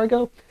dollar store I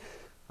go.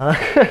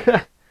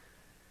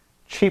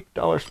 Cheap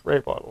dollar spray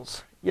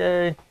bottles.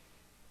 Yay.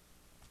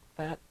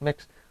 That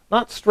mix.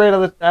 Not straight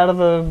out of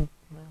the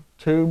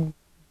tube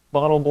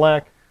bottle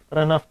black, but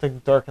enough to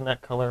darken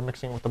that color,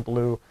 mixing with the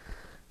blue,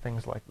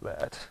 things like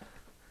that.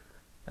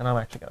 And I'm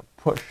actually going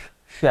to push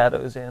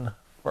shadows in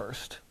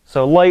first.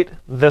 So light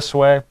this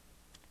way.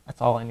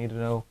 That's all I need to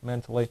know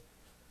mentally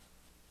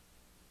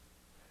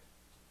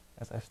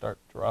as I start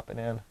dropping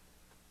in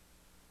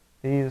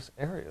these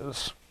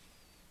areas.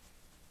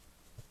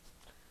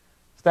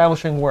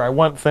 Establishing where I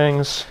want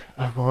things.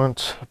 I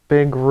want a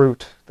big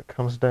root that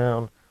comes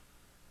down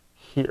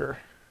here.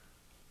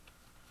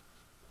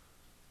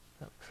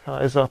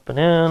 ties up and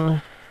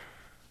in,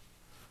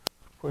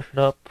 push it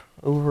up,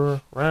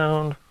 over,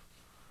 round.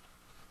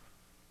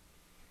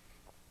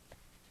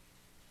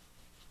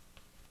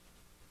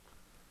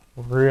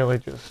 Really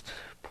just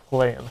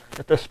playing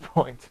at this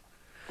point.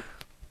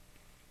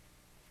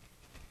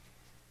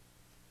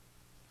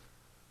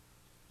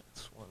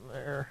 This one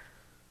there,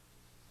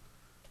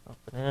 up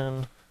and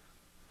in.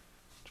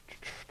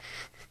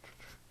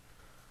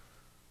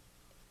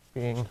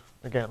 Being,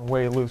 again,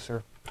 way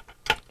looser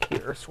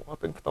here.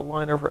 Swapping for the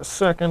liner for a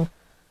second.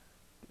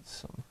 Get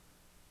some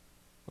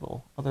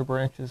little other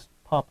branches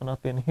popping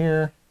up in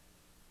here.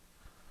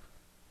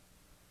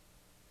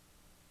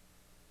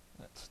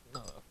 That's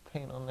not enough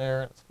paint on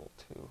there. It's a little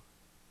too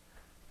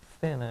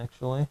thin,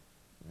 actually.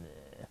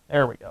 Nah.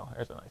 There we go.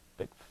 There's a nice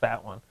big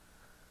fat one.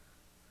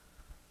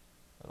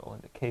 Little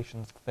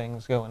indications of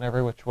things going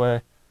every which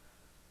way.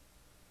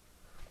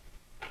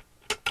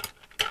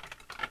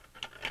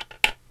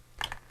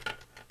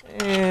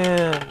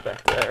 And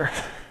back there.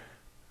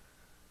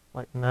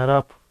 Lighten that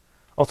up.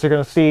 Also, you're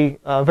going to see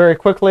very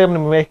quickly I'm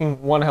going to be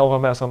making one hell of a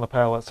mess on the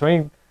palette. So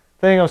anything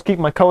I was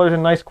keeping my colors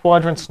in nice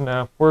quadrants,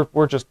 no.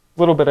 We're just a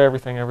little bit of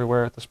everything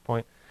everywhere at this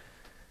point.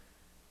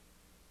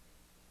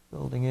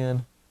 Building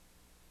in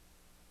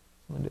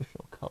some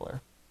additional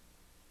color.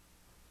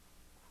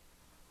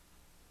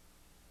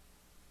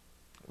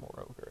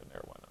 More ochre in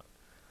there, why not?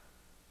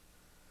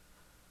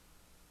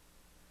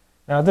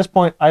 Now at this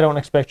point, I don't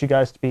expect you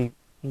guys to be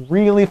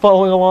really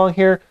following along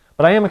here,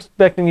 but I am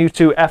expecting you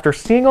to, after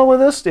seeing all of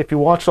this, if you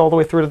watched all the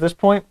way through to this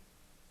point,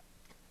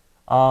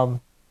 to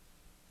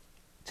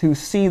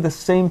see the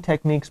same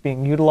techniques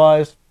being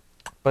utilized,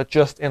 but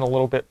just in a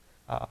little bit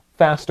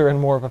faster and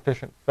more of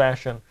efficient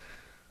fashion.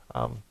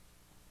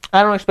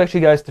 I don't expect you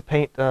guys to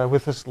paint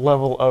with this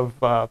level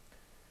of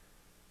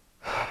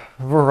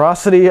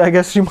veracity, I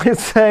guess you might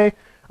say,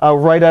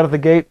 right out of the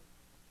gate.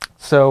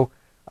 So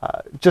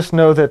just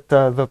know that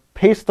the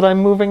pace that I'm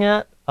moving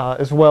at,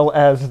 as well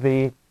as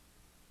the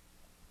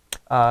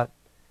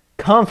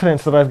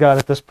confidence that I've got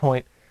at this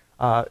point,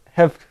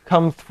 have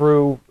come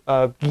through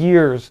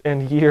years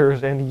and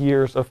years and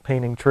years of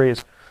painting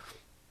trees.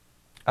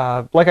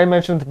 Like I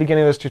mentioned at the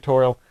beginning of this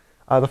tutorial,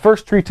 the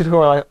first tree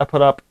tutorial I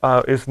put up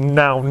is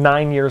now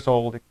 9 years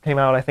old. It came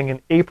out, I think,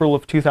 in April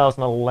of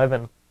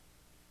 2011.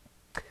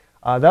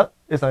 That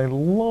is a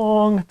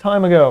long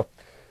time ago,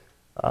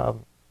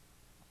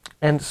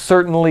 and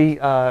certainly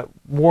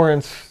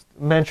warrants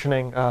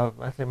mentioning,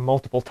 I think,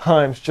 multiple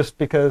times, just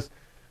because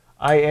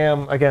I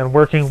am, again,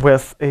 working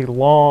with a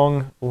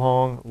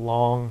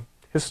long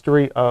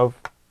history of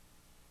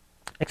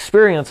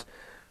experience.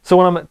 So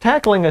when I'm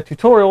tackling a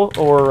tutorial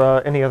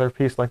or any other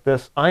piece like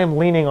this, I am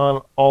leaning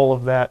on all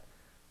of that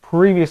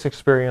previous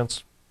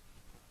experience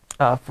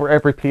for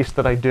every piece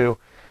that I do.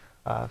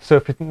 So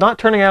if it's not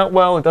turning out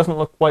well, it doesn't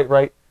look quite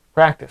right,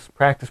 practice.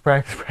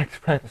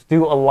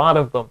 Do a lot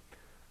of them.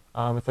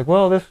 It's like,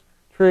 well, this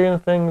tree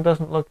and thing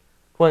doesn't look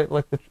quite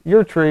like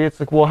your tree. It's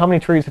like, well, how many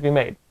trees have you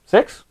made?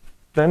 6?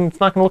 Then it's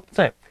not going to look the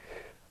same.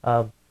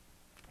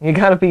 You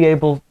got to be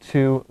able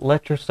to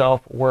let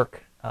yourself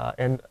work.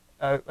 And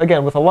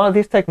again, with a lot of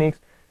these techniques,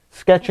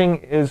 sketching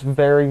is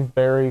very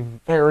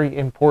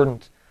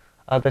important.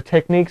 The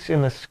techniques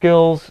and the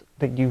skills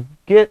that you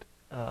get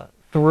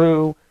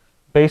through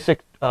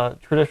basic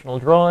traditional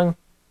drawing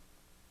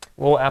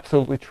will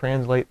absolutely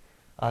translate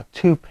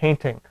to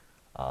painting,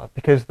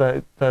 because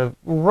the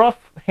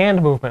rough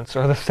hand movements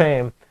are the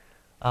same.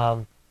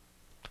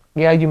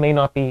 Yeah, you may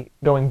not be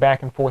going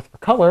back and forth for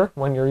color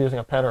when you're using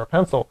a pen or a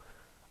pencil,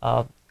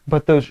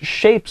 but those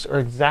shapes are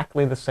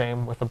exactly the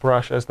same with a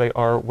brush as they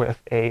are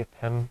with a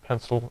pen,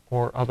 pencil,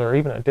 or other,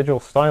 even a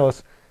digital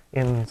stylus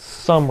in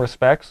some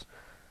respects.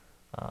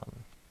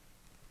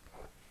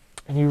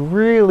 And you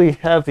really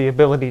have the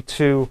ability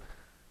to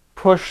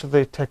push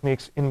the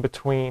techniques in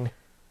between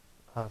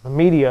the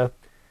media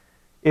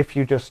if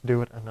you just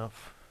do it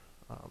enough.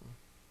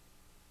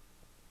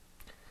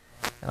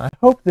 And I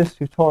hope this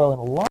tutorial in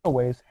a lot of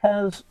ways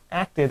has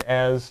acted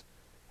as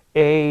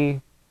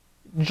a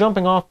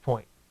jumping off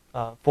point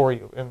for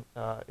you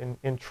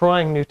in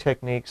trying new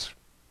techniques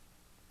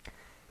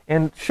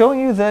and showing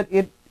you that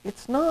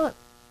it's not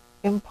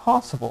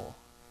impossible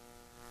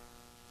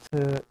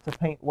to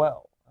paint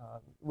well.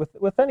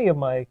 With any of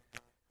my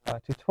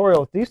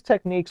tutorials, these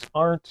techniques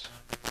aren't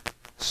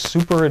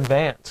super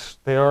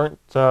advanced. They aren't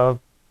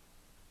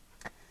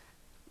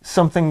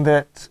something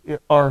that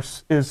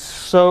is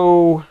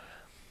so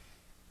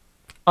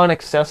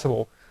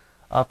unaccessible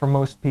for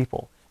most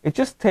people. It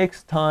just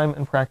takes time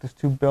and practice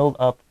to build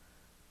up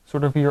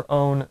sort of your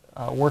own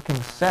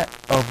working set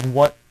of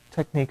what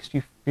techniques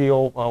you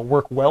feel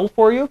work well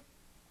for you,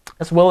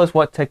 as well as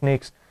what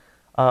techniques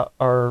I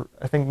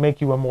think,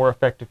 make you a more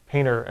effective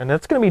painter. And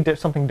that's going to be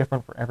something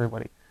different for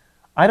everybody.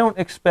 I don't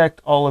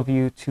expect all of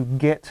you to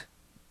get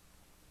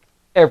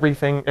every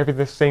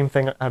same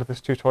thing out of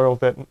this tutorial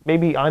that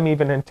maybe I'm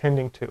even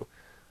intending to.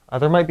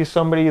 There might be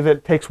somebody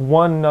that takes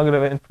one nugget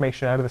of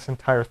information out of this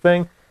entire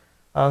thing.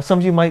 Some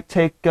of you might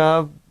take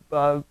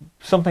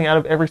something out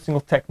of every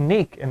single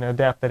technique and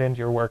adapt that into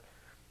your work.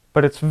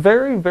 But it's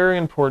very, very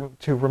important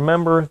to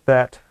remember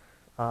that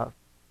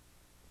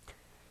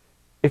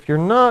if you're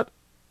not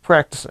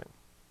practicing,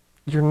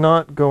 you're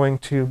not going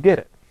to get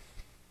it.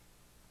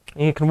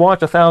 And you can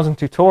watch 1,000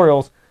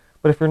 tutorials,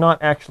 but if you're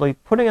not actually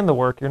putting in the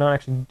work, you're not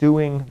actually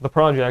doing the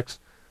projects,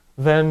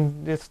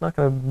 then it's not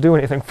going to do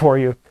anything for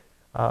you.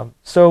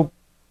 So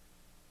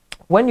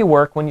when you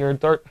work, when you're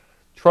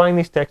trying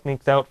these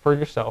techniques out for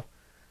yourself,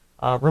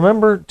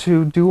 remember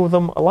to do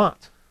them a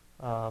lot.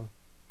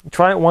 You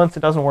try it once,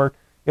 it doesn't work,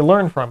 you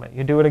learn from it,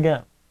 you do it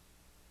again.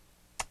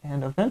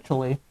 And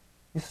eventually,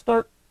 you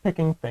start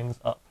picking things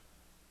up.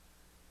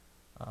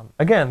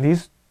 Again,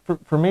 these,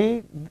 for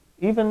me,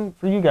 even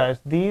for you guys,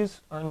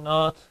 these are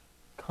not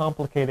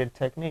complicated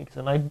techniques.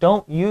 And I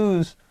don't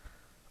use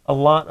a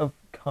lot of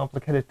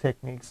complicated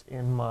techniques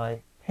in my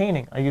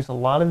painting. I use a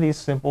lot of these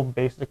simple,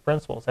 basic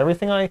principles.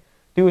 Everything I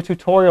do a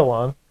tutorial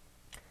on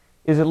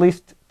is at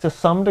least to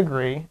some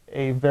degree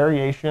a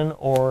variation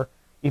or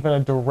even a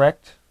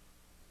direct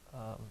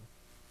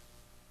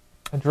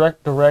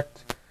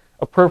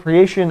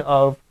appropriation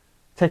of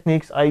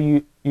techniques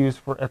I use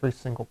for every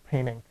single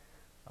painting.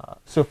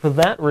 So for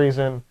that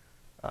reason,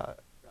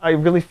 I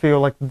really feel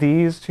like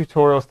these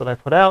tutorials that I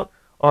put out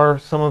are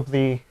some of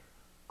the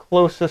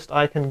closest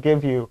I can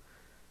give you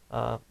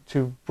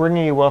to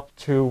bringing you up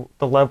to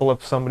the level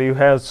of somebody who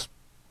has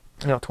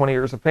 20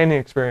 years of painting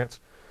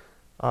experience.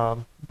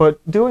 But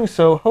doing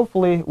so,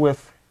 hopefully,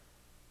 with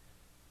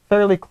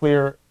fairly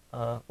clear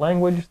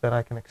language that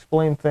I can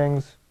explain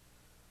things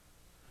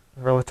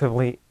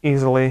relatively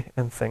easily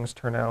and things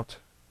turn out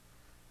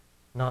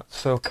not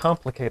so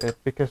complicated,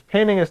 because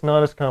painting is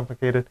not as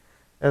complicated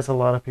as a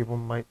lot of people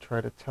might try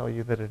to tell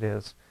you that it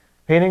is.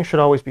 Painting should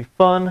always be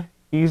fun,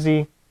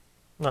 easy,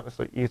 not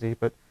necessarily easy,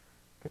 but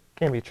it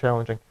can be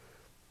challenging.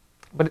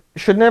 But it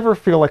should never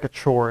feel like a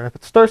chore, and if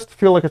it starts to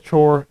feel like a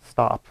chore,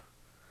 stop.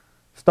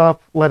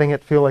 Stop letting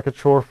it feel like a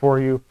chore for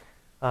you.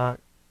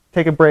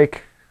 Take a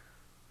break,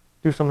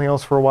 do something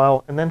else for a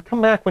while, and then come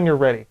back when you're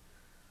ready.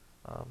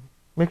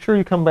 Make sure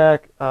you come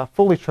back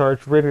fully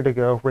charged, ready to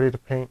go, ready to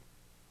paint,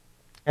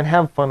 and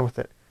have fun with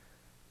it.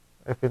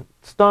 If it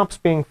stops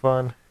being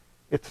fun,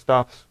 it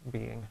stops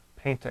being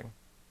painting.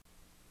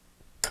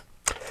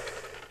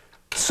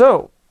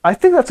 So, I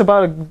think that's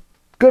about as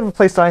good of a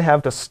place I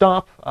have to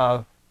stop.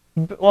 A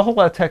whole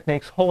lot of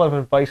techniques, a whole lot of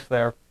advice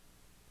there.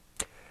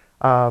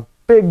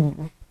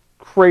 Big,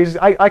 crazy,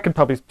 I could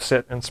probably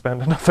sit and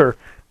spend another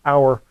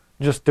hour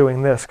just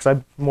doing this, because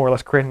I'm more or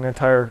less creating an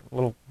entire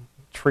little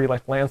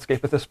tree-like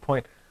landscape at this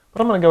point.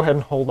 But I'm going to go ahead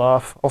and hold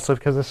off, also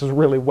because this is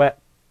really wet.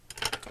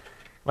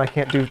 I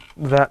can't do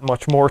that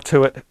much more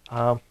to it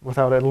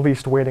without at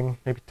least waiting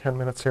maybe 10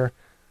 minutes here.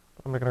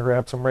 I'm going to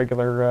grab some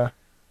regular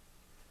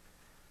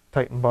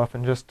Titan Buff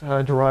and just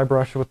dry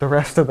brush with the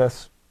rest of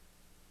this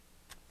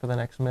for the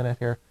next minute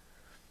here.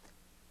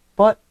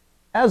 But,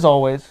 as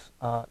always,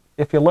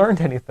 if you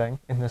learned anything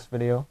in this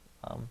video,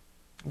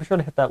 be sure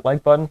to hit that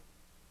like button,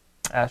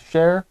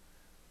 share,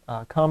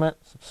 comment,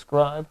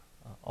 subscribe,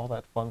 all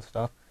that fun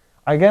stuff.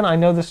 Again, I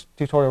know this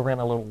tutorial ran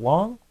a little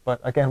long, but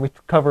again, we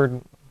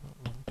covered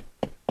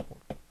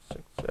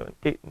 6, 7,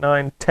 8,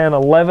 9, 10,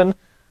 11.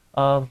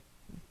 I don't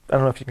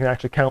know if you can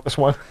actually count this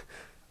one,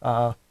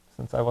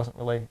 since I wasn't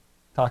really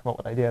talking about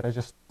what I did. I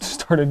just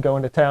started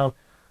going to town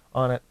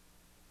on it.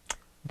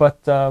 But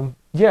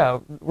yeah,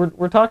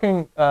 we're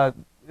talking at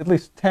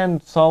least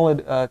 10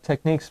 solid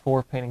techniques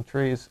for painting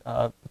trees,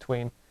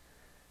 between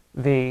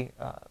the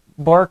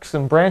barks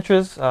and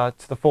branches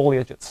to the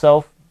foliage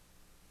itself.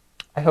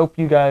 I hope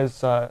you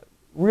guys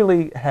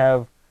really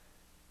have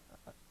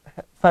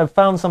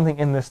found something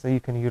in this that you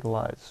can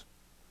utilize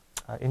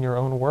in your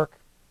own work.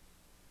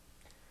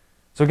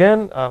 So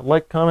again,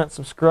 like, comment,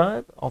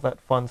 subscribe, all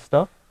that fun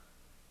stuff.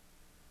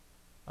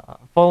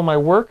 Follow my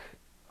work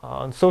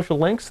on social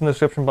links in the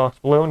description box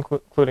below,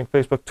 including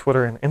Facebook,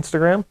 Twitter, and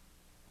Instagram.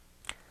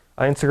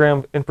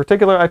 Instagram in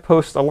particular, I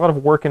post a lot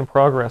of work in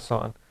progress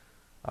on.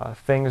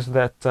 Things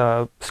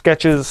that,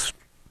 sketches,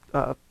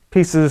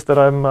 pieces that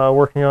I'm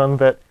working on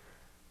that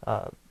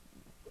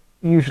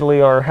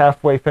usually are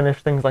halfway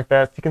finished, things like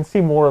that. So you can see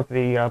more of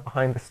the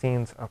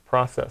behind-the-scenes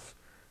process.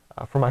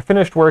 For my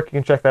finished work, you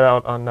can check that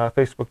out on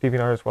Facebook,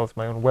 DeviantArt, as well as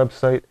my own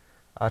website,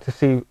 to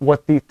see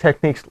what the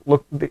techniques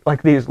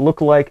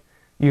look like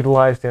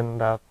utilized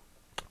in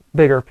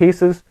bigger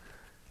pieces.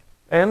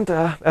 And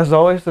as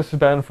always, this has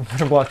been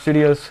from Block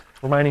Studios,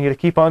 reminding you to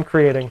keep on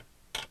creating,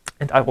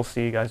 and I will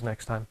see you guys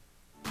next time.